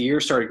 And as the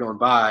years started going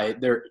by,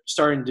 they're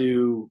starting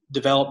to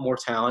develop more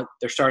talent.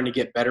 They're starting to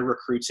get better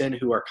recruits in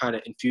who are kind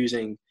of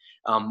infusing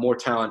more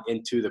talent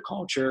into the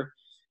culture.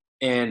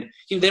 And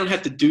they don't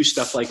have to do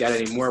stuff like that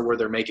anymore where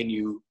they're making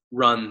you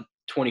run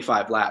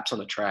 25 laps on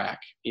the track,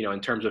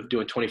 in terms of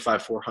doing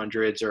 25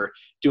 400s or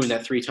doing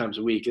that 3 times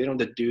a week. They don't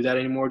have to do that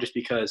anymore just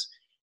because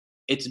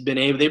they've been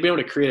able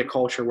to create a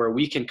culture where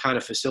we can kind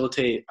of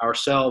facilitate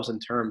ourselves in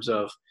terms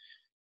of,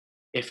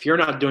 if you're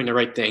not doing the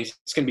right things,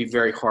 it's going to be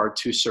very hard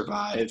to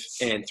survive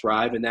and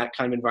thrive in that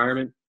kind of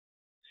environment,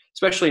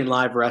 especially in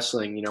live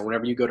wrestling,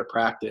 whenever you go to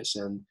practice.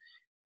 And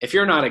if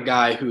you're not a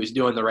guy who is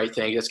doing the right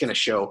thing, it's going to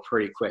show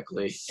pretty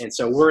quickly. And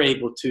so we're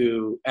able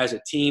to, as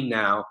a team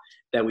now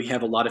that we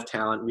have a lot of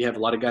talent, we have a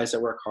lot of guys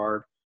that work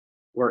hard,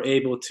 we're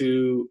able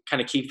to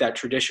kind of keep that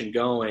tradition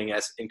going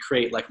and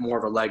create like more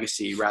of a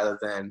legacy rather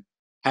than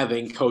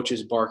having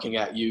coaches barking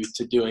at you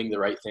to doing the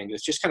right thing.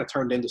 It's just kind of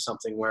turned into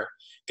something where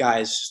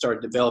guys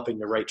start developing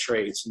the right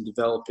traits and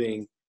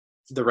developing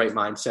the right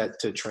mindset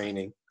to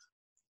training.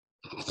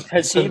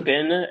 Has he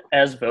been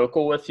as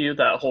vocal with you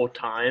that whole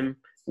time?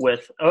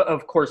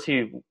 Of course,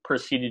 he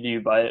preceded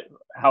you by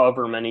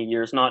however many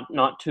years, not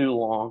too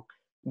long,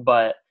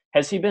 but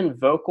has he been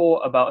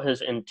vocal about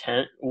his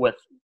intent with,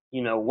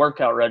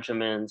 workout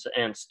regimens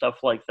and stuff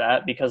like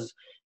that? Because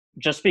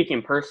just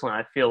speaking personally,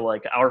 I feel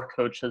like our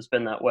coach has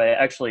been that way,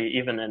 actually,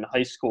 even in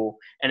high school.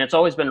 And it's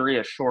always been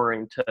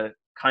reassuring to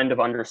kind of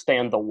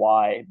understand the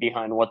why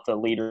behind what the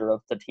leader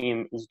of the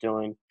team is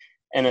doing.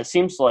 And it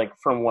seems like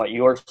from what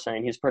you're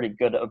saying, he's pretty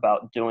good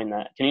about doing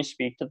that. Can you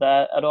speak to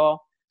that at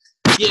all?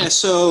 Yeah,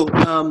 so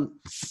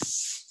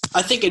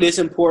I think it is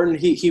important.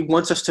 He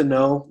wants us to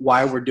know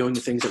why we're doing the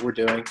things that we're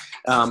doing.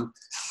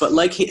 But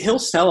like he'll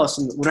tell us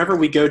whenever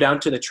we go down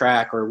to the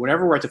track or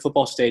whenever we're at the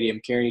football stadium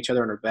carrying each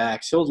other on our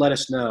backs, he'll let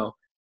us know,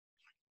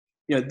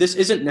 this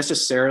isn't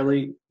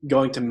necessarily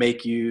going to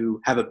make you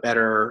have a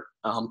better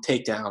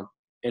takedown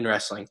in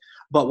wrestling.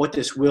 But what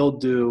this will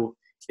do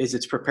is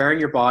it's preparing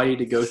your body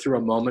to go through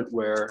a moment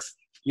where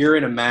you're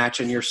in a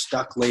match and you're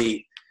stuck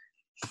late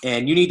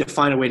and you need to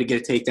find a way to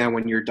get a takedown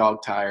when you're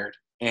dog tired.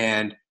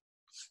 And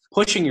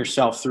pushing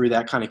yourself through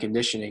that kind of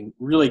conditioning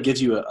really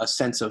gives you a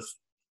sense of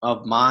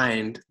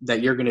mind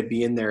that you're going to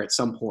be in there at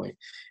some point.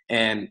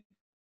 And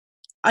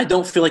I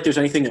don't feel like there's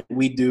anything that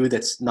we do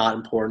that's not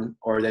important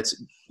or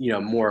that's,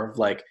 more of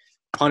like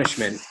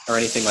punishment or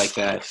anything like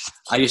that.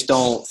 I just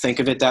don't think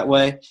of it that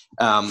way.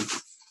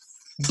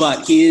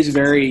 But he is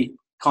very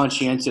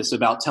conscientious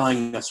about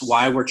telling us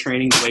why we're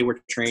training the way we're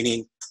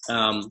training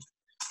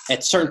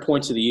at certain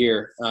points of the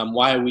year,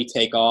 why we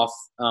take off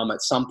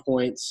at some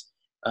points,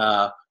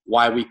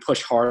 why we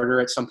push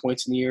harder at some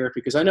points in the year.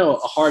 Because I know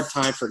a hard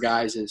time for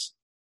guys is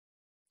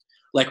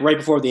like right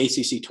before the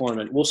ACC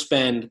tournament,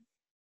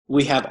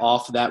 we have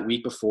off that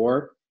week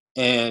before,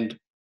 and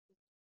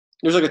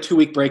there's like a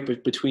 2-week break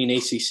between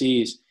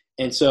ACCs.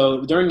 And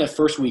so during that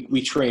first week,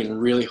 we train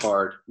really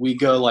hard. We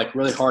go like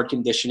really hard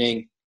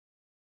conditioning.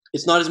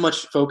 It's not as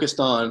much focused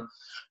on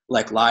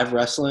like live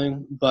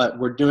wrestling, but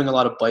we're doing a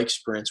lot of bike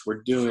sprints.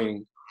 We're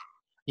doing,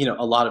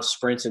 a lot of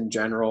sprints in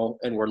general,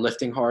 and we're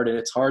lifting hard. And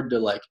it's hard to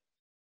like,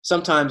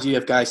 sometimes you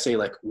have guys say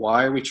like,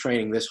 why are we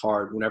training this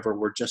hard whenever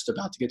we're just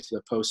about to get to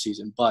the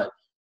postseason? But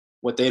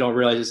what they don't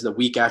realize is the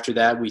week after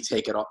that, we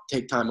take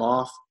time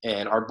off,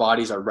 and our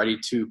bodies are ready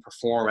to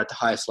perform at the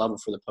highest level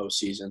for the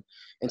postseason.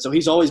 And so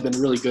he's always been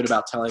really good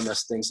about telling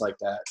us things like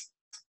that.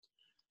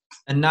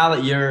 And now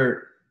that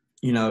you're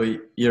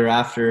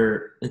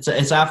after it's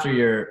after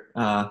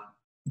your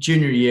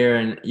junior year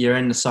and you're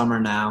in the summer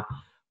now,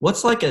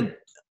 what's like a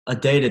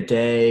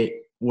day-to-day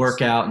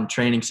workout and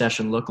training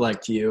session look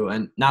like to you?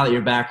 And now that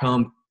you're back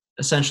home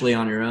essentially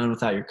on your own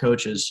without your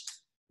coaches,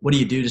 what do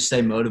you do to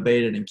stay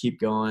motivated and keep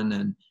going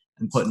and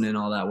putting in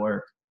all that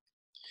work?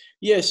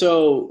 Yeah,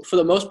 so for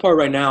the most part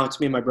right now, it's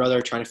me and my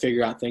brother trying to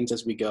figure out things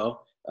as we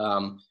go.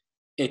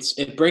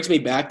 It brings me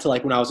back to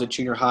like when I was a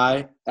junior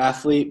high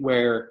athlete,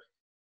 where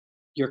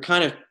you're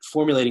kind of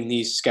formulating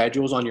these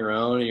schedules on your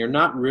own and you're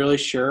not really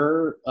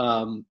sure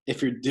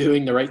if you're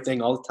doing the right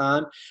thing all the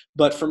time.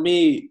 But for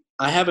me,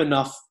 I have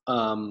enough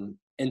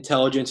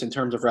intelligence in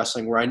terms of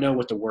wrestling where I know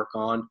what to work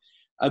on.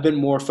 I've been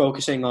more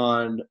focusing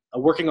on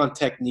working on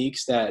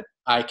techniques that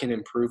I can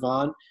improve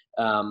on.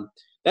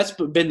 That's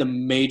been the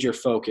major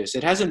focus.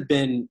 It hasn't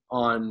been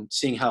on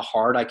seeing how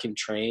hard I can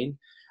train.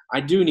 I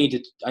need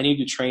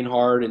to train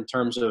hard in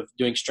terms of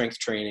doing strength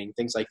training,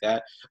 things like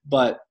that.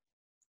 But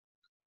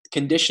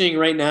conditioning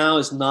right now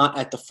is not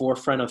at the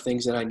forefront of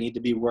things that I need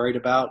to be worried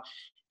about,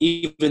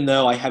 even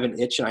though I have an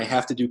itch and I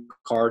have to do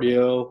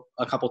cardio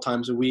a couple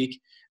times a week.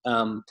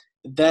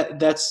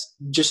 That's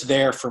just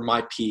there for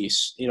my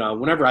peace.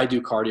 Whenever I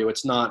do cardio,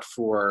 it's not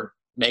for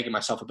making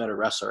myself a better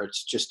wrestler.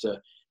 It's just to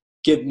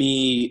get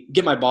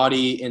my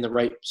body in the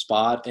right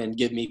spot and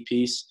give me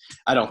peace.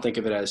 I don't think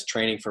of it as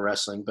training for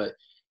wrestling, but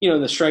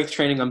the strength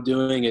training I'm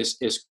doing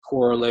is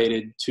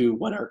correlated to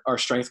what our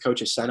strength coach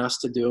has sent us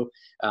to do.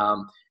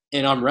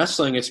 And on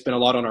wrestling, it's been a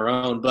lot on our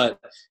own, but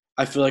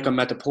I feel like I'm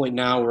at the point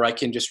now where I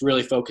can just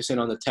really focus in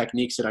on the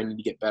techniques that I need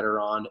to get better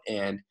on.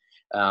 And,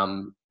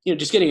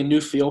 just getting a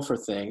new feel for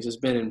things has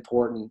been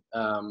important.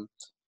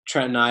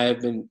 Trent and I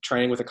have been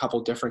training with a couple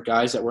different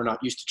guys that we're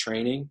not used to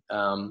training.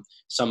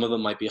 Some of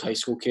them might be high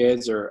school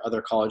kids or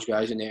other college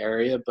guys in the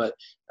area, but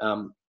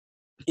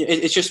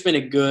it's just been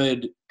a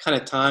good kind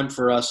of time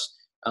for us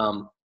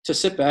to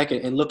sit back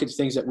and look at the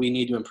things that we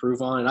need to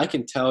improve on. And I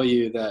can tell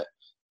you that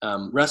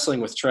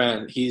wrestling with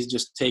Trent, he's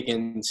just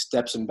taken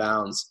steps and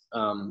bounds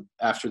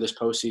after this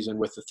postseason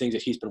with the things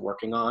that he's been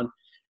working on.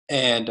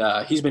 And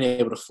he's been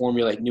able to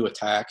formulate new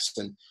attacks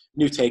and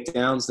new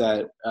takedowns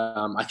that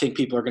I think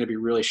people are going to be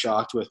really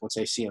shocked with once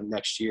they see him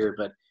next year.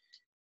 But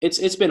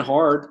it's been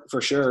hard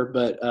for sure,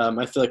 but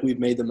I feel like we've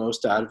made the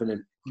most out of it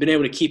and been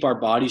able to keep our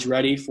bodies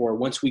ready for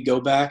once we go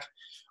back.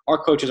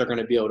 Our coaches are going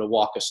to be able to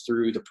walk us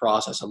through the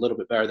process a little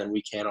bit better than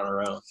we can on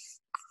our own.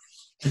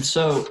 And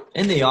so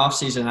in the off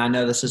season, I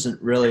know this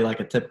isn't really like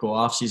a typical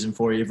off season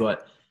for you,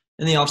 but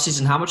in the off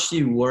season, how much do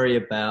you worry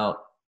about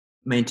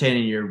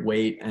maintaining your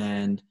weight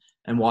and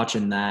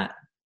watching that?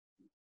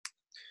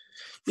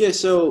 Yeah.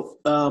 So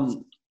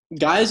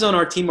guys on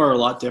our team are a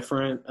lot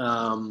different.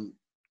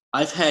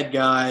 I've had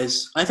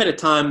a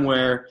time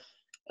where,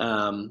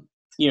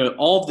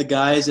 all of the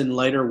guys in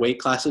lighter weight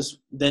classes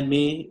than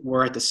me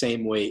were at the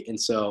same weight. And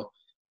so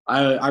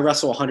I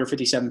wrestle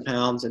 157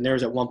 pounds, and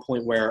there's at one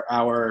point where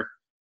our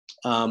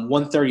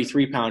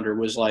 133 pounder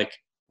was like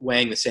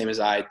weighing the same as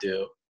I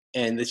do.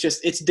 And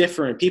it's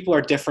different. People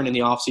are different in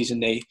the off season.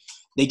 They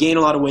gain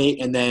a lot of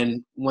weight, and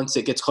then once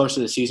it gets closer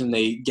to the season,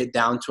 they get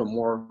down to a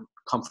more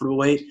comfortable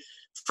weight.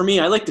 For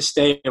me, I like to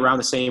stay around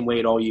the same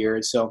weight all year.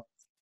 And so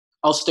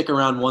I'll stick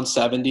around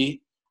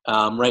 170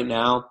 right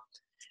now.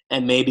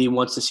 And maybe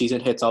once the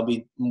season hits, I'll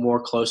be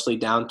more closely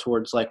down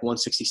towards like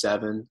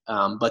 167.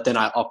 But then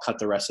I'll cut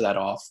the rest of that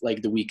off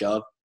like the week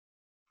of.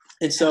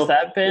 And so, has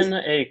that been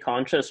a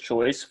conscious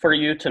choice for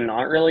you to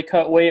not really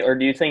cut weight, or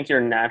do you think you're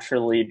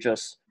naturally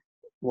just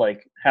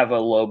like have a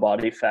low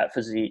body fat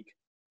physique?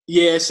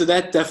 Yeah, so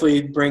that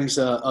definitely brings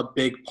a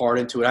big part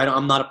into it.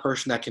 I'm not a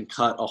person that can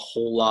cut a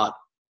whole lot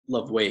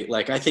of weight.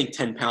 Like I think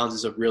 10 pounds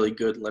is a really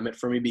good limit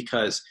for me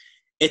because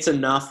it's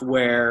enough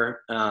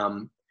where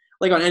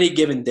like on any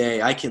given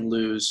day I can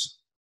lose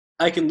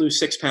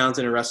 6 pounds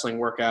in a wrestling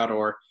workout,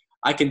 or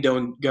I can go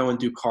and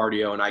do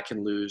cardio and I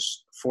can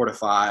lose 4 to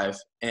 5.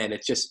 And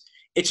it's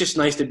just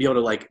nice to be able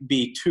to like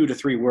be 2 to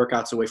 3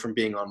 workouts away from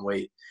being on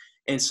weight.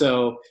 And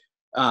so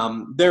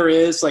there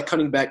is like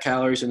cutting back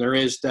calories, and there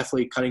is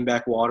definitely cutting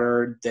back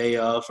water day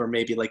of, or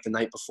maybe like the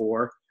night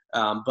before.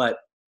 But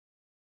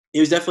it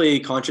was definitely a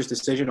conscious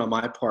decision on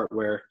my part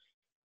where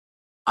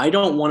I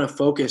don't want to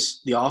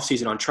focus the off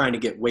season on trying to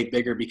get weight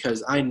bigger,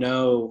 because I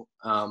know,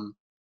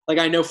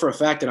 I know for a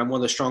fact that I'm one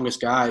of the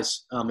strongest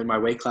guys in my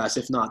weight class,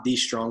 if not the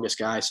strongest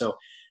guy. So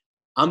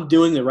I'm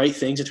doing the right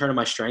things in terms of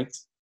my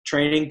strength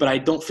training, but I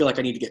don't feel like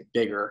I need to get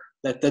bigger.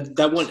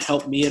 That wouldn't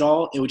help me at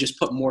all. It would just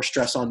put more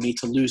stress on me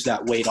to lose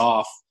that weight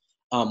off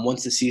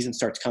once the season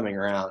starts coming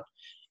around.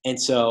 And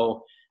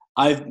so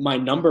my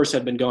numbers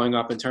have been going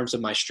up in terms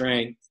of my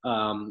strength.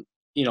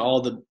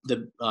 All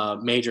the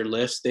major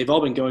lifts, they've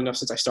all been going up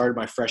since I started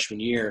my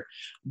freshman year.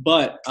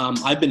 But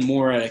I've been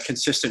more at a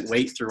consistent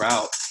weight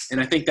throughout. And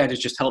I think that has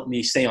just helped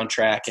me stay on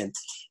track. And,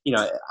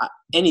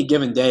 any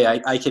given day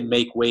I can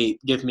make weight.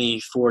 Give me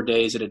 4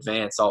 days in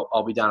advance,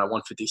 I'll be down at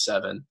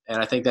 157. And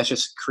I think that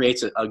just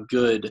creates a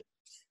good,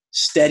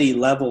 steady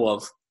level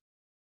of,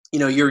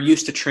 you're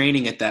used to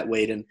training at that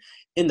weight. And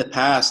in the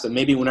past, and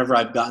maybe whenever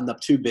I've gotten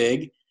up too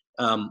big,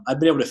 I've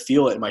been able to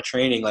feel it in my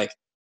training. Like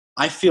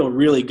I feel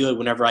really good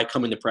whenever I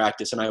come into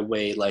practice and I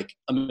weigh, like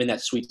I'm in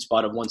that sweet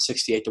spot of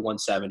 168 to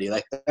 170.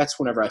 Like that's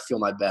whenever I feel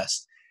my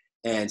best.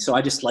 And so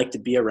I just like to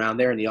be around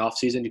there in the off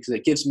season because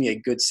it gives me a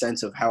good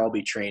sense of how I'll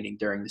be training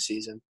during the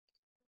season.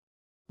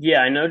 Yeah,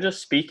 I know,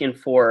 just speaking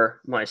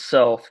for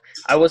myself,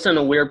 I was in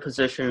a weird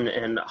position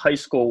in high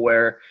school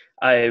where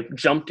I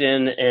jumped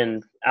in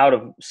and out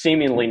of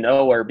seemingly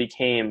nowhere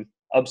became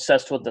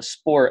obsessed with the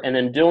sport. And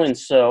in doing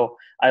so,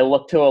 I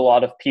looked to a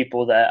lot of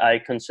people that I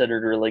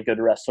considered really good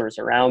wrestlers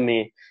around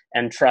me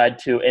and tried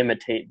to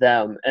imitate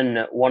them.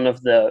 And one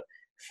of the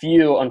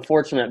few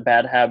unfortunate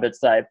bad habits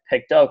that I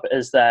picked up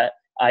is that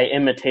I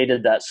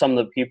imitated that some of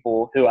the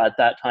people who at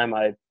that time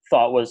I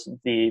thought was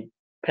the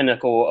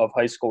pinnacle of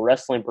high school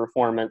wrestling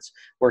performance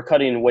were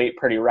cutting weight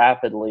pretty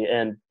rapidly.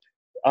 And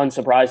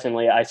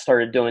unsurprisingly, I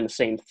started doing the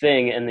same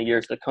thing in the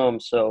years to come.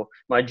 So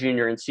my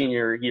junior and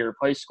senior year of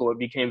high school, it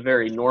became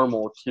very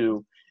normal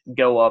to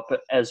go up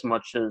as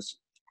much as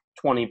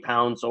 20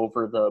 pounds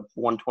over the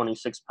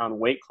 126-pound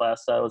weight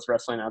class that I was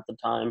wrestling at the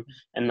time,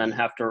 and then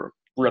have to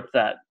rip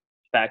that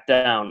back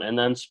down and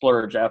then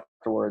splurge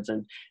afterwards.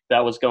 And that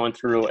was going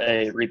through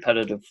a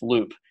repetitive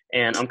loop.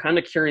 And I'm kind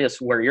of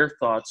curious where your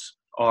thoughts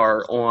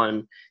are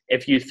on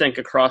if you think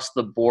across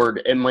the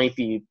board it might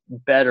be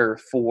better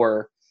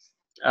for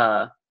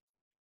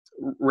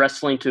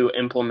wrestling to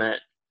implement,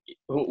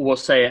 we'll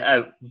say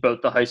at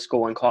both the high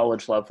school and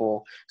college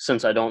level,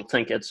 since I don't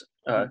think it's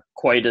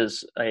quite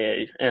as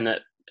an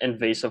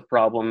invasive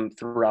problem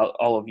throughout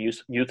all of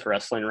youth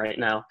wrestling right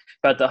now.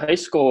 But at the high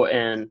school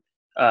and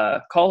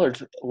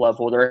college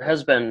level, there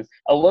has been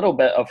a little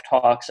bit of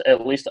talks,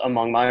 at least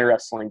among my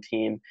wrestling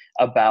team,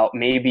 about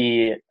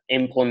maybe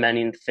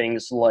implementing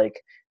things like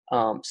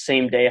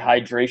same-day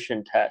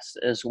hydration tests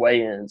as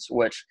weigh-ins,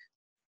 which,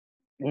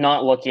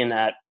 not looking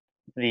at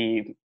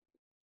the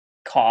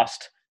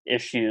cost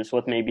issues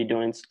with maybe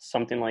doing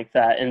something like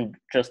that and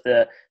just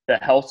the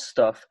health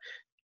stuff,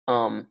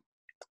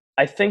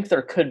 I think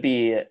there could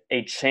be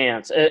a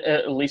chance,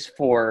 at least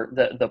for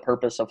the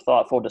purpose of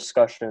thoughtful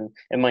discussion.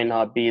 It might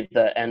not be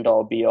the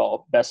end-all,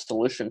 be-all best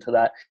solution to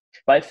that,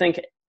 but I think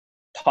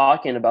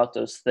talking about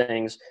those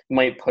things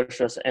might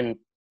push us in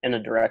a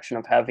direction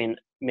of having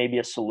maybe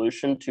a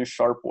solution to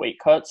sharp weight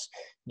cuts.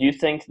 Do you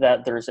think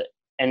that there's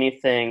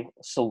anything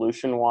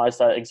solution-wise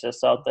that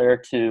exists out there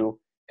to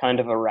kind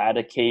of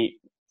eradicate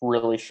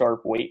really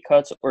sharp weight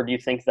cuts, or do you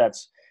think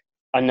that's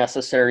a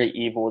necessary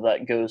evil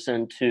that goes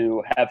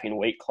into having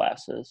weight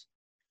classes?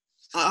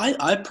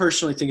 I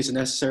personally think it's a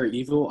necessary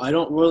evil. I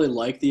don't really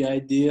like the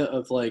idea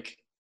of doing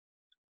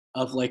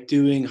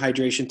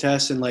hydration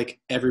tests and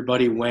like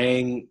everybody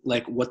weighing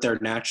like what they're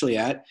naturally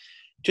at,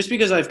 just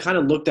because I've kind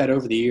of looked at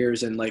over the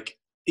years and like,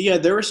 yeah,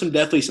 there were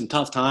definitely some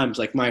tough times,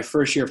 like my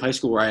first year of high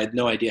school where I had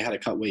no idea how to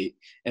cut weight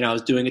and I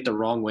was doing it the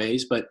wrong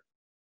ways. But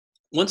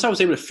once I was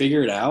able to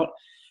figure it out,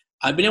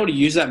 I've been able to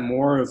use that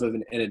more of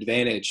an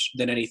advantage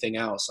than anything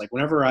else. Like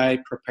whenever I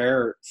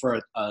prepare for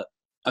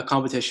a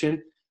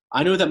competition,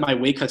 I know that my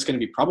weight cut's going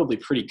to be probably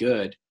pretty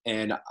good.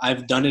 And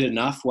I've done it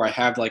enough where I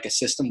have like a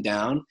system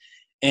down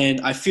and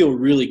I feel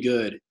really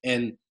good.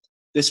 And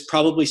this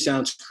probably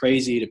sounds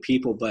crazy to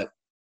people, but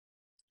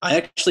I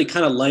actually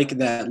kind of like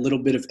that little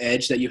bit of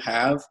edge that you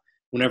have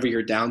whenever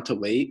you're down to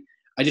weight.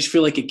 I just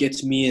feel like it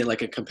gets me in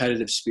like a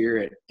competitive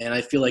spirit. And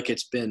I feel like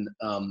it's been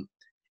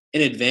an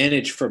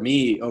advantage for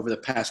me over the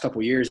past couple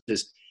of years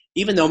is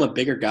even though I'm a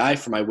bigger guy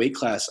for my weight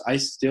class, I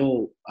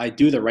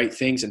do the right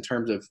things in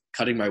terms of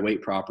cutting my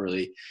weight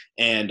properly.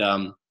 And,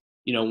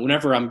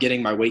 whenever I'm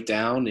getting my weight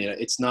down,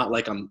 it's not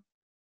like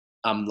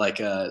I'm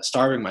like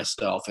starving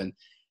myself. And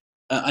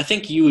I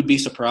think you would be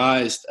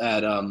surprised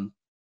at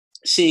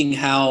seeing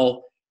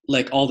how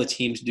like all the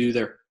teams do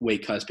their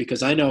weight cuts,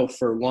 because I know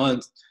for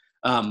one,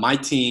 my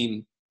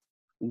team,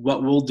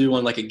 what we'll do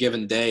on like a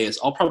given day is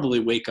I'll probably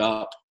wake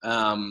up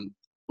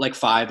like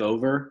 5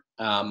 over.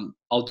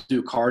 I'll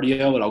do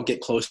cardio and I'll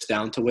get close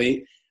down to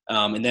weight.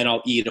 And then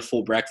I'll eat a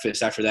full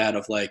breakfast after that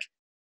of like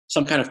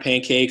some kind of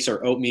pancakes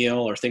or oatmeal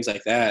or things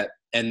like that.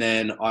 And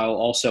then I'll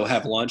also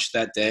have lunch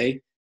that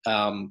day.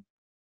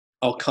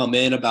 I'll come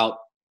in about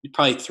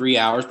probably 3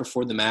 hours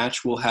before the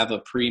match. We'll have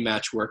a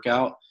pre-match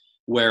workout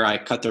where I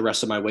cut the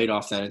rest of my weight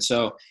off then. And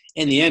so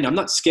in the end, I'm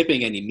not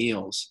skipping any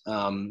meals.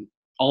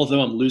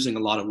 Although I'm losing a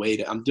lot of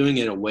weight, I'm doing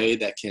it in a way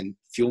that can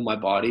fuel my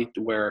body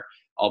to where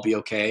I'll be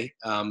okay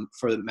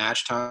for the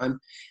match time.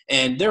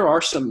 And there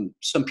are some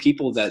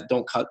people that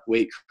don't cut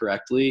weight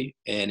correctly,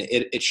 and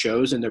it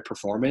shows in their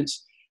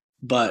performance.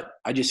 But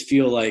I just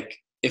feel like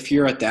if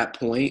you're at that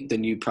point,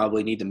 then you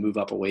probably need to move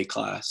up a weight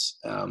class.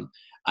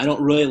 I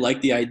don't really like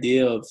the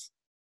idea of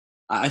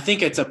 – I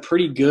think it's a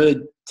pretty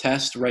good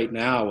test right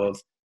now of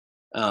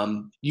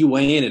you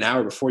weigh in an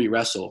hour before you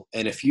wrestle.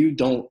 And if you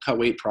don't cut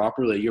weight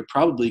properly, you're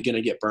probably going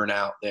to get burnt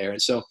out there.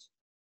 And so –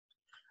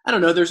 I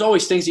don't know. There's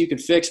always things you can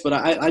fix, but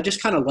I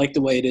just kind of like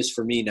the way it is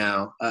for me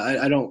now.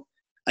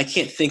 I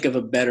can't think of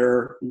a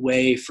better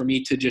way for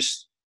me to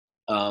just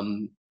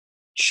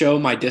show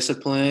my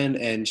discipline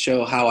and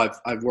show how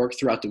I've worked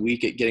throughout the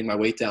week at getting my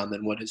weight down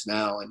than what is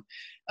now. And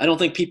I don't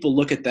think people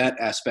look at that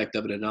aspect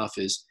of it enough,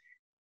 is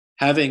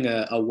having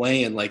a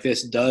weigh-in like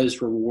this does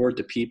reward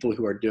the people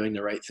who are doing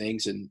the right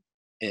things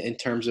in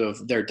terms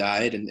of their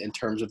diet and in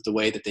terms of the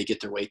way that they get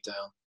their weight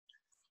down.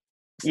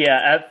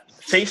 Yeah, at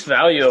face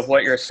value of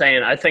what you're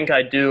saying, I think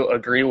I do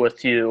agree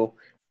with you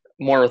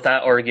more with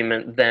that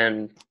argument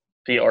than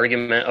the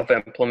argument of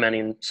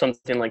implementing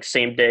something like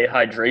same-day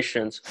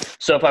hydrations.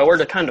 So if I were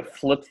to kind of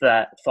flip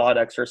that thought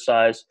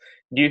exercise,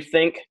 do you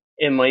think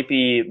it might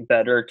be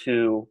better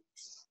to,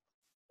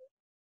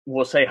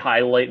 we'll say,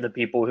 highlight the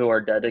people who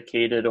are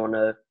dedicated on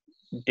a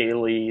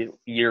daily,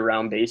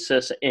 year-round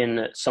basis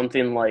in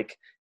something like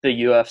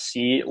the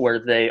UFC,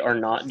 where they are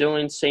not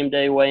doing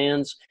same-day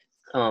weigh-ins?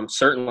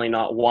 Certainly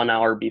not 1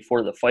 hour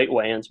before the fight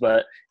weigh-ins,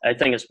 but I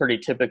think it's pretty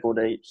typical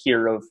to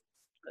hear of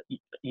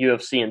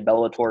UFC and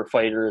Bellator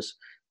fighters,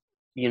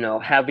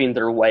 having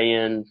their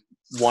weigh-in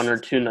 1 or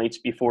 2 nights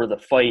before the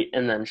fight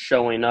and then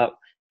showing up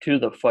to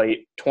the fight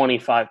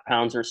 25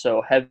 pounds or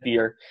so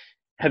heavier.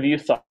 have you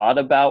thought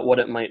about what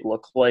it might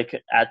look like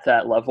at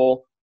that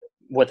level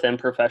within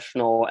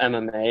professional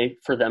MMA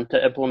for them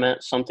to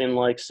implement something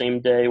like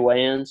same-day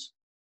weigh-ins?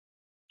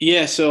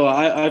 Yeah, so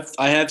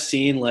I have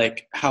seen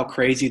like how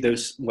crazy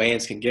those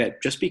weigh-ins can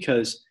get, just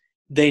because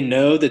they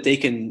know that they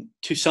can,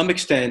 to some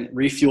extent,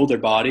 refuel their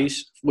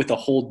bodies with a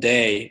whole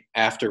day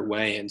after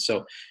weigh-in.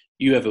 So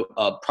you have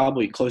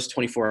probably close to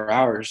 24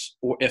 hours,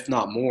 or if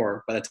not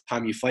more, by the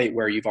time you fight,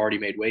 where you've already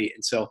made weight.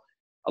 And so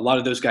a lot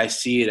of those guys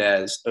see it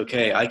as,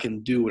 okay, I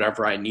can do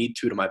whatever I need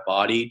to my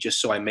body just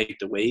so I make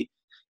the weight.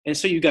 And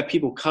so you got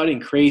people cutting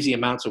crazy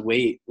amounts of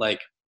weight,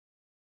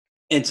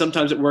 and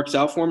sometimes it works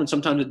out for them and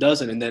sometimes it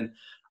doesn't. And then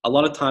a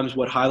lot of times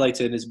what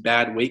highlights it is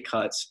bad weight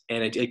cuts,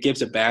 and it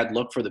gives a bad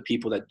look for the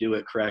people that do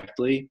it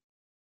correctly.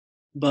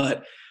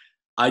 But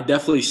I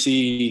definitely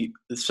see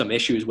some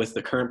issues with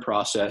the current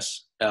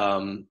process,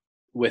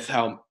 with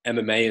how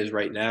MMA is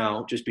right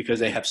now, just because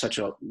they have such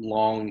a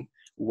long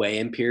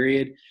weigh-in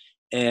period.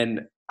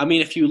 And I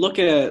mean, if you look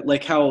at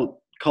like how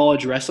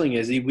college wrestling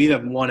is, we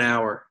have 1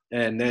 hour,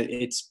 and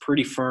it's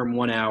pretty firm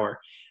 1 hour.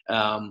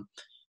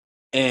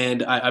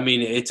 And I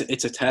mean,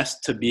 it's a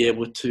test to be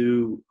able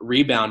to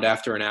rebound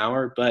after an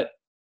hour, but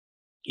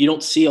you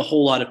don't see a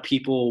whole lot of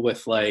people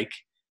with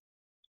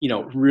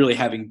really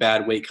having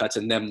bad weight cuts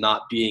and them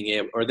not being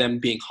able, or them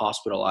being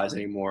hospitalized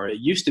anymore. It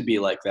used to be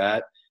like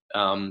that.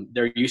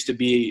 There used to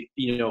be,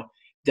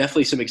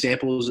 definitely some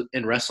examples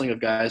in wrestling of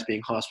guys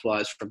being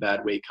hospitalized from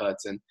bad weight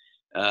cuts. And,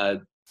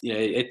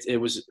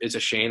 it's a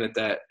shame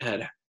that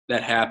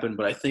happened.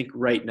 But I think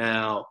right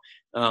now,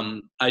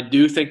 I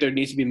do think there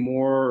needs to be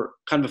more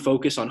kind of a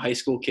focus on high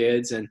school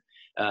kids. And,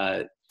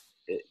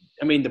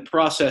 the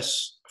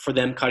process for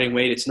them cutting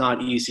weight, it's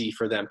not easy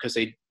for them because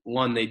they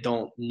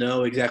don't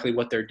know exactly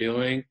what they're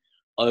doing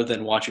other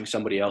than watching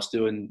somebody else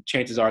do. And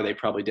chances are they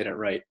probably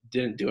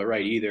didn't do it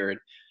right either. And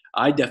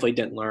I definitely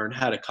didn't learn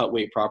how to cut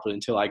weight properly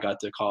until I got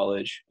to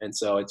college. And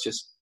so it's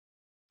just,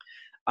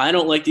 I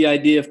don't like the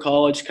idea of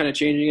college kind of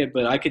changing it,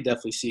 but I could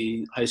definitely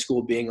see high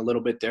school being a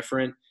little bit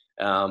different.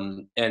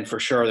 And for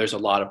sure, there's a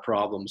lot of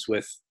problems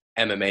with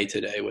MMA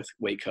today with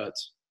weight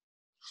cuts.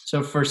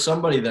 So for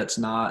somebody that's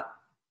not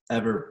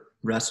ever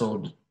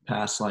wrestled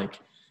past like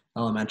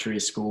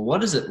elementary school,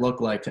 what does it look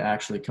like to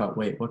actually cut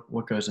weight?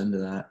 What goes into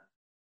that?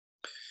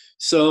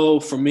 So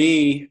for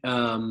me,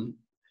 I'm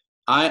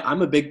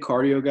a big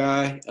cardio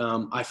guy.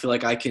 I feel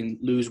like I can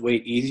lose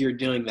weight easier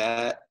doing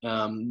that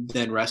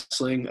than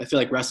wrestling. I feel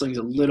like wrestling is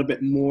a little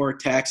bit more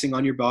taxing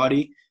on your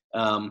body.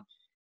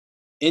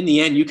 In the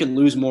end, you can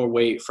lose more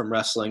weight from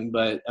wrestling,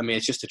 but I mean,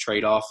 it's just a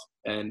trade-off.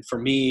 And for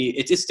me,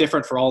 it's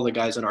different for all the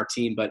guys on our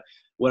team. But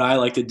what I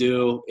like to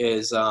do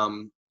is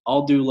I'll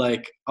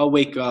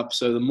wake up.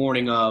 So the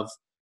morning of,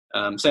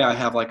 say I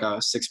have like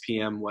a 6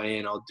 p.m.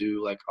 weigh-in,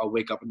 I'll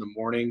wake up in the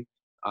morning.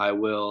 I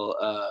will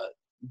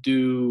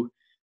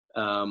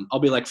I'll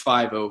be like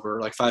 5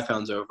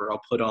 pounds over.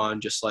 I'll put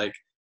on just like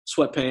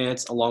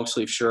sweatpants, a long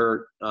sleeve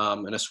shirt,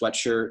 and a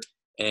sweatshirt.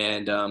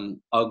 And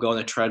I'll go on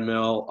the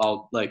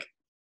treadmill.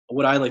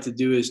 What I like to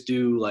do is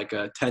do like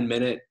a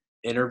 10-minute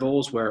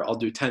intervals where I'll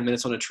do 10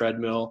 minutes on a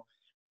treadmill.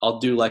 I'll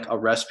do like a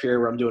rest period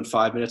where I'm doing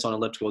 5 minutes on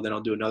elliptical. Then I'll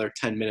do another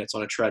 10 minutes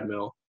on a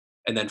treadmill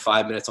and then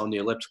 5 minutes on the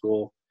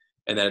elliptical.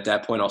 And then at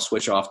that point I'll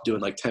switch off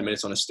doing like 10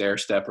 minutes on a stair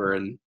stepper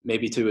and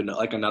maybe to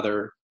like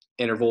another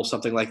interval,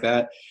 something like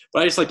that.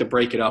 But I just like to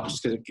break it up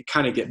just because it can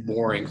kind of get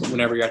boring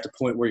whenever you're at the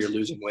point where you're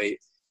losing weight.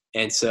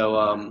 And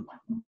so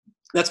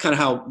that's kind of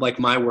how like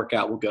my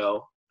workout will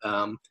go.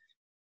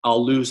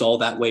 I'll lose all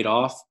that weight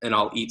off and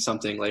I'll eat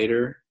something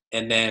later.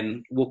 And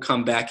then we'll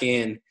come back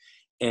in.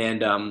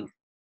 And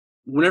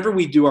whenever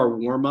we do our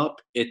warm up,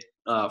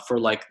 for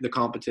like the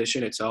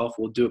competition itself,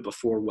 we'll do it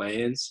before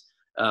weigh-ins.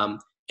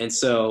 And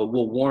so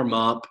we'll warm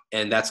up,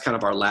 and that's kind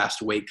of our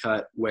last weight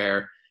cut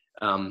where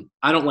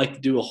I don't like to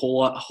do a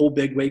whole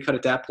big weight cut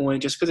at that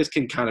point just because it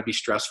can kind of be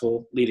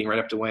stressful leading right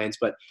up to weigh-ins.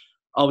 But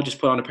I'll just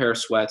put on a pair of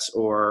sweats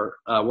or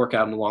work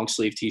out in a long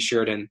sleeve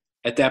t-shirt. And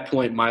at that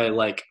point, my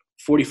like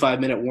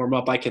 45-minute warm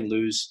up, I can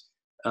lose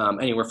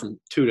anywhere from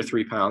 2 to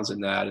 3 pounds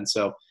in that. And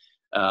so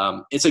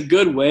it's a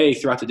good way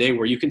throughout the day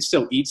where you can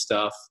still eat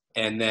stuff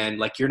and then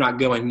like you're not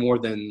going more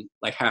than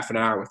like half an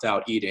hour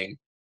without eating.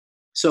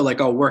 So like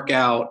I'll work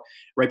out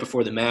right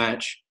before the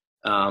match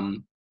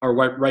or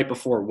right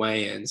before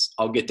weigh-ins.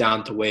 I'll get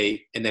down to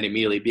weight and then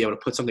immediately be able to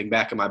put something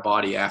back in my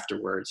body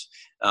afterwards.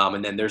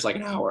 And then there's like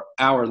an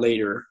hour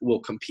later we'll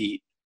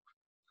compete.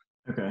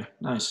 Okay,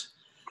 nice.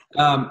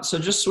 So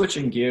just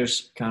switching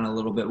gears kind of a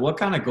little bit, what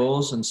kind of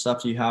goals and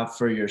stuff do you have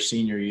for your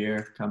senior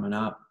year coming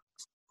up?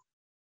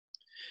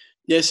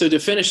 Yeah, so to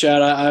finish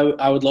out,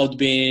 I would love to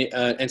be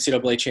an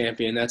NCAA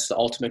champion. That's the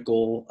ultimate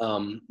goal.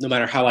 No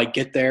matter how I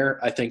get there,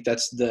 I think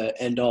that's the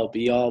end-all,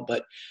 be-all.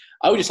 But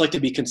I would just like to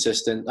be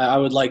consistent. I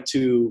would like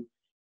to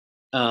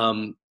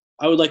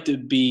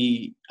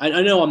be –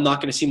 I know I'm not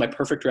going to see my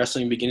perfect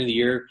wrestling beginning of the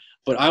year,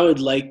 but I would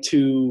like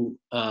to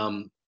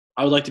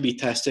be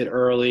tested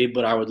early,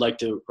 but I would like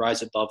to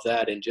rise above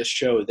that and just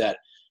show that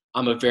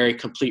I'm a very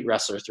complete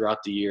wrestler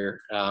throughout the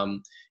year.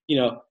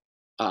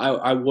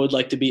 I would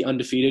like to be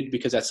undefeated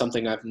because that's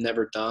something I've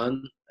never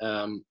done.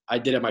 I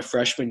did it my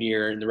freshman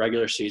year in the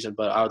regular season,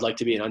 but I would like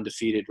to be an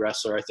undefeated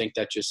wrestler. I think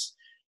that just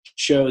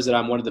shows that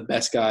I'm one of the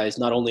best guys,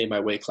 not only in my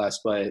weight class,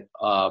 but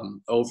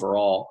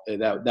overall.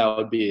 That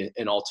would be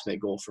an ultimate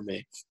goal for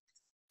me.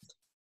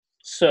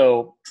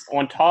 So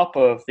on top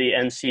of the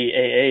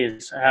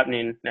NCAAs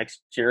happening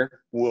next year,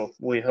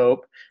 we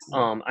hope,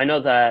 I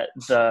know that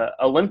the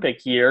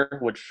Olympic year,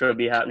 which should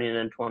be happening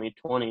in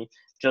 2020,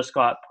 just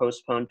got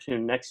postponed to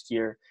next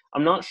year.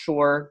 I'm not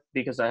sure,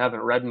 because I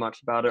haven't read much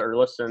about it or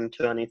listened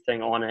to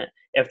anything on it,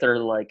 if they're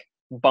like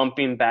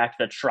bumping back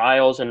the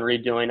trials and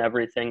redoing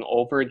everything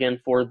over again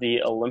for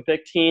the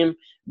Olympic team.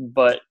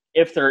 But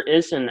if there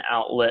is an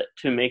outlet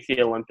to make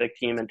the Olympic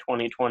team in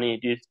 2020,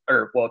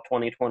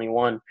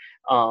 2021,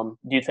 do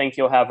you think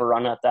you'll have a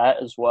run at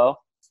that as well?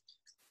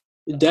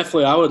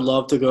 Definitely, I would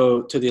love to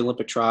go to the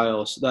Olympic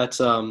trials. That's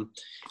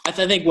I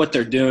think what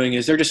they're doing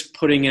is they're just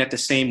putting it at the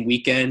same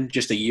weekend,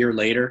 just a year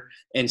later.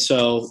 And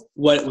so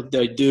what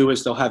they do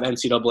is they'll have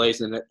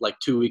NCAAs, and then like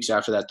 2 weeks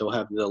after that, they'll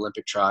have the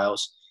Olympic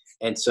trials.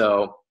 And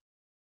so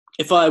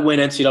if I win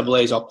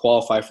NCAAs, I'll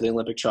qualify for the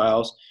Olympic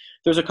trials.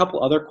 There's a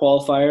couple other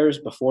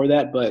qualifiers before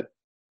that, but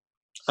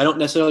I don't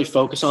necessarily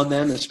focus on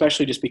them,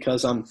 especially just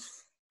because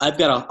I've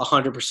got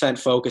 100%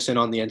 focus in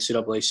on the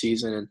NCAA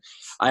season, and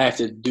I have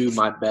to do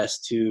my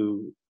best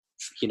to,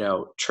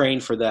 train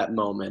for that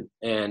moment.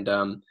 And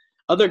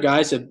other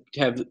guys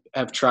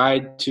have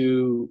tried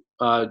to,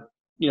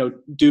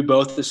 do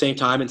both at the same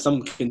time, and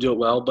some can do it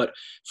well. But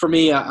for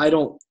me, I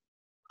don't.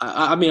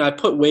 I mean, I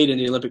put weight in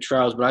the Olympic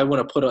trials, but I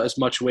want to put as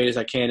much weight as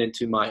I can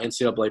into my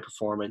NCAA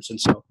performance, and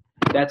so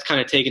that's kind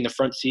of taking the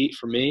front seat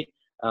for me.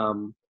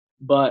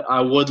 But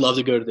I would love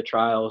to go to the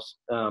trials.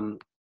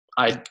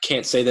 I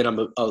can't say that I'm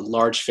a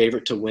large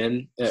favorite to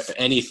win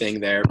anything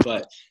there,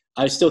 but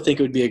I still think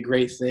it would be a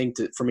great thing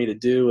for me to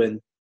do. And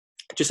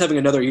just having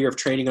another year of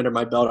training under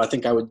my belt, I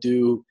think I would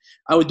do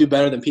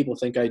better than people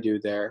think I do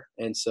there.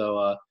 And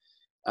so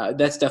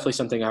that's definitely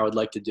something I would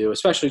like to do,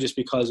 especially just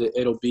because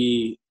it'll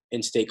be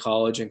in State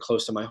College and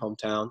close to my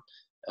hometown,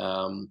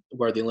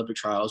 where the Olympic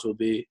trials will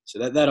be. So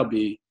that would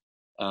be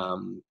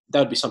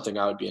something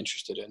I would be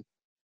interested in.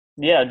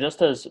 Yeah,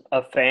 just as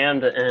a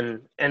fan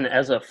and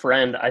as a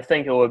friend, I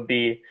think it would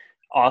be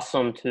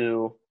awesome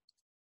to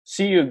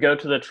see you go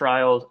to the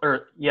trials,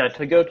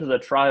 to go to the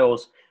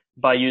trials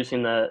by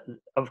using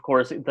of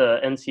course, the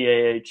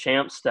NCAA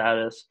champ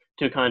status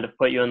to kind of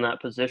put you in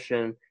that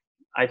position.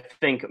 I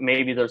think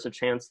maybe there's a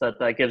chance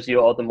that gives you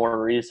all the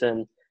more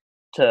reason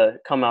to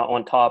come out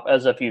on top,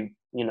 as if you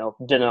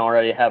didn't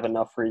already have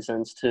enough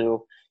reasons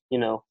to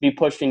be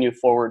pushing you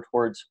forward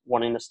towards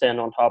wanting to stand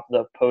on top of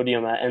the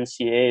podium at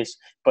NCAAs.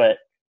 But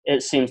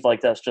it seems like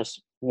that's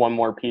just one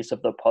more piece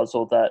of the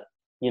puzzle that,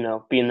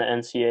 being the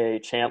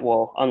NCAA champ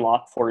will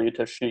unlock for you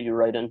to shoot you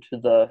right into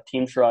the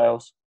team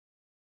trials.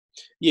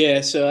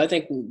 Yeah, so I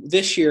think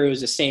this year it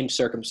was the same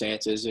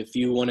circumstances. If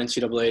you won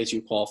NCAAs,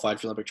 you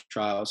qualified for Olympic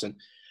trials. And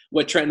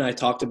what Trent and I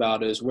talked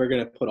about is we're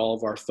going to put all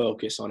of our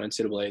focus on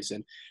NCAAs,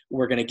 and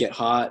we're going to get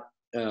hot.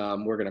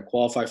 We're going to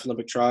qualify for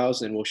Olympic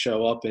trials, and we'll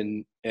show up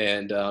and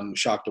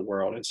shock the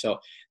world. And so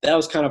that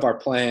was kind of our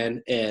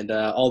plan. And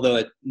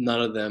although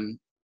none of them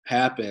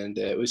happened,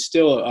 it was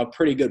still a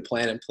pretty good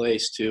plan in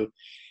place to.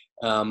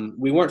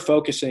 We weren't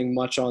focusing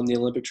much on the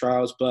Olympic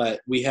trials,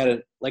 but we had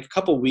a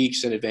couple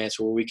weeks in advance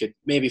where we could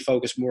maybe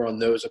focus more on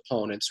those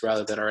opponents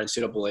rather than our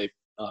NCAA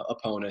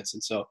opponents.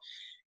 And so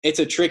it's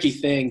a tricky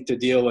thing to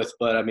deal with,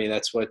 but I mean,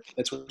 that's what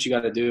you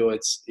got to do.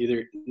 It's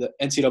either the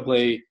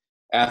NCAA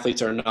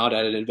athletes are not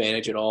at an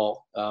advantage at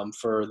all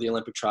for the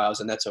Olympic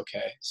trials, and that's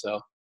okay. So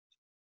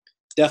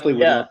definitely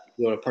would love to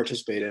be able to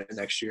participate in it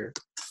next year.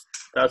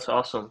 That's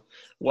awesome.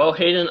 Well,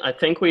 Hayden, I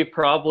think we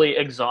probably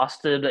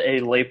exhausted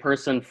a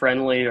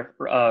layperson-friendly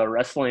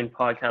wrestling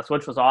podcast,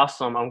 which was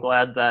awesome. I'm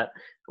glad that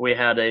we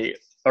had a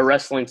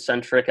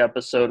wrestling-centric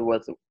episode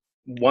with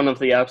one of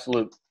the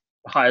absolute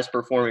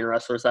highest-performing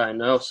wrestlers that I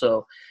know.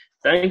 So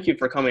thank you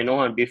for coming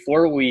on.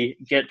 Before we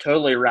get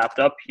totally wrapped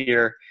up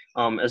here,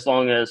 as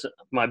long as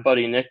my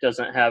buddy Nick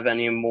doesn't have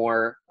any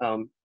more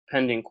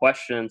pending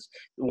questions,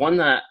 one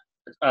that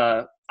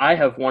I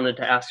have wanted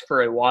to ask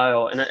for a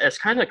while, and it's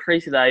kind of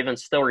crazy that I even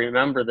still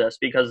remember this,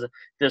 because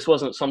this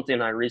wasn't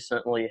something I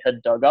recently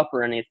had dug up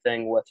or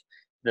anything with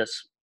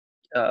this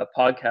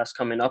podcast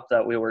coming up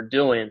that we were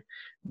doing,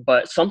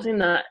 but something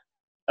that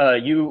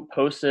you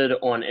posted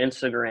on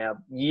Instagram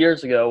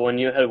years ago when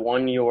you had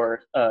won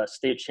your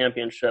state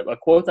championship, a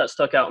quote that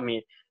stuck out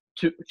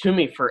to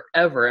me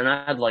forever, and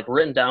I had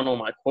written down on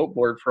my quote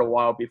board for a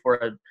while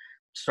before I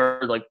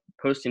started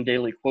posting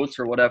daily quotes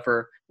or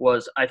whatever,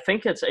 was, I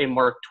think it's a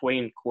Mark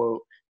Twain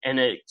quote, and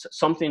it's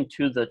something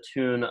to the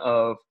tune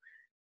of,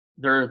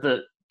 there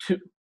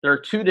are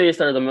 2 days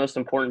that are the most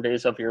important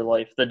days of your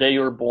life: the day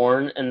you were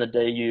born and the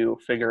day you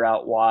figure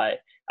out why.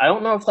 I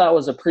don't know if that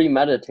was a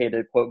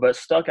premeditated quote, but it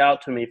stuck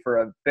out to me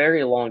for a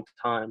very long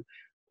time.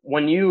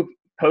 When you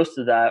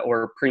posted that,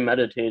 or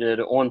premeditated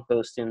on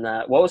posting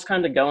that, what was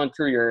kind of going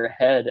through your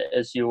head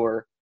as you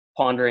were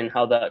pondering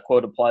how that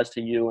quote applies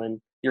to you and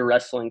your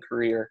wrestling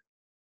career?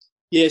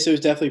 Yeah, so it was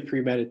definitely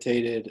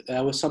premeditated.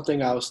 That was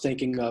something I was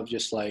thinking of,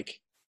 just like,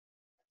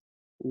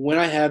 when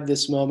I have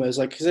this moment, it's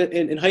like, because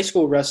in high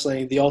school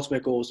wrestling, the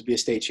ultimate goal was to be a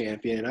state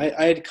champion.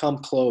 I had come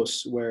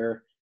close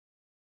where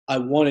I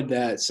wanted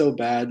that so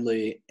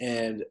badly.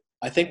 And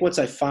I think once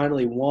I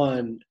finally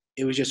won,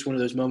 it was just one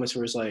of those moments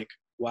where it's like,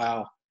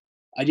 wow,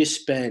 I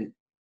just spent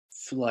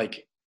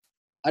like,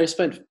 I just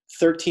spent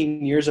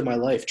 13 years of my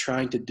life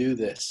trying to do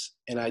this,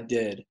 and I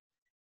did.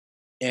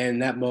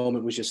 And that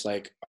moment was just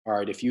like, all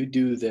right, if you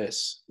do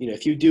this,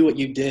 if you do what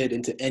you did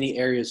into any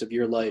areas of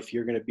your life,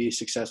 you're going to be a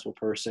successful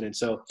person. And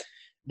so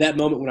that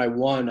moment when I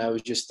won, I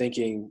was just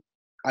thinking,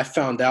 I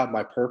found out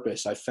my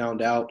purpose. I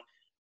found out,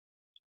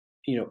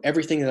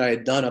 everything that I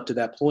had done up to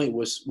that point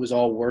was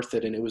all worth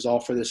it. And it was all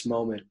for this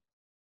moment.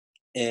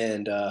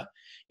 And,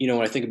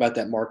 when I think about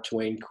that Mark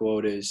Twain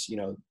quote is,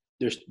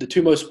 there's the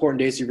two most important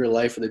days of your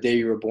life are the day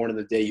you were born and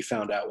the day you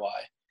found out why.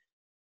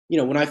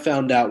 When I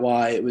found out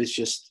why, it was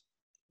just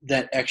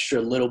that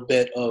extra little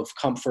bit of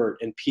comfort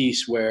and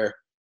peace where,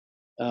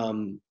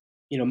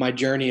 my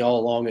journey all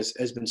along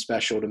has been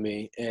special to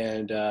me.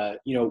 And,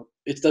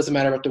 it doesn't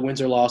matter about the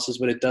wins or losses,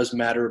 but it does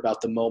matter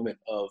about the moment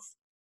of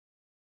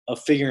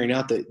figuring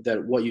out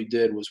that what you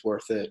did was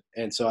worth it.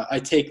 And so I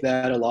take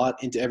that a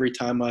lot into every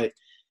time I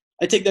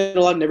take that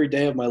a lot in every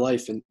day of my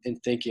life, and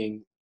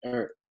thinking,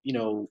 are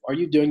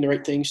you doing the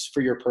right things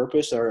for your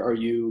purpose? Or are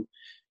you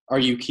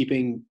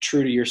keeping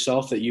true to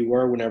yourself that you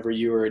were whenever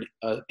you were an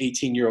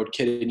 18-year-old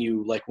kid and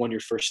you won your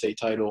first state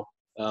title?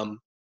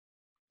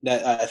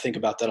 That I think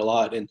about that a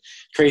lot. And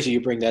crazy you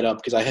bring that up,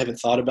 because I haven't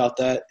thought about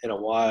that in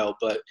a while,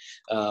 but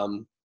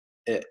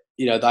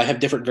I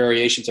have different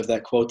variations of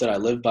that quote that I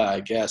live by,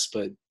 I guess.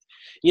 But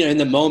in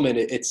the moment,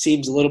 it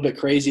seems a little bit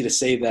crazy to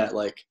say that,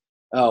 like,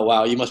 oh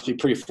wow, you must be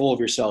pretty full of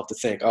yourself to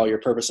think, oh, your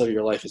purpose of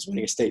your life is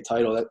winning a state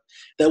title.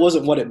 That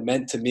wasn't what it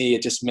meant to me.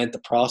 It just meant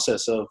the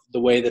process of the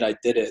way that I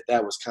did it.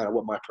 That was kind of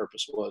what my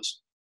purpose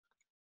was.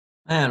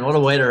 Man, what a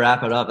way to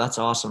wrap it up. That's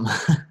awesome.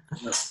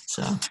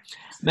 So,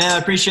 man, I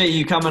appreciate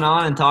you coming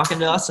on and talking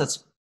to us.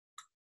 This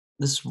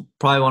is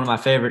probably one of my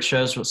favorite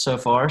shows so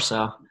far.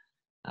 So,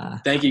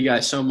 thank you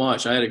guys so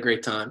much. I had a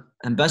great time.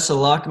 And best of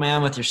luck,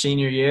 man, with your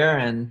senior year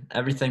and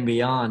everything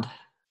beyond.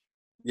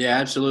 Yeah,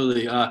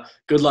 absolutely.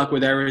 Good luck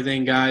with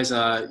everything, guys.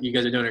 You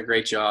guys are doing a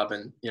great job,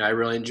 and I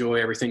really enjoy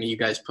everything that you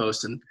guys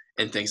post and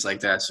things like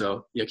that.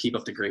 So keep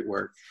up the great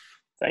work.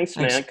 Thanks,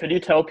 man. Could you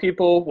tell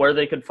people where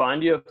they could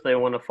find you if they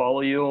want to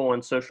follow you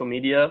on social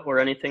media or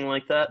anything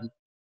like that?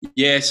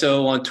 Yeah,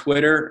 so on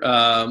Twitter,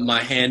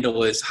 my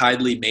handle is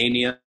Hidlay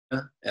Mania,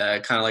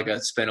 kind of like a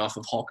spinoff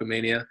of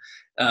Hulkamania.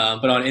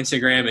 But on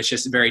Instagram, it's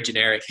just very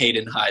generic,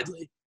 Hayden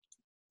Hidlay.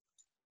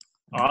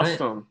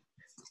 Awesome.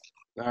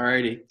 All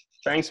righty.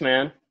 Thanks,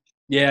 man.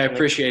 Yeah, I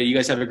appreciate it. You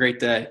guys have a great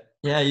day.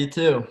 Yeah, you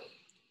too.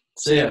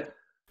 See ya.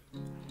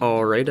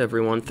 All right,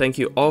 everyone. Thank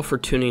you all for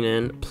tuning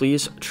in.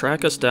 Please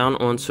track us down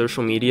on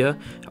social media.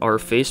 Our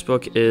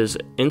Facebook is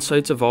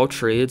Insights of All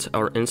Trades.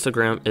 Our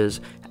Instagram is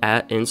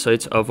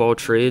 @Insights of All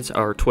Trades.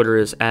 Our Twitter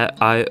is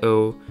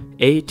 @IOAT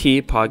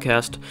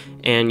Podcast.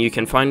 And you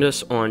can find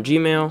us on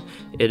Gmail.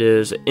 It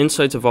is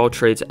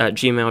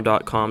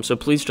insightsofalltrades@gmail.com. So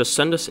please just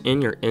send us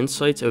in your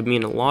insights. It would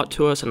mean a lot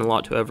to us and a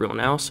lot to everyone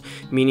else.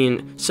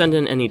 Meaning, send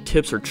in any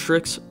tips or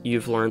tricks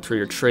you've learned through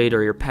your trade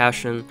or your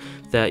passion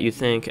that you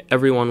think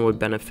everyone would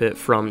benefit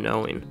from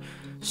knowing.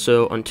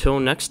 So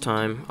until next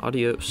time,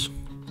 adios.